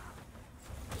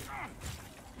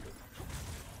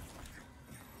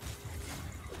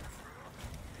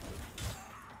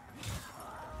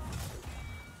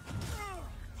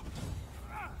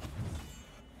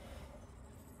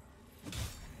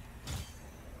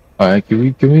 All right,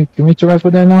 can we try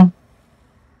for that now?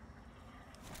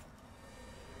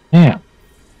 Yeah.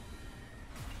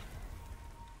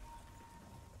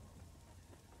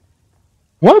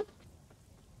 What?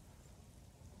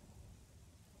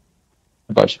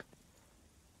 I got you.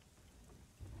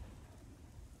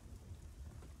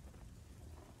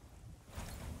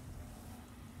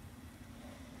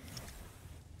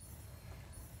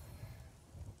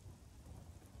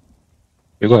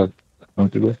 You go ahead.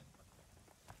 Don't do it.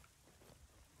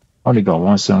 I only got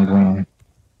one sun green.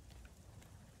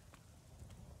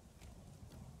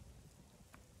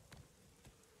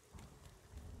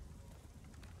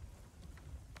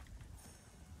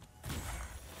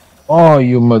 Oh,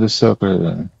 you mother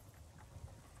sucker.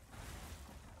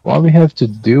 Why we have to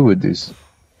deal with this?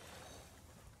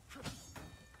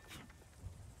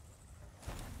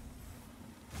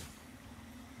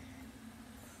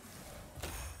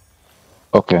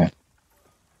 Okay.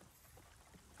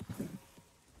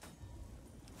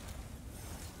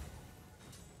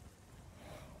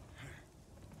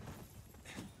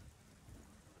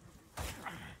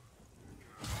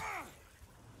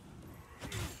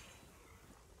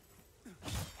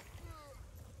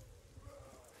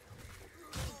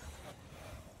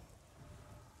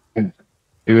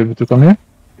 You able to come here?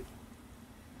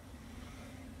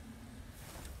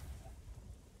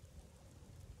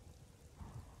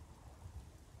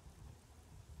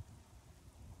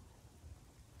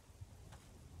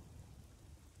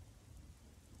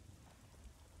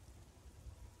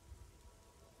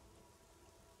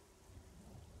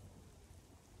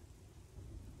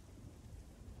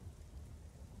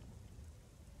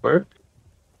 Where?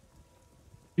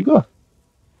 You go.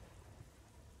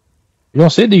 You don't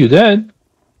say that you dead.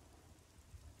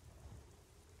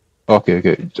 Okay,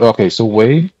 okay. Okay, so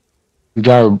wait. You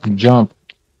gotta jump.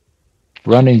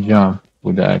 Running jump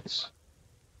with the axe.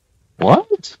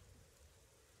 What?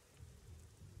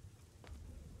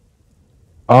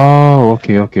 Oh,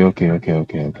 okay, okay, okay, okay,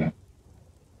 okay, okay.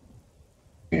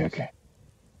 Okay, okay.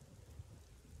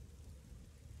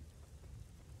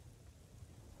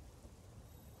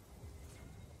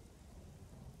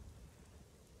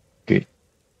 Okay.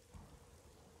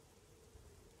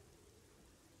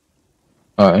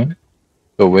 Alright.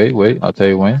 So wait. I'll tell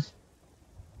you when.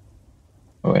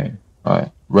 Wait.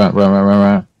 Alright.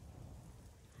 Run.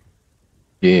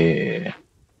 Yeah.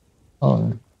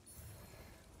 Oh.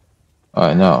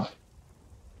 Alright, now.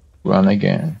 Run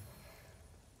again.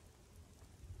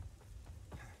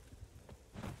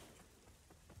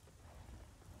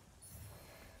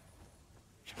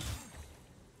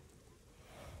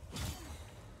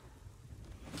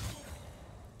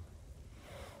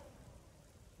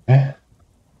 Eh,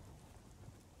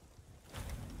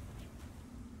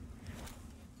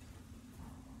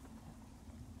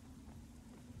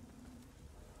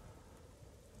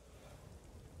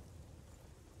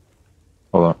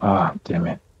 hold on. Ah, damn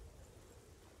it.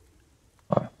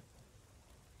 Alright.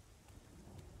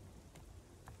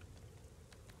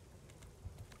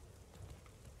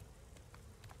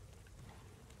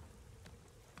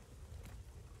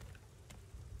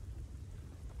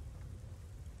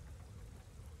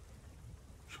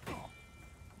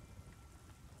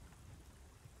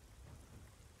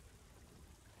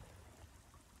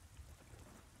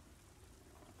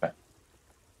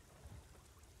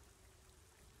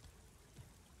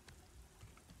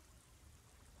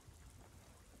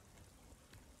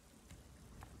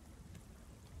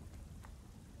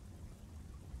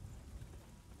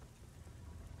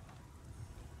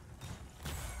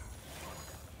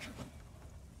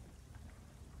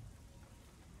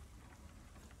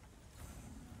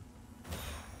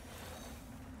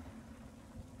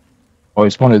 Oh,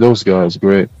 it's one of those guys.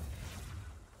 Great.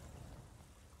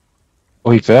 Oh,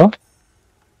 he fell?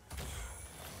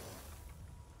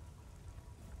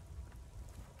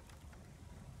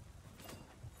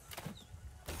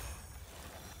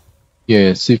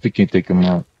 Yeah, see if we can take him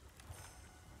out.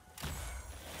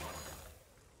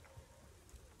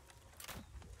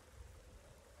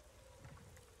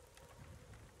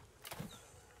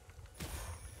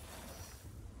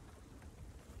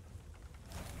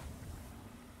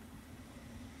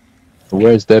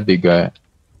 Where's that big guy?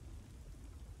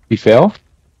 He fell?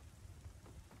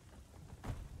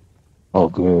 Oh,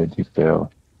 good. He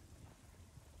fell.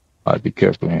 Alright, be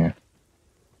careful here.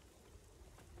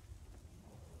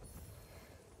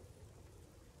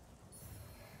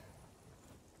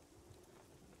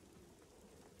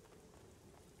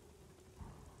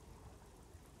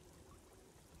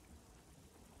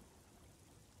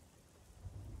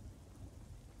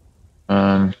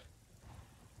 Um,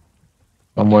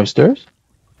 no more stairs?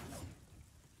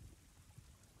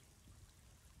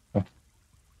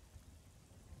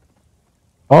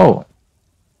 Oh.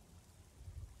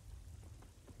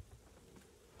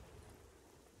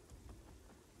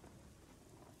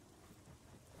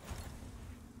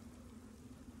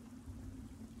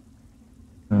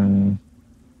 Hmm.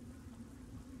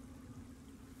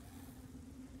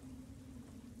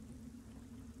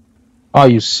 Are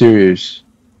you serious?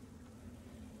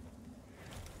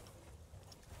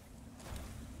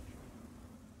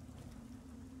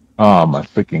 Oh my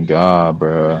freaking god,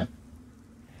 bro.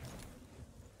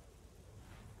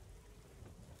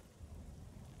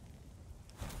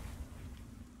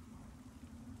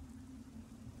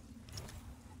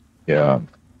 Yeah.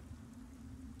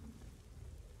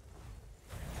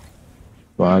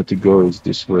 Where I have to go is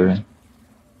this way.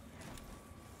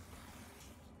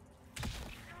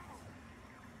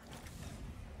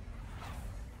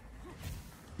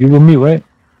 You with me, right?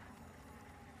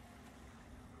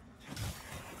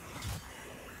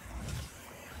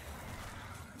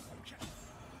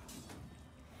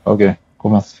 Okay,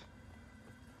 come on.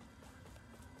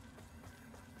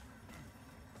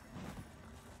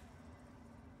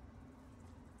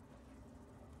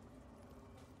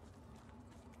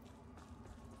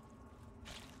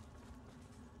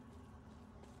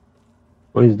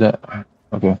 What is that?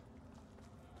 Okay.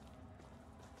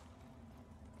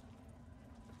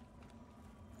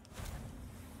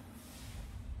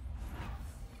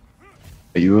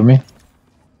 Are you with me?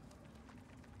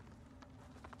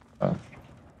 Uh,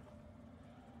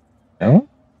 eh?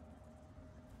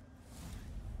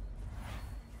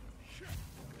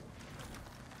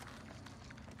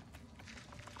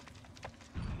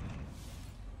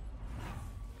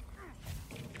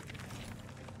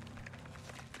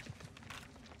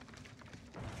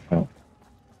 Oh.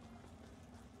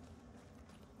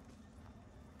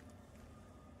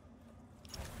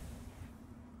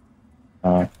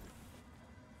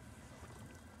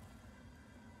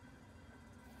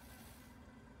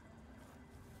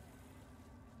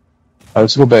 Uh,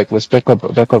 let's go back. Let's back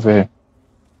over here.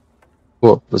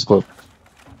 Go up. Let's go up.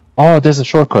 Oh, there's a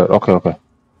shortcut. Okay, okay.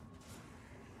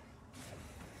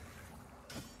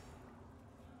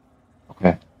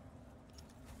 Okay.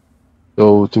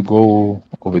 So to go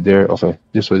over there, okay.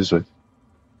 This way, this way.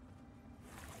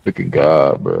 Freaking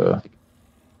god, bro.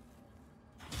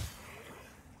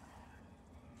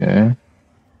 Yeah.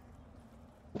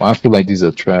 Well, I feel like these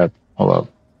are trap. Hold up.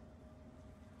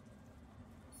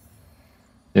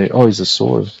 Yeah. Oh, it's a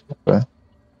sword. Okay.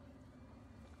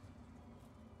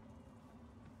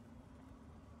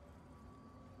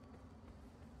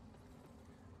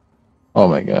 Oh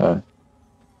my god.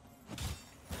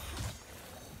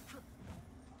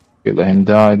 Okay, let him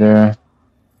die there.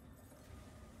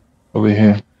 Over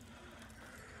here.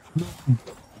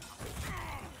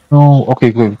 No.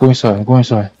 Okay, good. Go inside. Go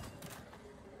inside.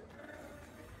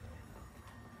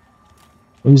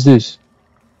 What is this?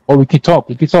 Oh, we can talk.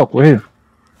 We can talk. We're here.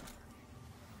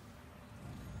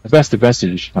 Advance,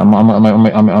 advantage. I'm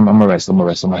arrest. I'm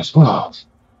arrest. I'm arrest.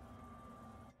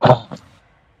 Oh.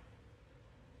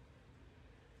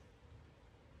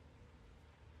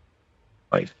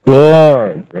 My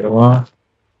god, bro.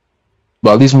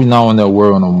 But at least we not on that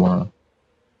world no more.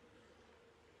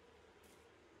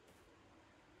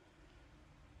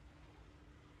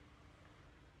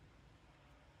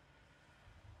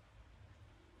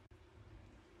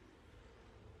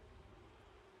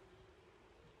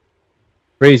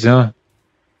 Crazy, huh?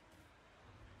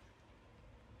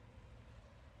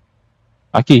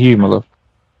 I can't hear you, my love.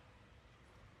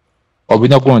 Oh, we're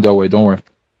not going that way. Don't worry.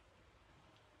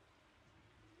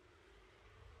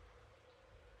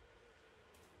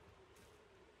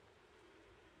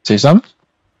 Say something?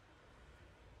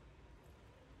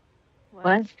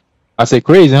 What? I say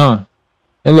crazy, huh?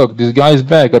 Hey, look, this guy is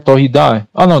back. I thought he died.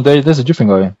 Oh no, there's a different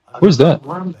guy. Who's that?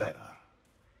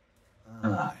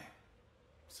 Aye.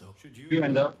 So, should you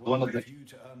end up one of the few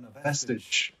to earn a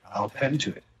vestige, I'll tend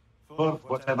to it, for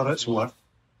whatever it's worth.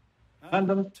 And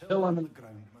until I'm in the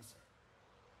ground myself.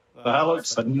 The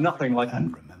Hallots are nothing like.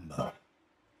 And remember,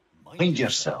 mind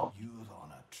yourself.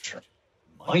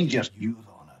 Mind your youth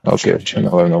on it. Okay,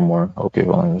 no more. Okay,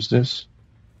 hold on. What's this?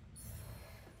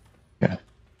 Yeah.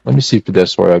 Let me see if that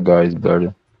sword guy is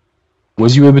better.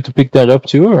 Was you able to pick that up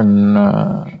too, or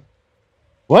nah?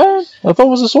 What? I thought it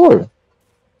was a sword.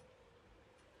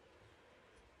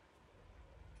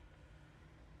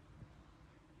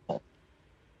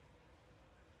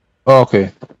 Oh,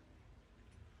 okay.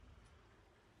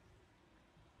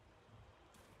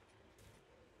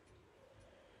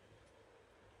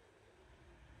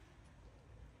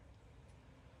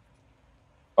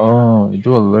 Oh, you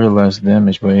do a little less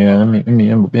damage, but yeah, let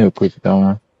me quick that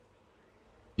one.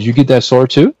 Did you get that sword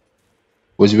too?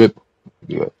 Was you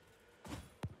Yeah.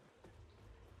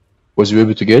 Was you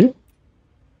able to get it?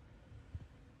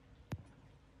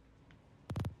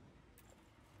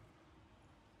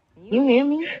 You hear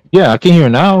me? Yeah, I can hear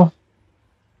now.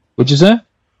 What you say?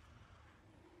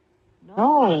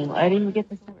 No, I didn't get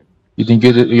the sword. You didn't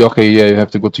get it? Yeah, okay, yeah, you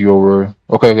have to go to your.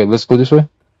 Okay, okay, let's go this way.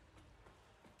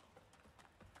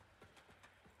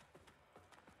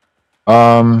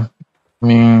 Um,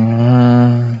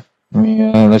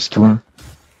 let's do him.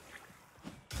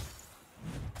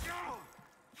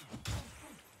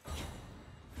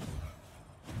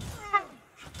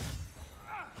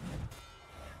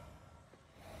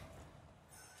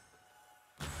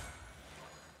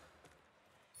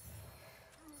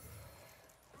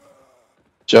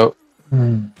 Joe.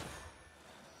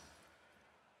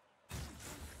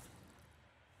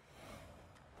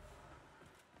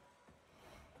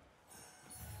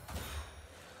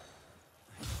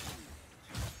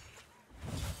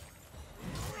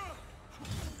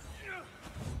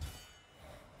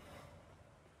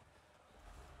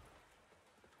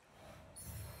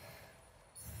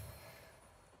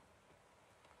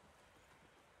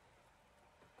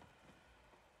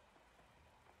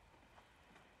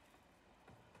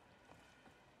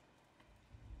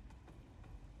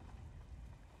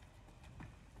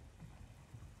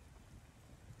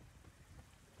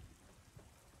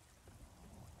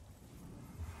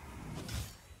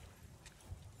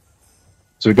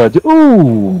 So we got.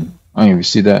 Ooh, I didn't even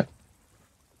see that.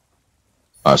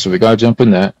 Alright, so we gotta jump in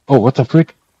that. Oh, what the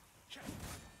frick?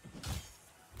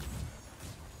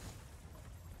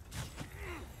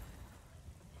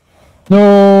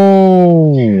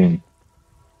 No!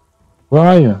 Where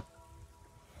are you?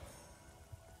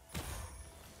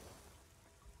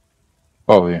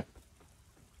 Oh, yeah.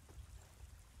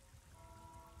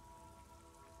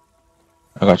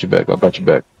 I got you back. I got you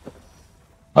back.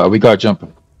 We gotta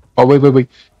jump. Oh, wait, wait, wait.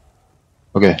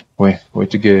 Okay, wait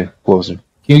to get closer.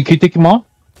 Can you take him on?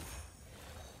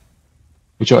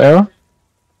 With your arrow?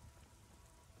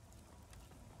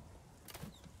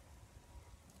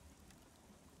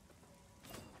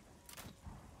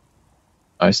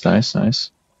 Nice, nice,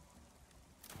 nice.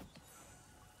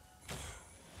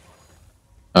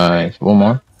 Alright, one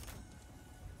more.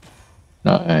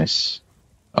 Nice.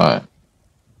 Alright.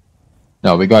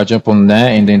 Now we gotta jump on that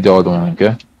and then the other one,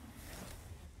 okay?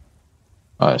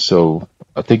 Alright, so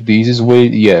I think the easiest way,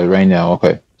 yeah, right now,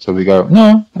 okay. So we got,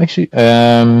 no, actually,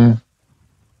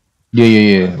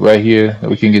 yeah, right here.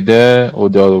 We can get that or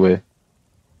the other way.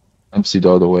 Let me see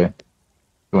the other way.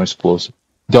 One is closer.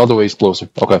 The other way is closer.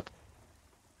 Okay.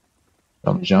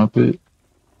 I'm gonna jump it.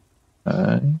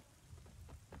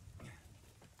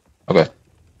 Okay.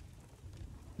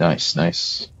 Nice,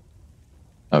 nice.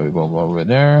 Now we go over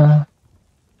there.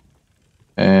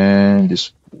 And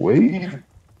this way.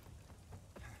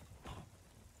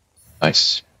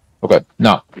 Nice. Okay.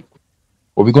 Now,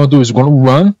 what we're gonna do is we're gonna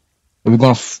run. And we're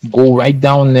gonna go right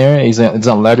down there. It's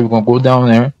a ladder. We're gonna go down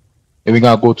there. And we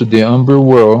gotta go to the Umber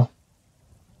World.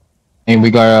 And we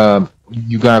gotta,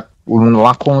 we're gonna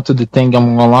lock on to the thing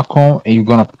I'm gonna lock on. And you're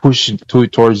gonna push it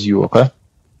towards you, okay?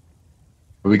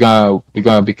 We gotta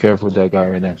be careful with that guy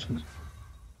right there.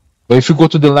 But if you go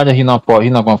to the ladder, he not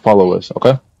gonna follow us,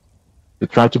 okay? You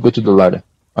try to go to the ladder.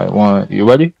 Alright, you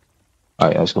ready?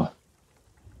 Alright, let's go.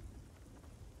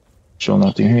 Show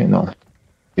nothing here? No.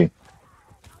 Okay.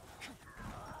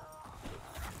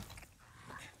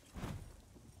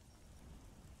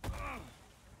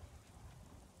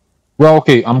 Well,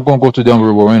 okay, I'm gonna go to the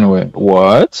Umber World anyway.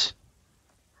 What?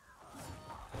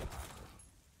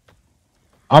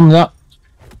 I'm not.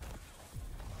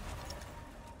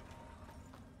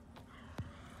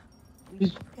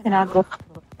 We cannot go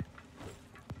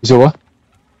You said what?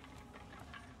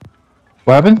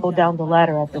 What happened? down the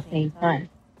ladder at the same time.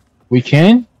 We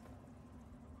can?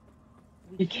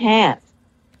 We can't.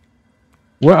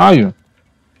 Where are you?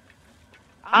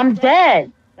 I'm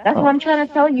dead. That's what I'm trying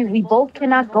to tell you. We both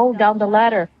cannot go down the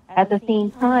ladder at the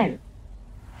same time.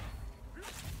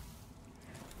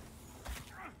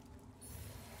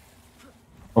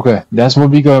 Okay, that's what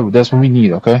we got. That's what we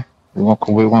need. Okay, we're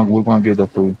gonna get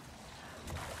that for you.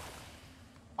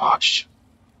 Oh shit,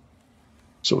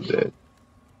 so dead.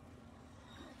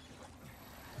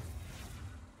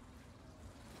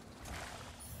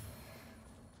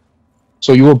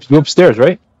 So you upstairs,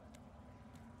 right?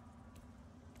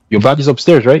 Your body's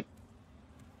upstairs, right?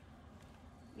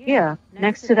 Yeah,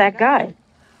 next to that guy.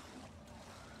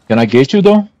 Can I get you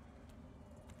though?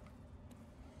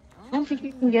 I don't think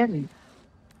you can get me.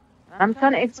 I'm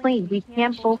trying to explain. We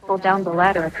can't both go down the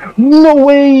ladder. No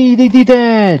way, they did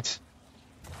that.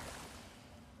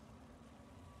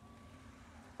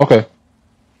 Okay,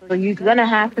 So you're gonna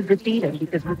have to defeat him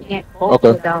because we can't both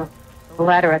Okay. go down the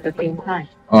ladder at the same time.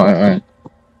 All right. All right.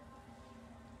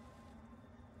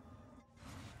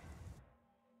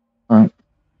 All right.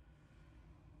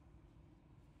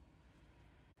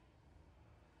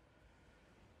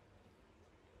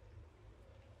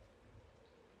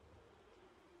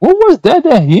 What was that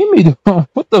that hit me?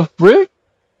 What the frick?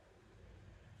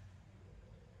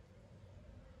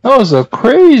 That was a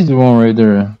crazy one right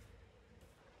there.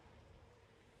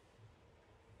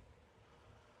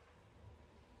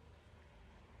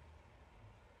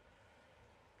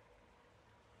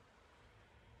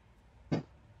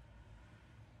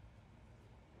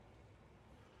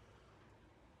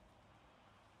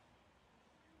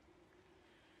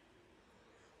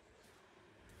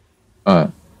 All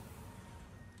right.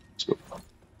 Let's go.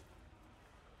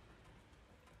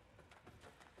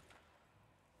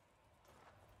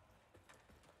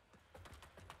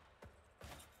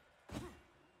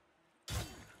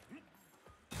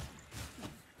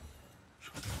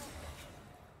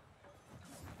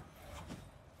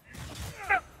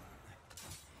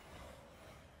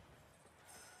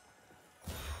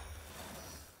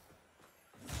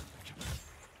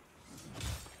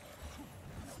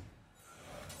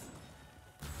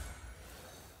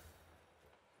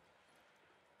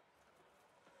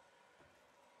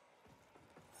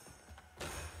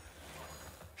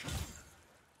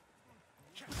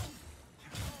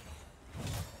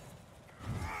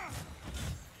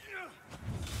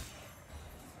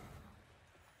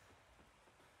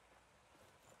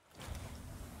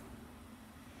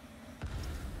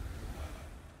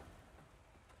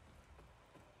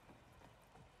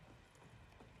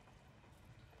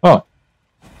 Oh.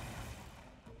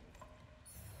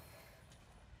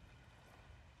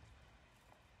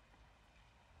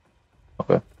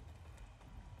 Okay.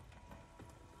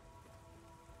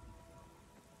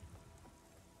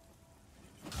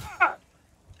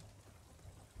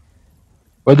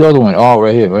 Where's the other one? Oh,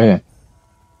 right here. Right here.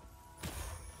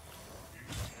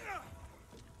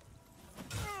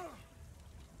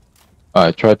 All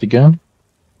right. Try it again.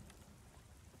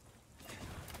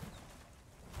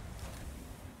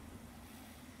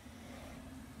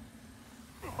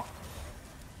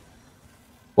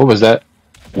 What was that?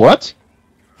 What?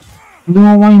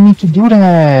 No, why you need to do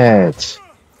that?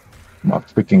 My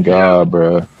freaking god,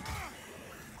 bro.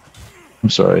 I'm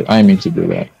sorry. I didn't mean to do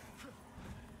that.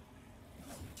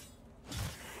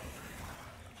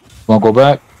 Wanna go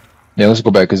back? Yeah, let's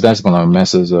go back because that's gonna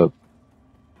mess us up.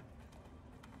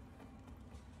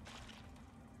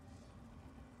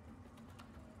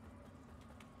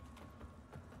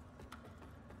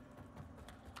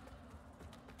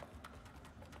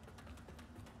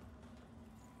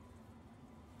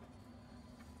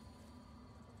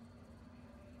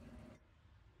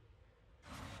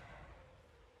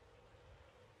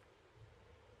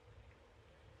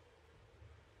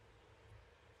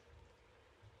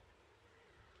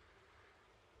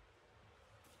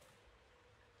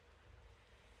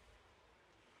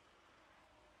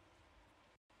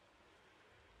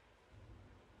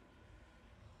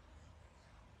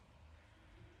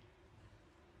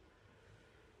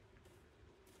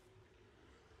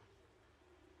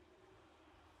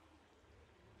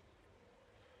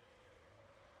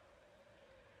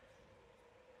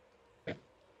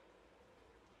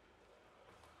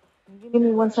 Give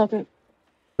me 1 second.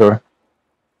 Sure.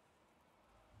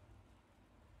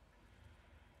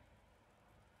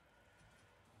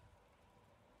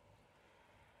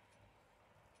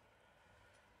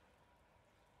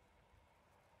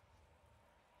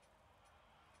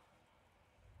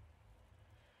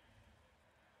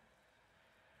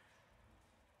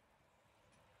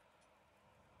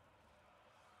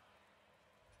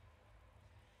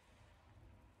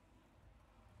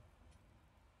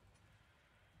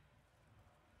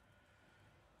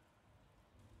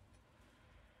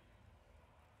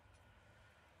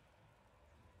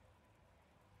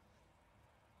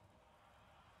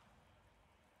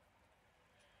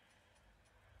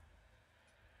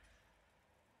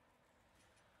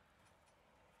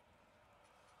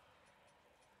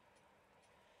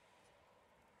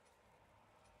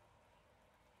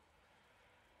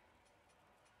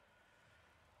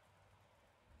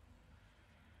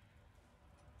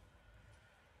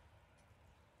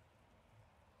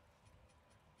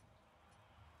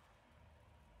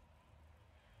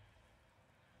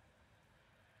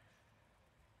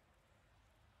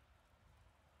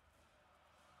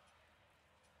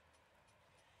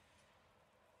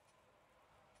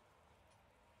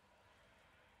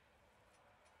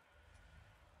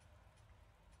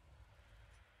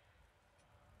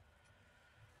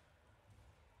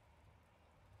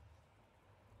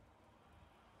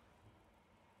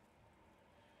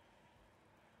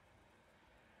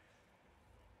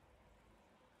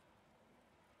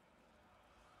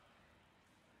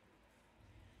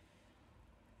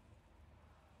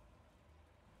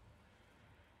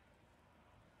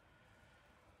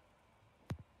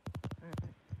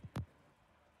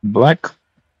 black.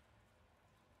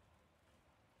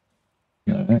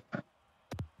 Alright.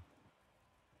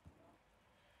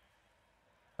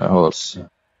 Hold on.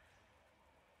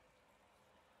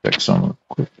 Check some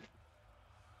quick.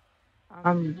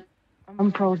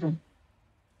 I'm frozen.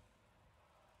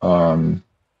 Um,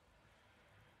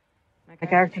 My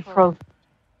character's frozen.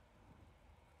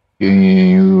 can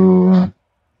you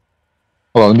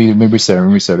hold on? Let me reset. Let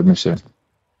me reset. Let me reset.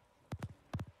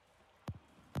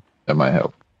 That might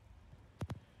help.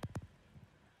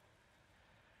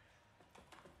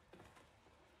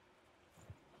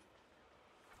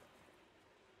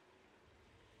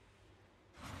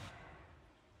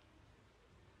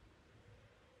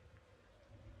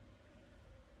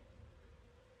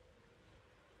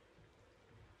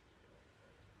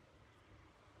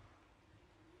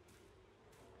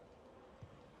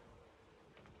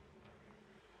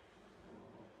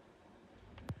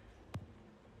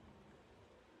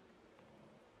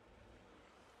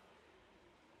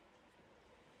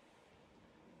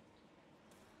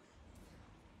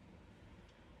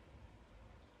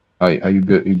 Are you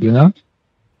good? You good now?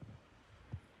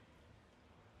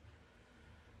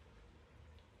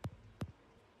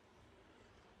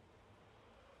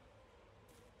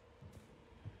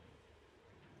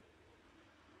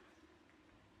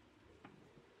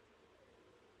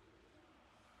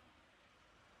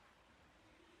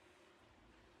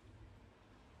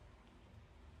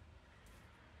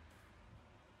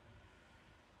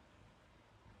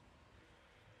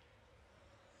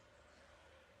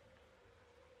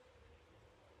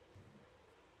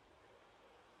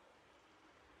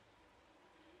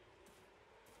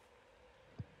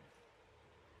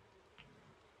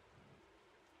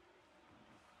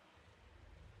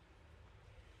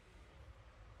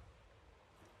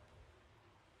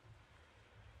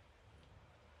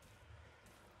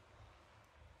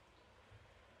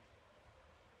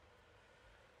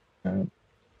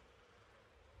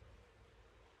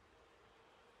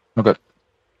 Okay.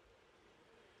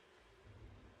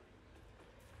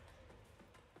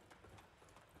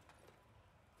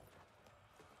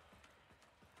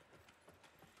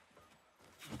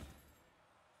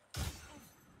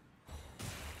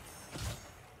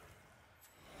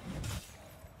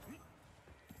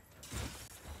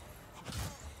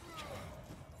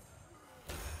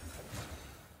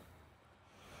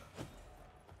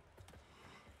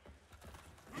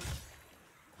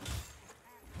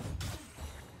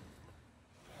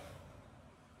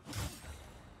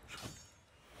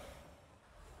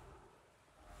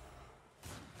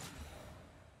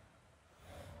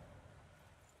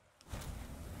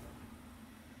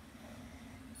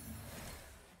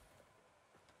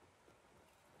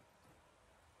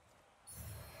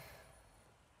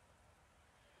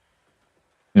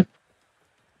 Yeah.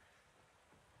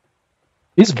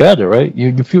 It's better, right?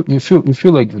 You feel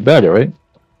like it's better, right?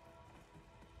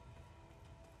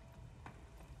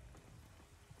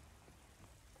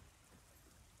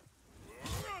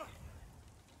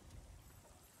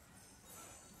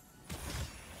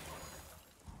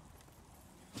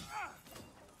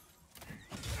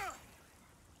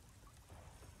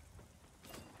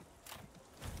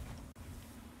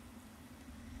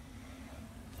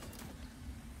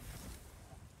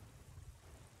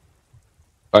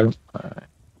 I, I,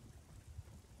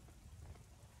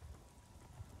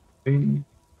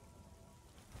 no.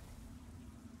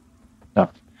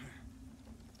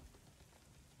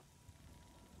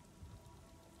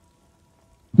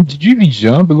 Did you even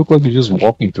jump? It looked like you're just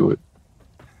walking through it.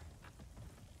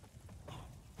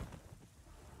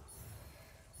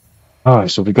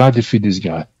 Alright, so we gotta defeat this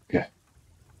guy. Okay.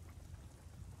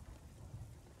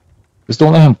 Just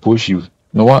don't let him push you. You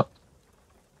know what?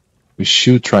 We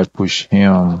should try to push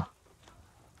him.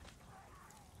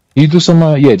 You do some,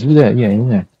 yeah, do that. Yeah,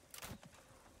 yeah.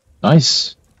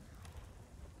 Nice.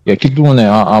 Yeah, keep doing that.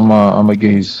 I'm gonna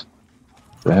get his.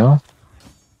 The hell?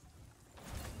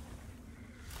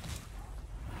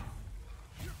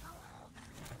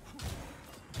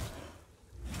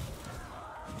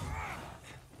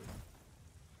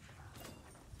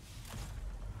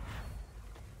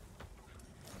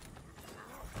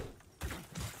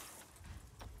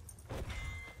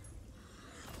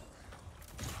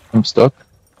 I'm stuck.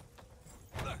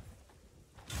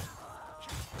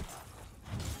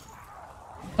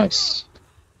 Nice.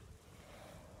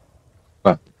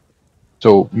 Okay.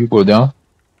 So you go down.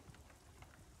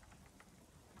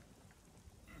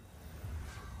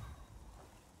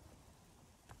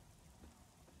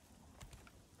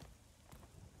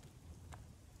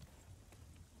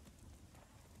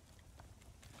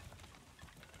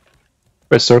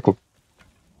 Press circle.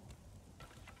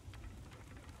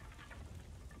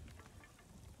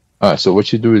 All right. So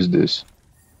what you do is this.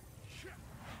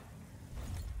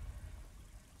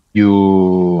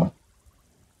 We're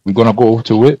gonna go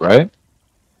to it, right?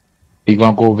 You're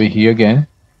gonna go over here again.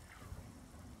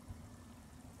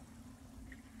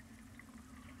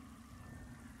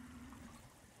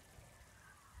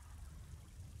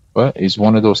 What is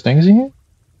one of those things in here?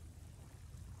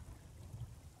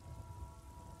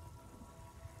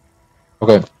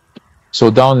 Okay.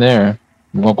 So down there,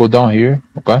 we're gonna go down here.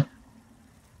 Okay.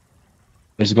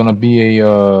 There's gonna be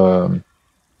a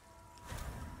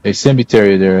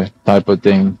cemetery there type of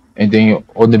thing, and then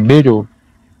on the middle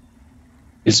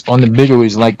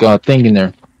is like a thing in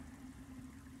there.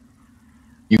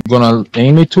 You're gonna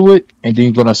aim it to it, and then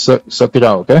you're gonna suck it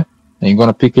out, okay? And you're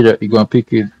gonna pick it up. You're gonna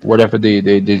pick it whatever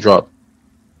they drop.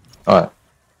 All right.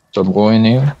 So I'm going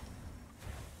in.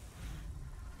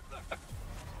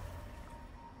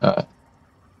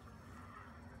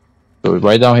 So it's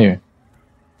right down here.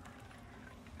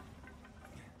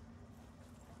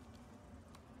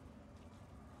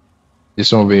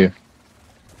 This one over here.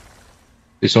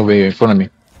 This over here in front of me.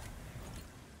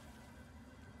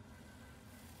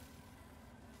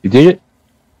 You did it?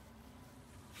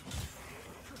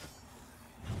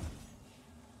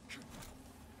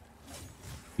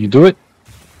 You do it?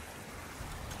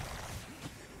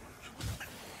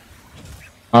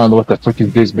 I don't know what the frick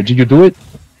is this, but did you do it?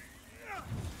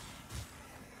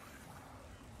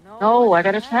 No, I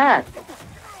got attacked.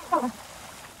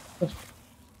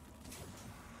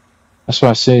 That's why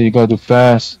I say you gotta do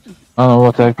fast. I don't know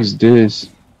what the heck is this.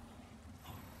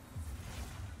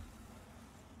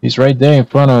 He's right there in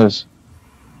front of us.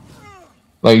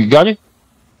 Like, you got it?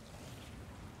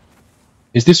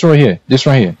 Is this right here? This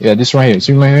right here. Yeah, this right here.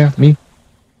 See right here? Me?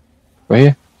 Right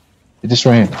here? This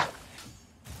right here.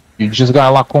 You just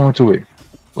gotta lock onto it.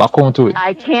 Lock onto it.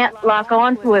 I can't lock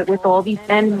onto it with all these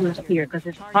enemies here because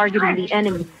it's targeting the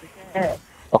enemy.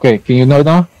 Okay, can you know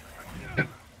now?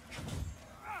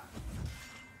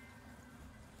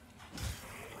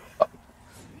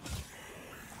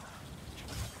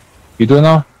 You do it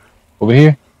now? Over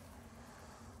here?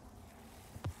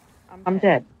 I'm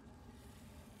dead.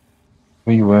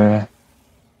 Where you at?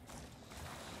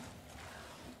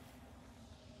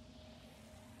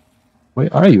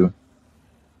 Where are you?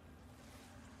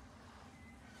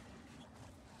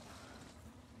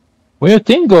 Where your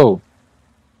thing go?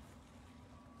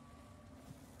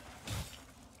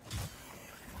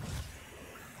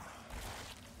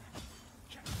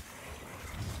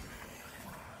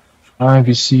 I don't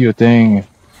even see your thing.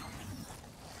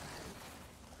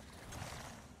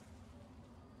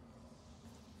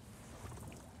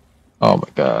 Oh my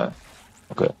god.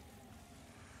 Okay.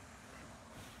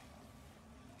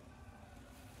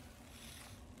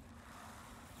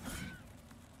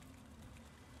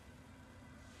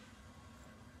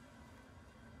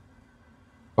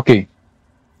 Okay.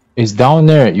 It's down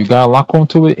there. You gotta lock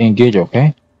onto it and engage,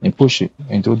 okay? And push it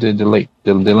into the link.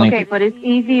 The link. Okay, but it's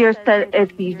easier said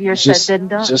than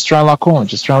done. Just try lock on.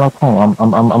 Just try lock on.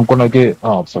 I'm gonna get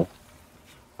sorry.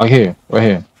 Right here. Right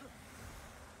here.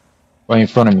 Right in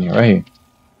front of me. Right here.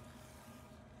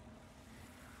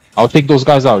 I'll take those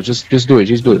guys out. Just do it.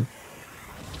 Just do it.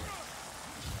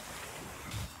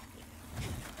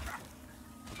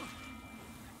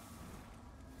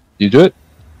 You do it?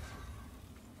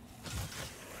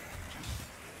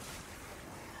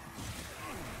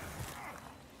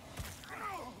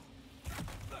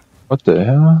 What the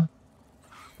hell?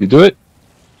 You do it?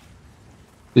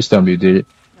 This time you did it.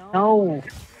 No.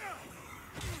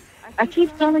 I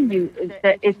keep telling you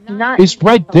that it's not. It's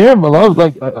right there, my love.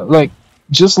 Like,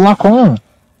 just lock on.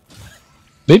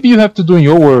 Maybe you have to do in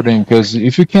your wording, because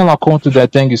if you can't lock on to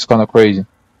that thing, it's kind of crazy.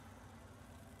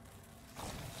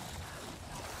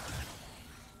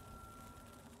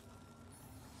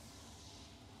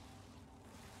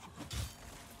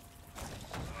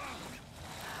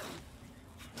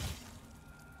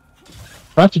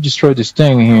 Trying to destroy this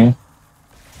thing here.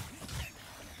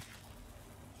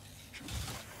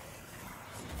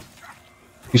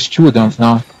 It's two of them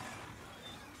now.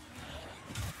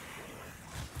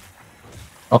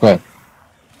 Okay.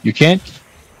 You can't?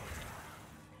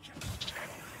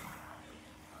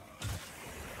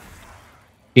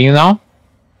 Can you now?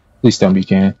 Please tell me you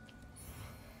can.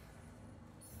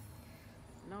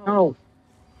 No.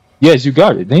 Yes, you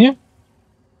got it, didn't you?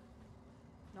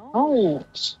 No.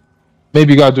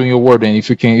 Maybe you gotta do in your wording. If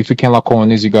you can't lock on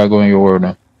this, you gotta go in your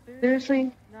wording.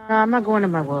 Seriously? No, I'm not going to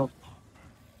my world.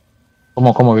 Come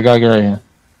on, we gotta get right here.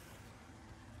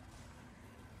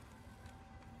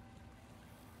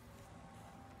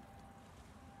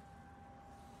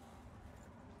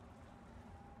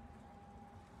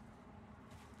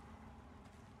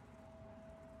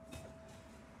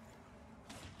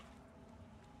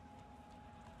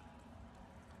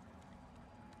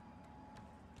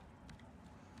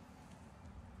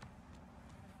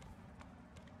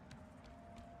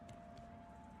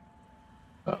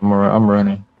 I'm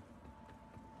running.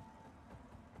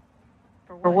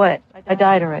 For what? I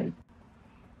died already.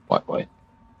 What?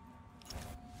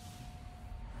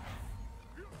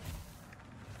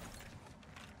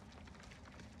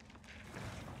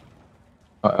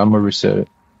 I'm gonna reset it.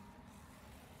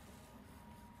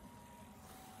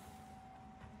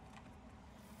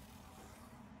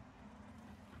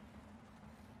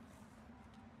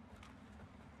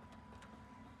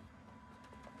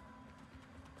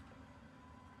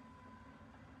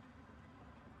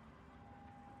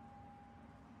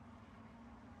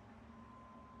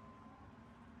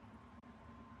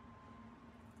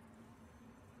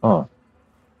 Oh.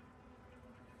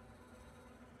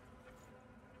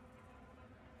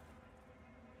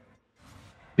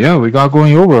 Yeah, we got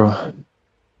going over.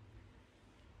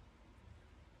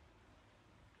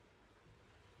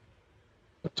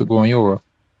 To going over.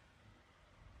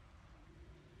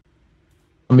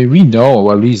 I mean, we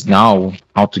know at least now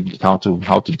how to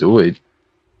do it.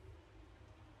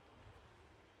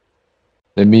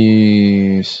 Let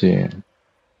me see.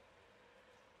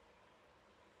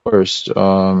 First,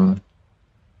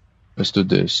 let's do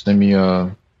this. Let me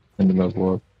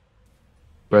level up.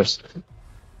 Rest.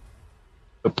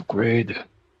 Upgrade.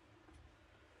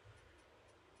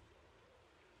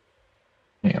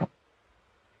 Yeah.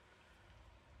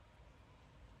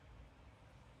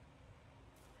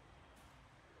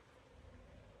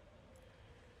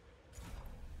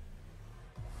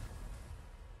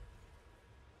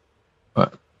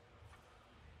 Alright.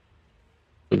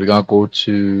 So we're gonna go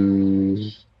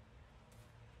to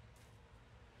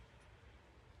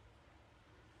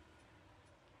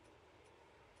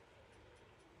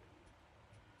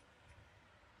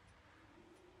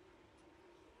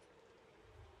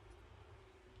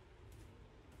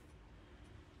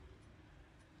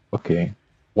okay.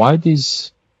 Why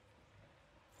this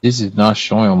is not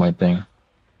showing on my thing?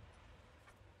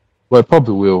 Well, it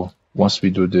probably will once we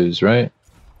do this, right?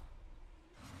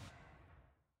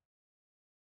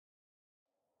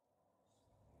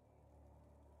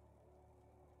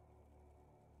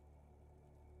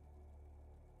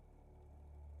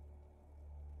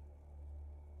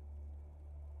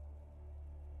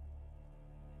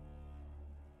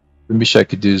 Let me check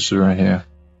this right here.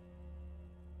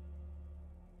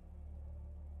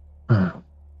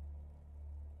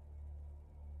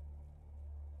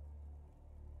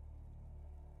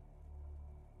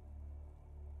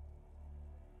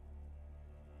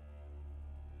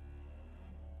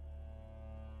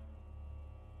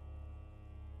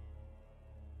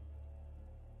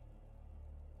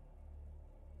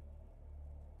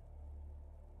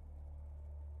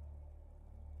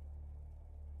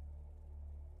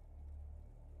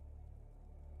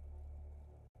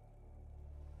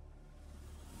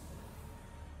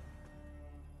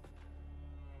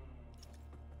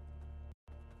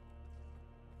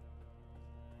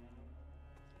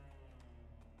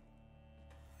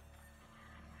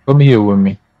 Come here with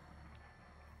me.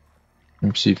 Let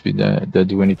me see if that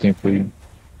do anything for you.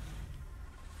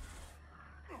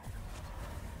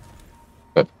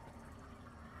 But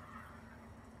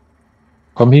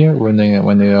come here when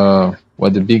where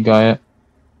the big guy at,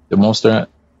 the monster at.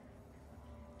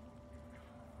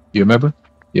 You remember?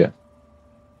 Yeah.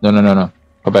 No.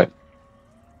 Come back.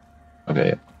 Okay,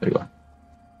 yeah. There you go.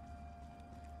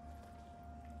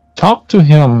 Talk to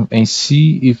him and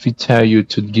see if he tell you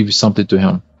to give something to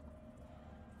him.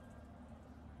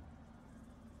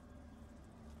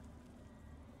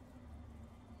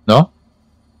 No?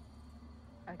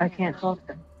 I can't talk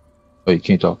to him. Oh, you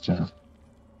can't talk to him.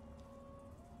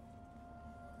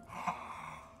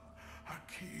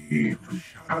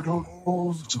 Shadowed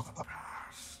halls of the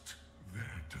past. Their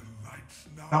delights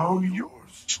now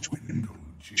yours to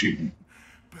indulge in,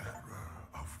 bearer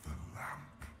of the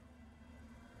lamp.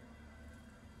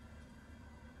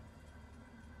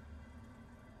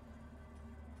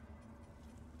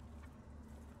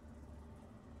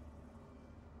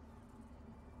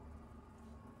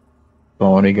 I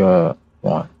only got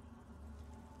one.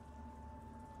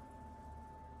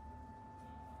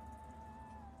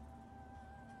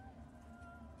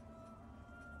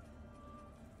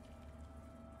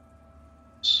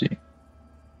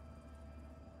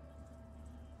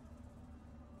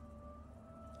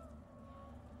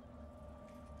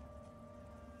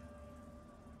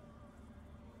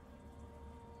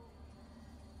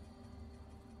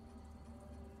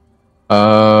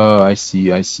 Let's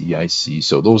see. I see.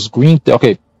 So those green,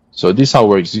 okay. So this how it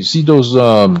works. You see those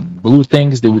blue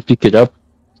things? They will pick it up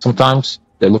sometimes.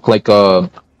 They look like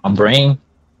a brain.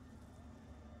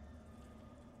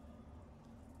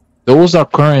 Those are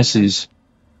currencies.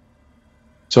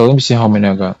 So let me see how many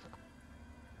I got.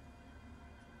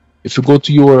 If you go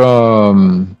to your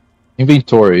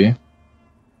inventory,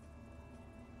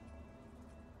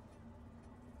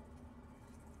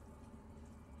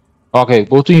 okay,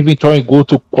 go to inventory, go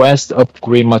to quest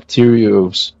upgrade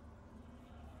materials.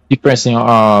 Keep pressing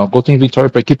go to inventory,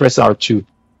 but keep pressing R2.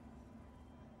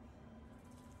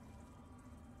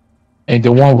 And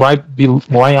the one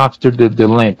right after the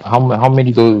lamp, how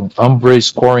many the umbre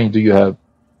scoring do you have?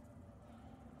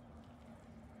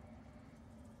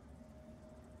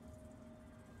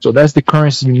 So that's the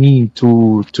currency you need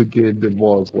to get the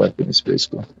boss weapons,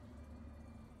 basically.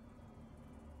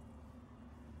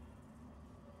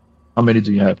 How many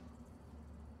do you have?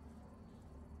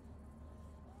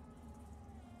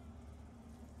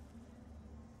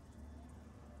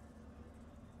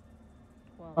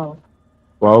 Oh,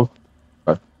 12.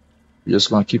 Okay. You're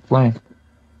just gonna keep playing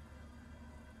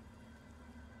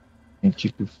and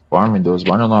keep farming those.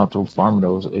 But I don't know how to farm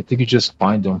those. I think you just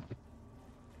find them.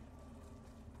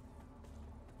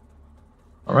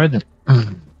 All right then.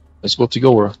 Let's go to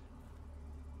your world.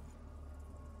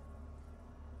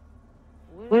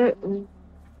 what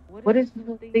what is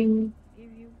the thing?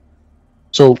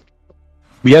 So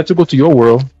we have to go to your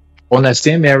world on that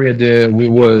same area that we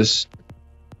was,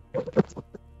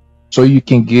 so you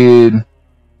can get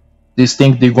this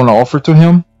thing they're gonna offer to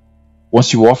him.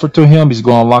 Once you offer to him, he's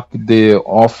gonna unlock the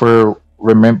offer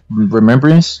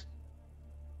remembrance,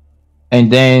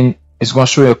 and then it's gonna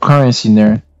show you a currency in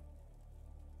there.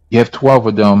 You have 12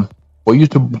 of them. For you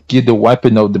to get the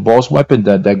weapon of the boss weapon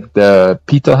that the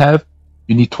Peter have,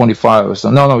 you need 25 or so.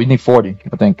 No, you need 40.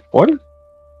 I think 40.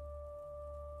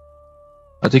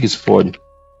 I think it's 40.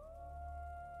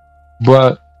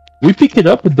 But we pick it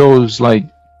up with those, like,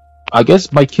 I guess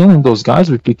by killing those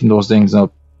guys, we're picking those things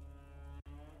up.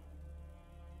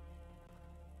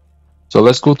 So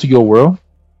let's go to your world,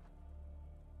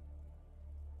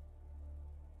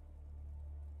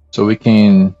 so we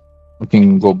can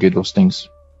go get those things.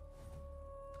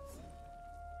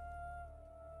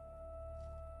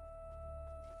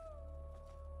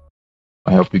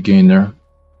 I help you get in there.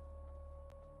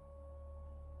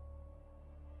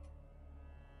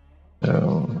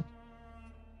 Uh,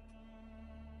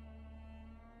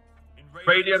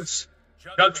 Radiance,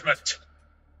 judgment.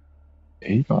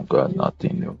 he don't got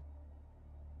nothing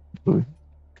new.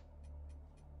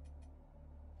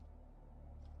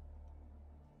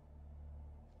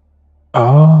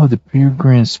 Oh, the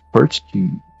pilgrim's perch key.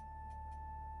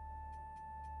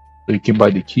 So you can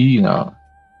buy the key now.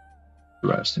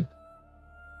 Interesting.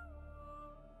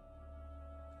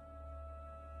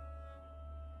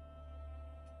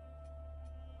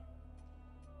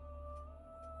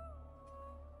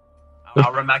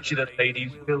 Our immaculate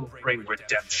lady will bring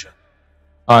redemption.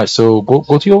 Alright, so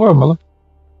go to your world, Miller.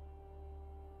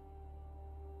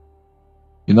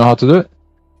 You know how to do it?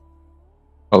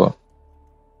 Hello.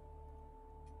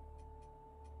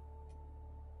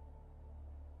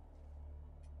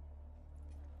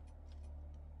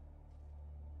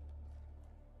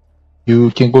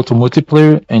 You can go to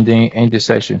multiplayer and then end the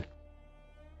session.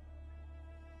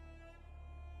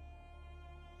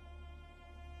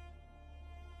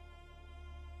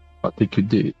 I think you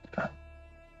did.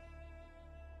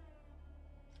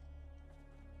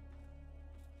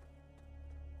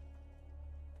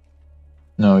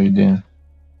 No, you didn't.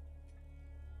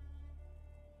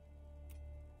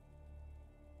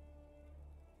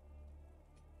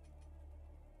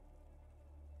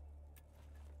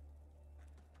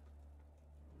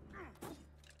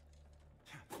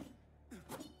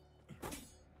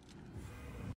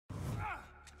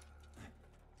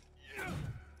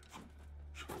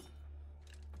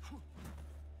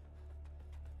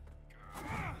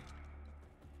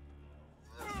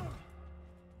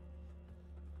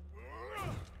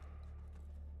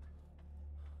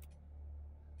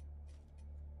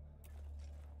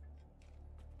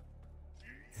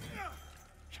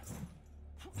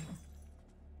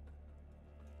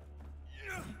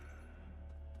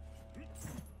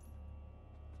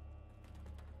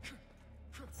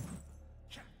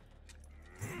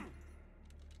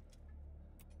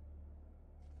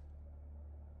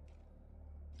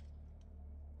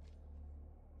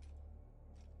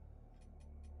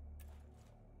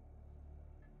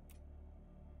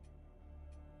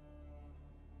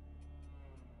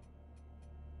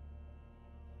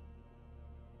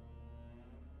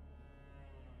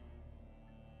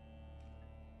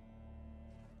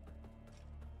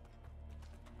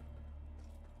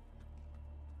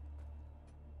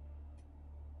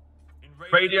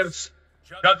 Radiance,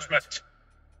 judgment.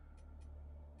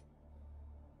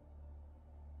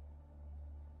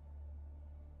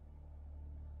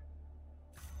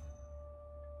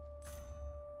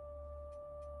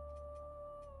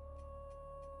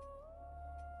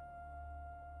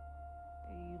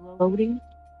 Loading.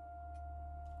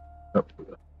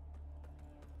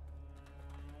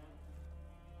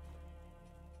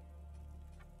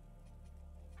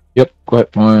 Yep. Go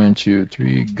ahead. 1, 2,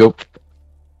 3, go.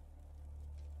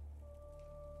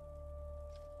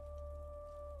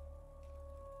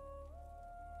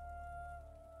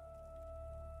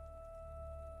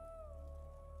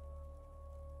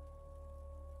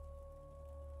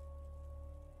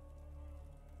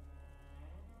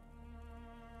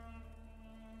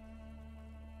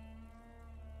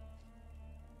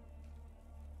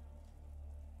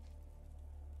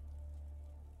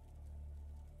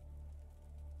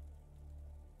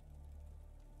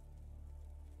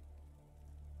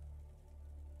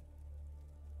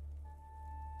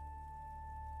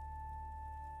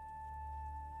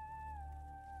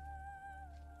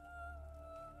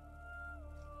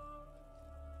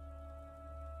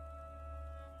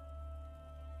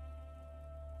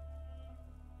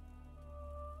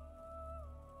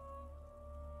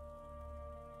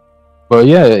 But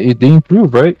yeah, it did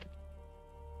improve, right?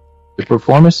 The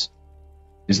performance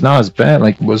is not as bad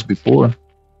like it was before.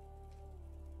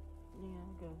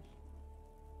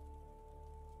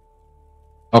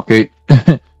 Okay.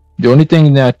 The only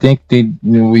thing that I think they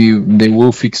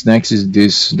will fix next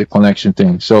is the connection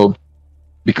thing. So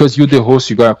because you the host,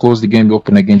 you gotta close the game to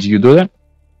open again. Did you do that?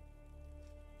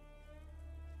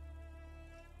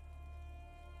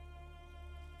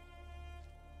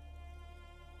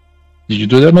 Did you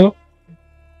do that, Melo?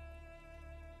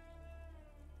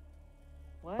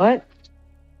 What?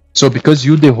 So because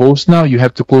you the host now, you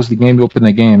have to close the game to open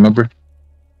again. Remember?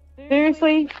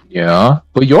 Seriously? Yeah.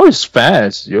 But yours is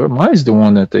fast. Mine's the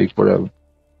one that takes forever.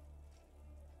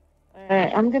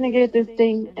 Alright, I'm gonna get this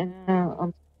thing and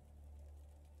All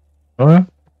right.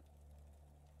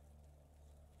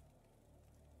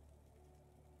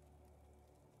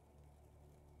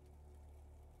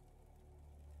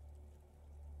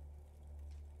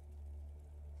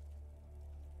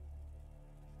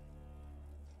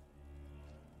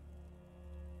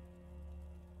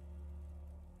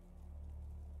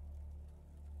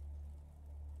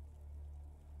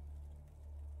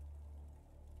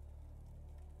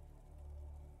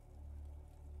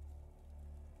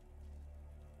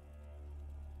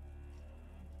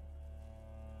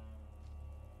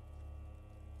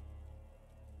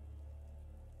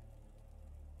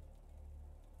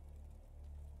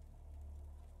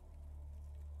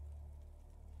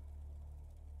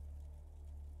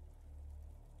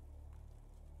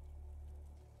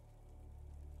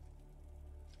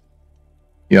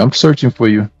 Yeah, I'm searching for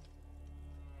you.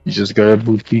 You just gotta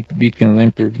boot beacon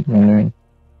lantern and then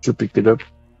to pick it up.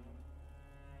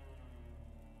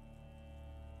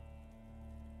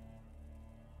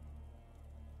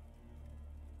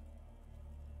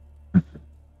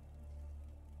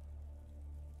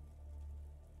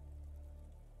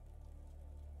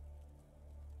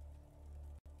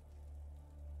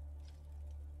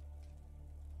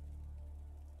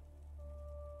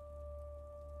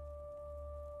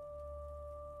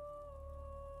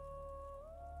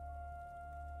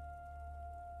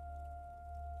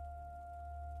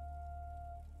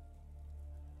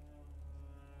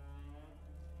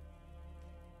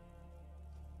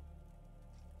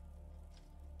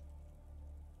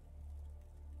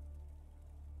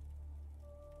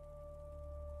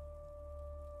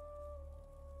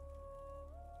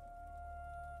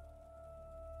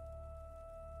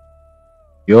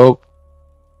 Yo,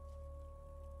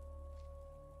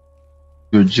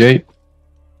 good Jay.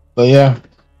 But yeah,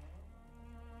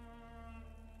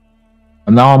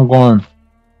 and now I'm going.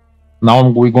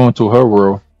 We're going to her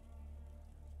world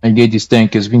and get this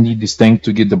tank because we need this tank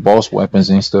to get the boss weapons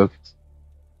and stuff.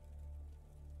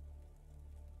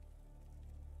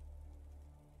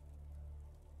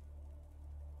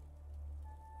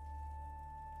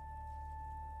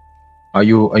 Are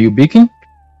you beacon?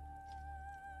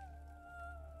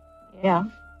 yeah.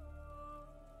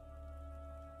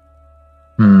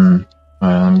 Hmm.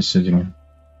 Alright, let me see again.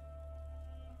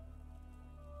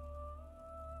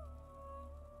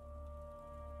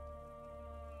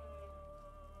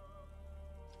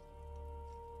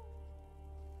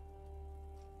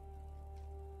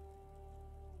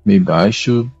 Maybe I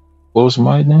should close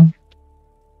mine then.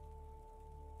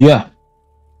 Yeah,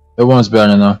 that one's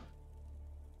better now.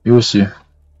 You will see.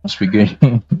 Once we get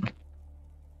let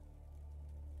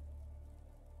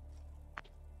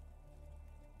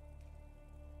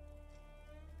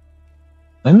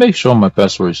me make sure my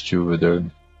password is true over there.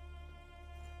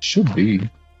 Should be.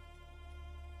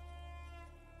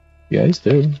 Yeah, it's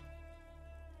there.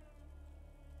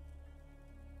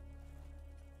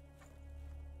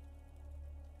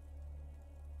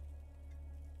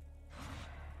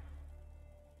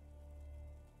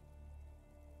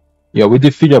 Yeah, we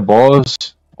defeated a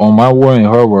boss on my world and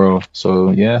her world.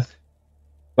 So yeah,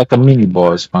 like a mini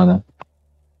boss kinda.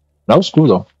 That was cool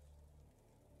though.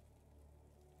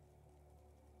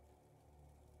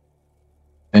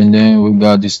 And then we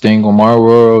got this thing on my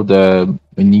world that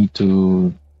we need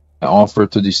to offer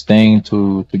to this thing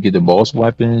to get the boss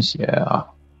weapons. Yeah.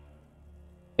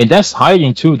 And that's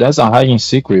hiding too. That's a hiding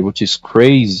secret, which is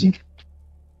crazy.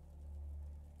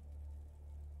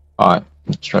 Alright,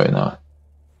 let's try it now.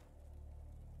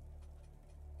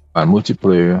 Alright,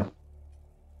 multiplayer.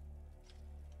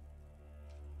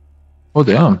 Oh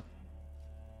damn.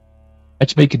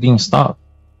 Matchmaking didn't stop.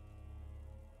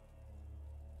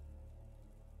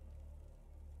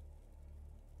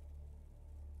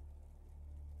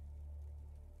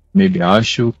 Maybe I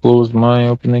should close my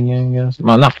opening again, I guess.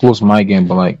 Well, not close my game,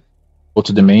 but like go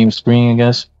to the main screen, I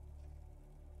guess.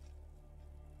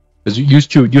 Because you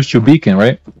used your beacon,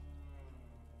 right?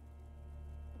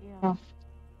 Yeah.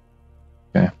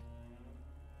 Okay.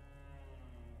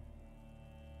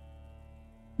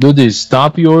 Do this.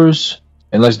 Stop yours,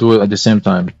 and let's do it at the same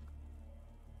time.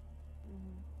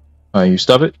 All right, you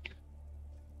stop it.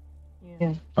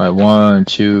 Yeah. All right, 1,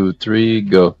 2, 3,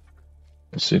 go.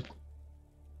 Let's see.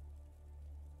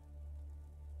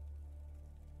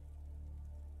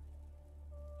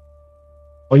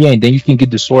 Oh yeah, and then you can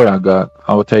get the sword I got.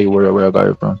 I will tell you where I got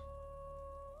it from.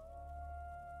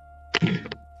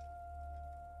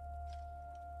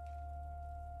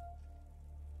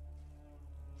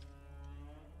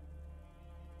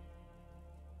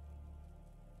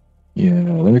 Yeah,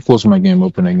 let me close my game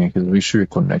open again because we should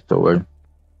connect over.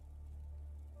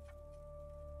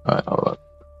 Alright, hold up.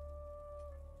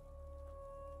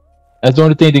 That's the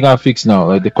only thing they gotta fix now,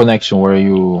 like the connection where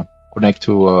you connect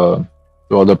to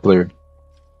other player.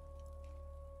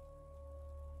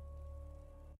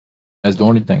 That's the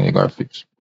only thing they gotta fix.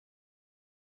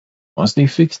 Once they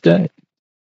fix that,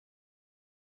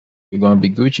 you're gonna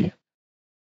be Gucci.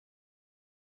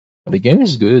 But the game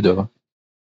is good though.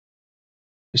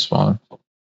 It's fun.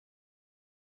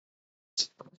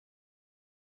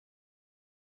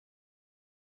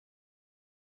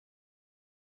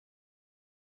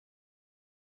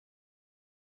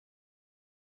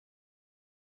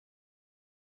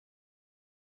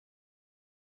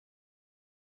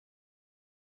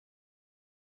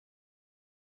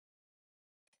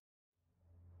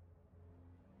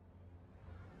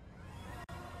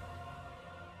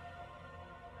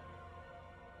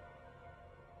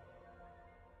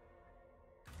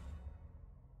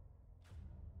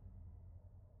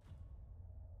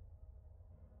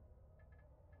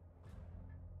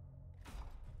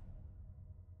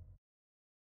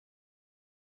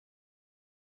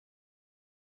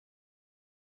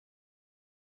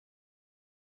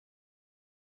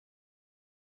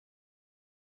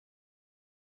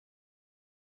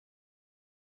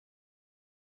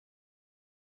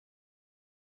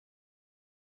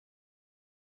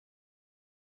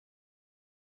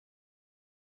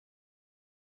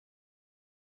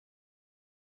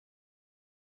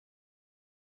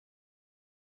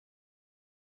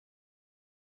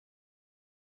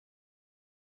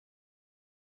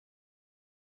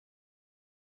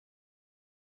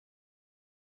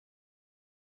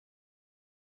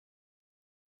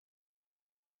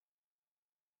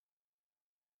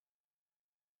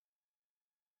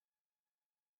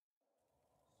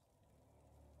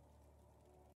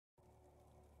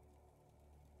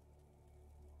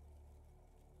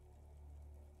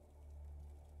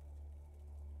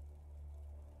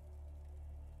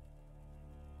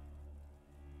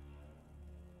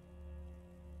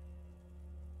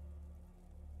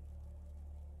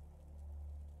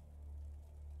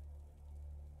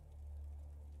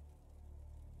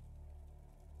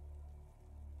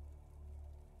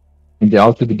 And the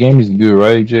outfit of the game is good,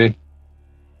 right, Jay?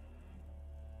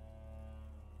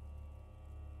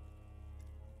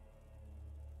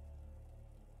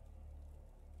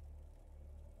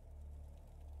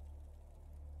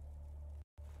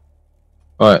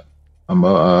 Alright. I'm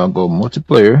go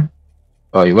multiplayer.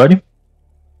 You ready?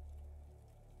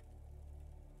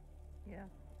 Yeah.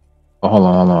 Oh, hold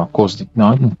on. Close the, no,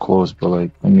 I can close, but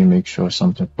like, let me make sure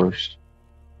something first.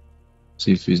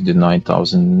 See if it's the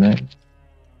 9,000 net.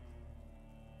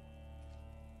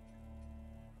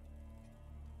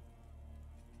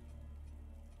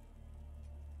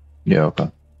 Yeah, okay.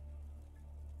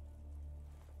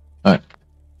 Alright.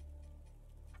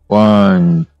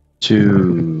 1,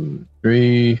 2,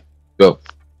 3, go.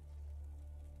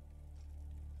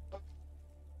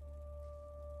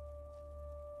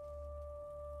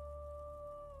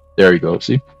 There you go.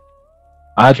 See?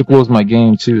 I had to close my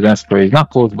game too. That's crazy.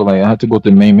 Not close, but like I had to go to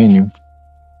the main menu.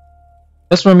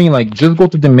 That's what I mean. Like, just go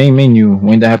to the main menu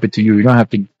when that happened to you. You don't have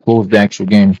to close the actual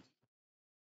game.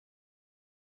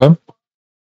 Okay?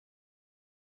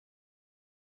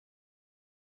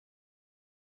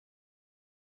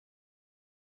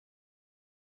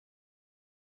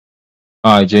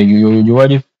 All right, Jay, you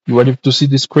ready? You ready to see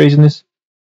this craziness?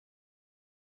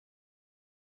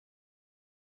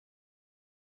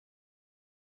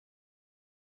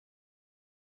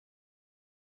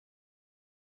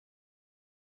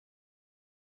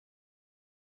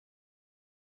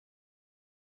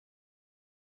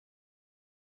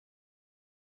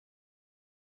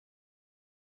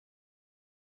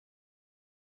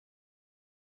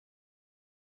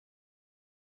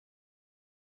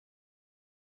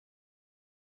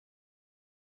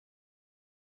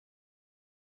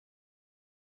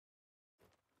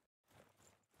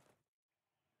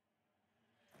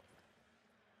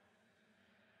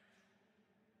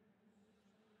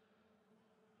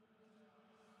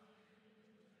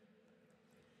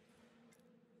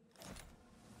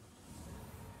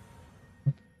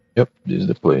 Yep, this is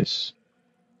the place.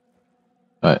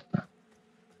 All right.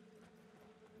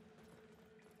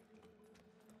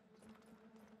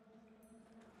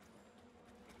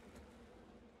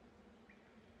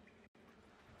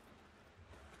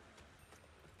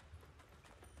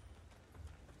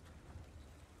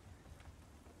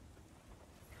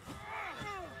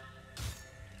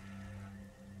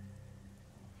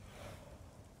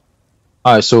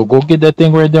 All right, so go get that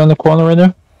thing right there on the corner right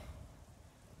there.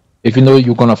 If you know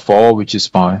you're gonna fall, which is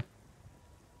fine.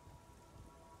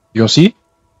 You don't see it?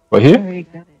 Right I here? already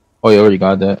got it. Oh, you already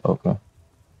got that. Okay.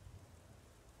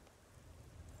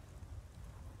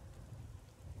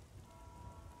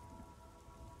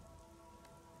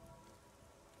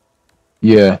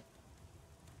 Yeah.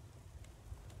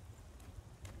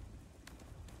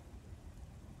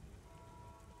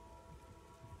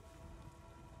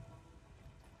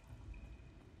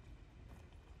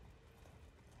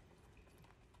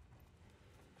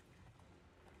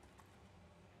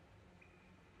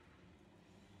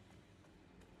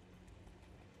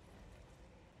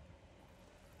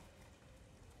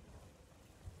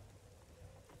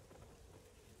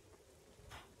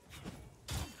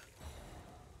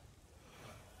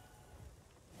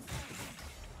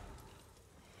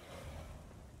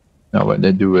 Now what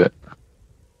they do it.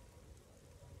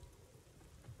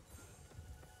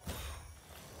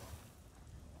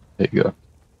 There you go.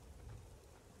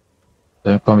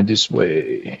 They're coming this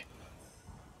way.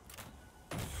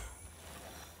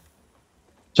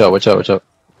 Watch out, watch out, watch out.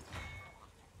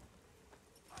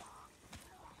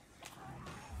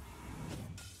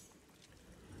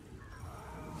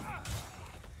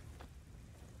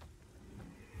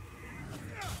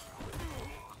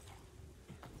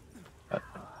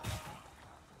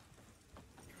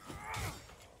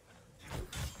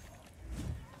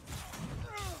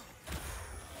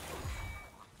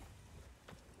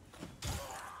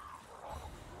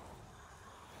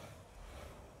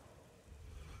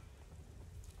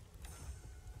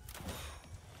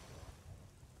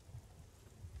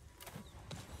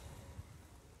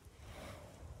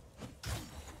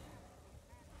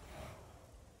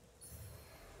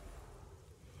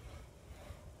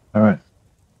 All right.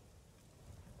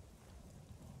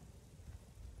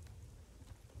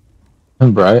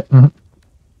 Right. All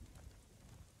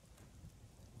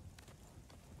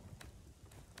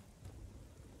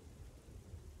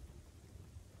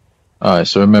right.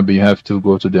 So remember, you have to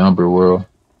go to the Umber world.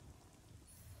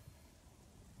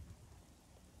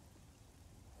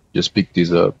 Just pick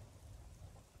these up.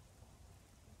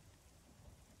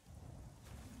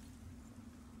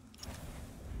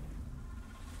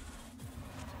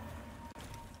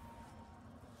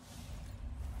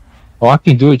 Oh, I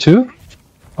can do it too?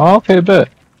 Oh, okay, bet.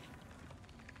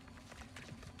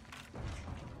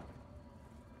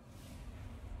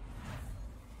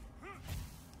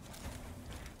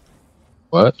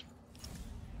 What?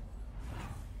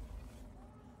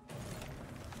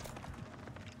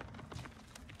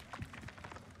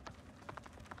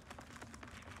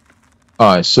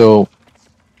 All right, so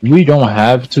we don't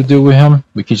have to deal with him.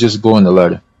 We can just go in the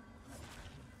ladder.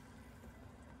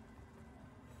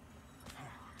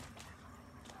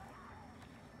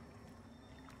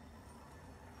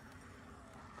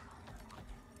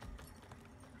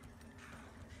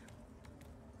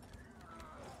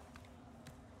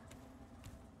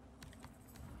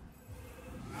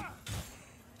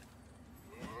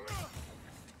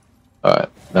 All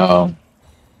right,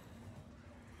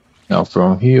 now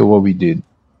from here, what we did?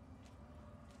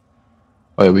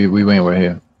 Oh, yeah, we went right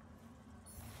here.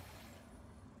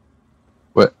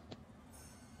 What?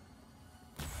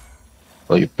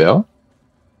 Oh, you fell?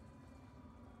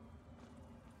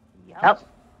 Yep.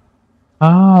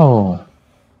 Oh.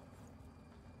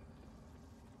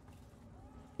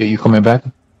 Yeah, you coming back?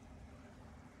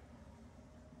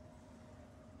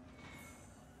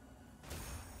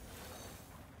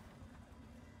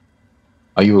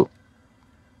 Are you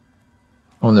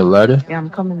on the ladder? Yeah, I'm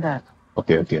coming back.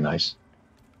 Okay, okay, nice.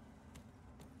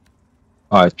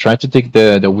 Alright, try to take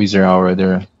the wizard out right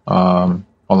there. Hold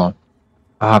on.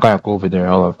 I gotta go over there.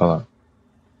 Hold on, hold on.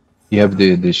 You have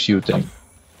the shield thing.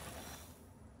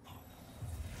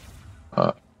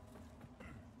 Uh,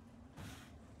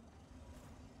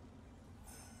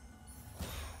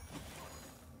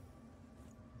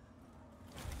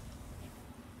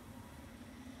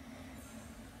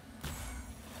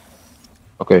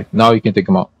 okay, now you can take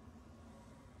him out.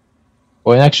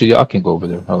 Well, actually, I can go over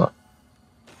there. Hold on.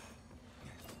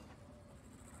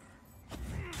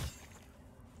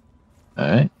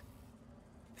 Alright.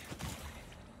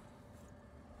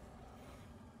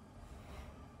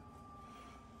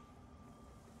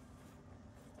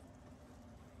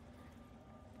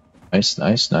 Nice,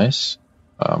 nice, nice.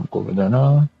 Go over there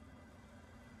now.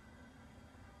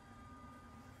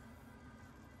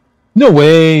 No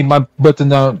way, my button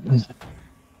down.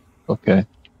 Okay.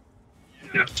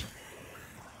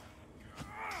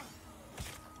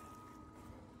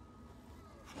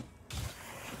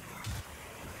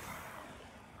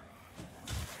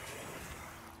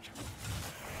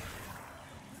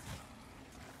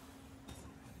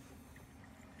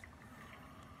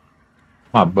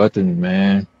 My button,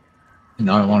 man.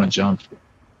 Now I want to jump.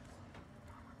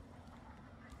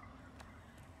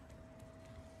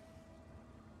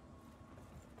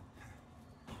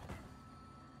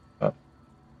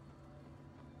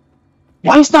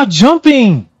 Why is not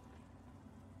jumping?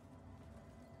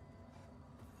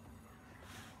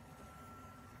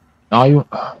 Now you.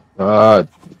 God.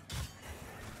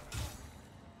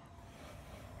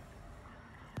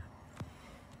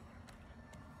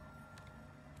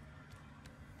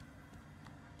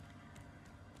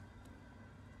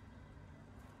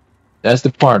 That's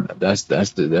the part. That's the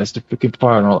freaking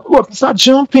part. Look, it's not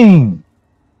jumping.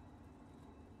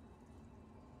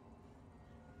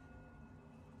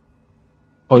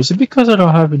 Oh, is it because I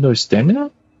don't have enough stamina?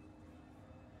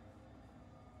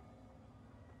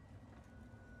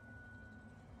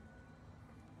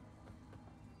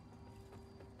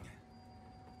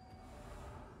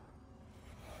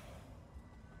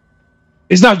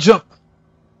 It's not jump.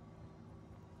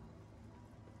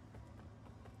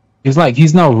 It's like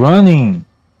he's not running.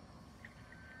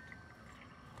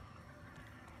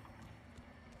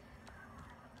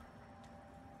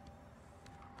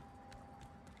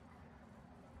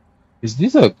 Is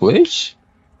this a glitch?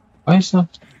 Why is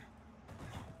not?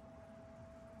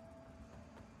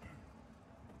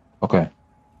 Okay.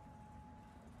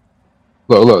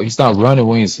 Look, look, he's not running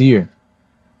when he's here.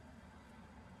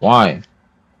 Why?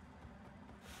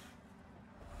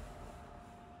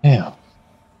 Damn.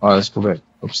 Alright, let's go back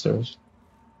upstairs.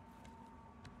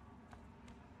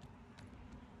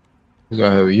 We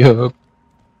gotta hurry up.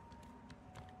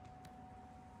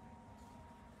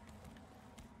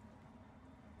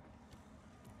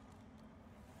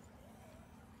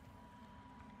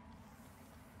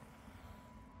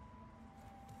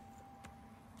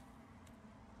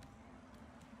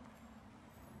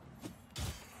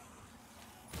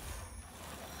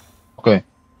 Okay.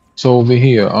 So over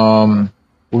here,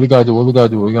 what we gotta do? What we gotta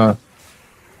do? We gotta.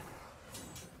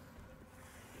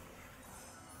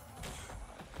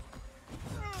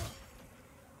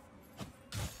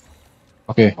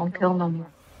 Okay. Don't kill no more.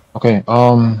 Okay.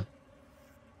 Don't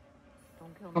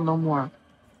kill no more.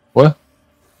 What?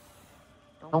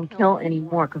 Don't kill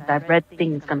anymore, because that red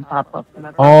thing is gonna pop up.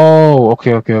 Oh,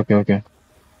 okay, okay, okay, okay.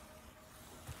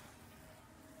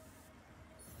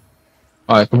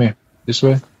 Alright, come here. This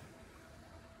way.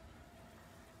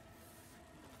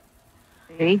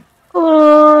 See?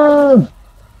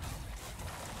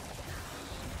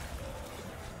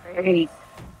 Hey.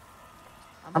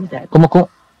 I'm dead. Come on, come on.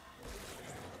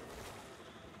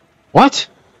 What?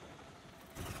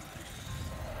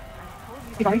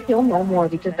 Don't kill no more,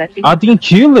 because that thing. I didn't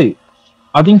kill it.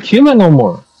 I didn't kill it no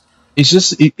more. It's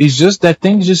just that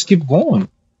thing just keep going.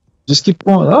 Just keep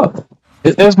going up.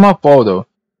 It's my fault though.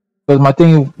 Because my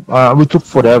thing we took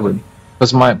forever.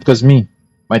 Because my thing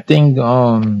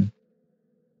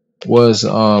was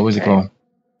what's it called?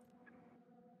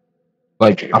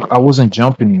 Like I wasn't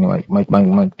jumping, like my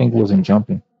thing wasn't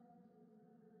jumping.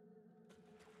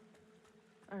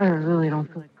 I really don't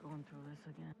feel like going through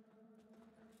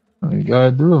this again. You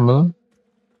gotta do it, man.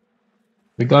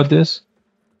 We got this.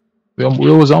 We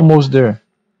was almost there.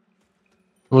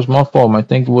 It was my fault. My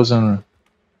thing wasn't.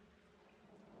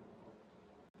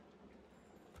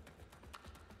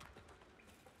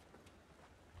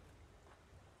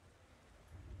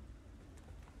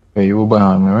 Hey, you were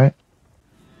behind me, right?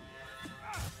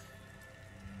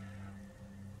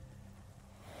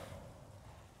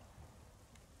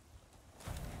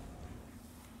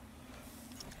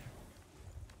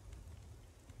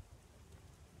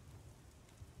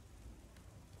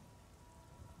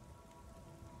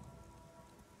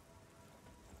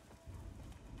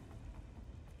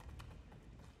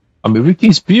 I mean, we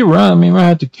can speed run. I mean, we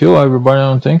have to kill everybody.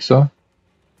 I don't think so.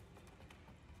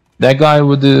 That guy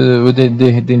with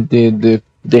the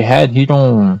head, he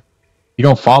don't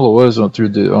follow us on through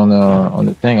the on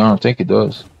the thing. I don't think he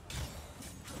does.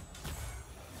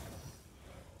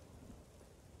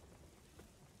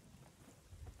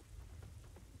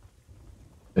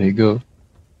 There you go.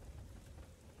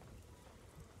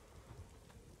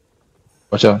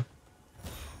 Watch out.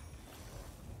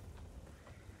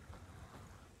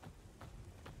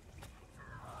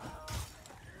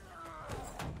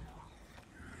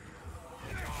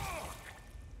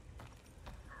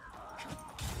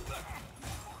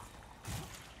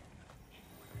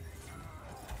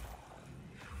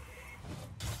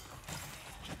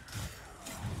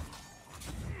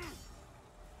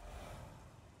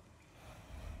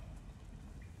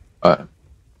 All right.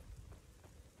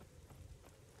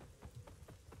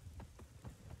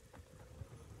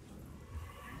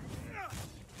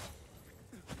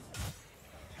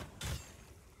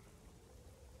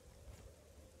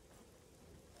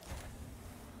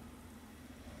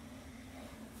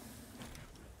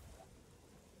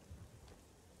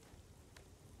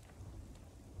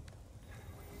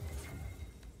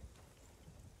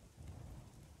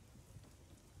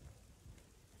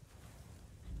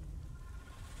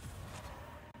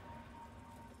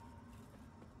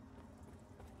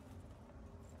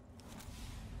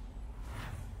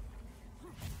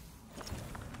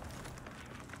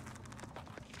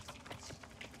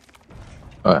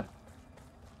 All right.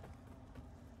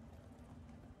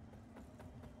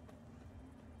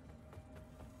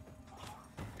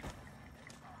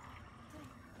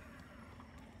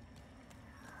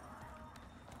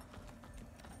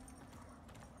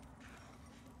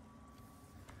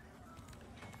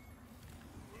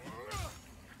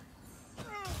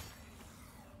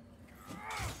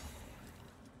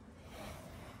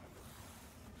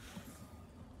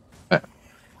 All right.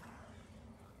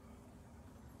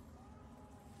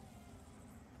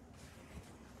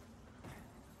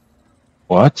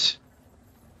 What?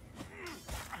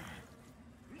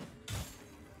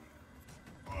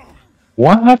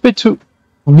 What happened to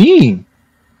me?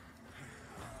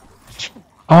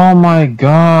 Oh my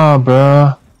god,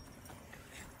 bro.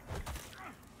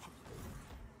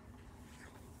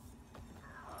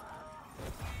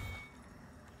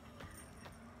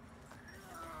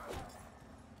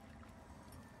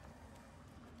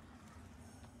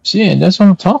 See, that's what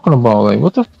I'm talking about. Like,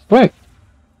 what the frick?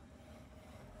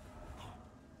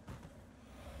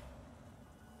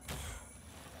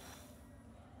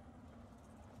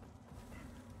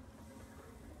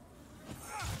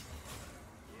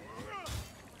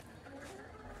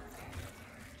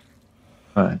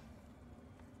 All right.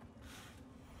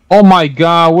 Oh my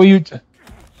god, what you?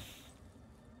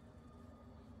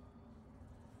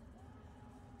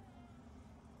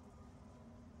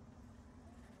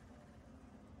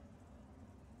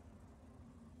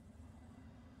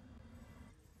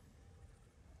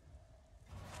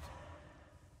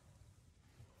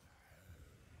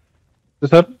 This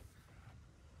happened?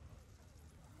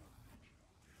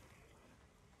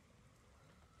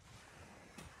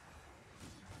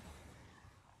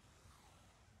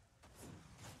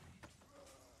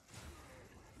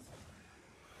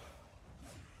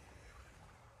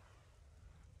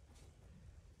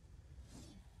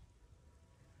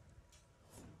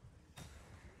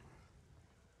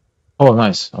 Oh,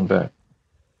 nice. I'm back.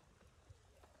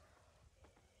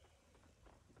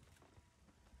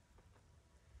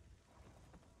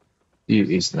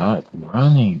 Dude, it's not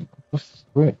running. What the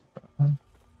frick?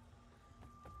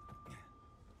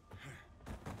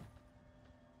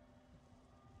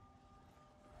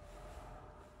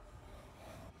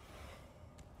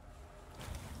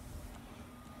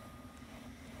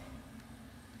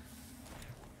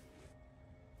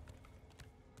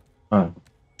 Alright.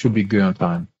 Should be good on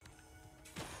time.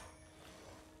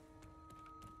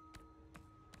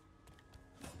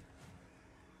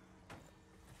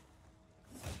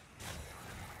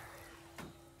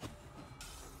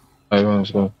 Alright,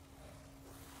 let's go.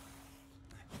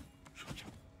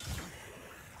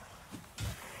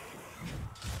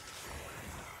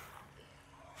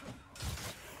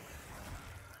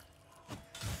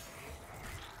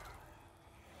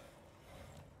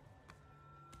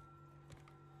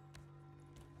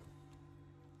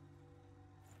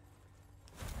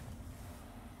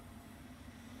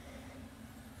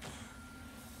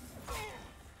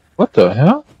 What the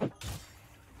hell?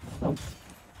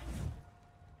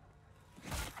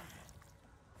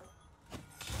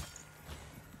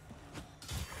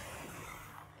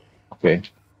 Okay.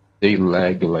 They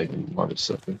lag like a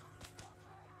motherfucker.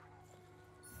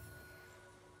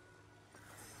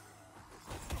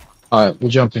 Alright, we're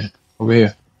jumping. Over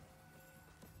here.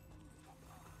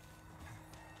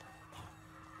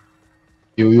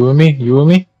 You with me? You with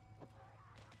me?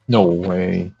 No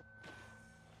way.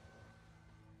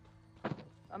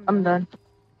 I'm done.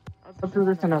 I'll do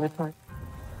this another time.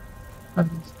 I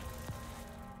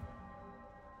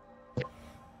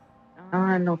don't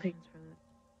have no patience for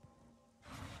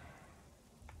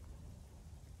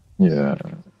this. Yeah.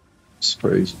 It's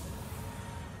crazy.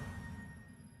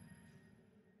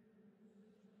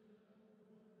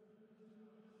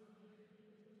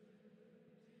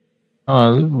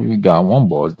 We got one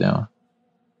boss down.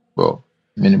 Well,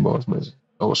 mini boss, but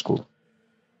that was cool.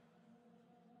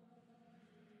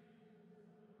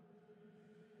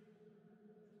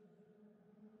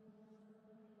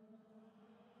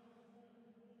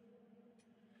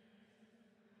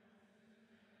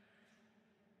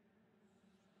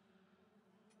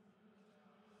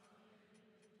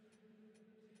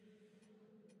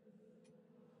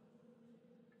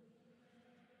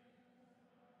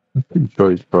 I'm pretty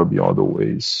sure it's probably other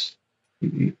ways.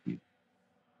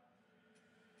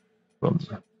 From,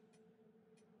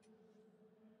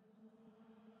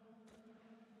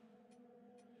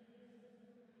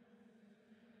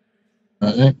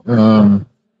 alright,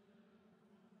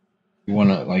 you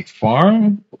wanna like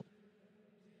farm?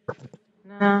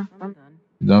 Nah, I'm done.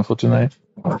 You done for tonight?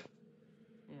 Yeah.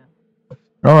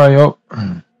 Alright, yo.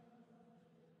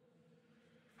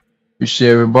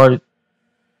 Appreciate everybody.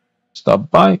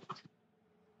 Stop by.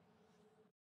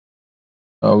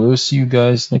 We'll see you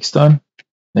guys next time,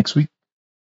 next week.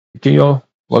 Okay, y'all.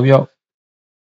 Love y'all.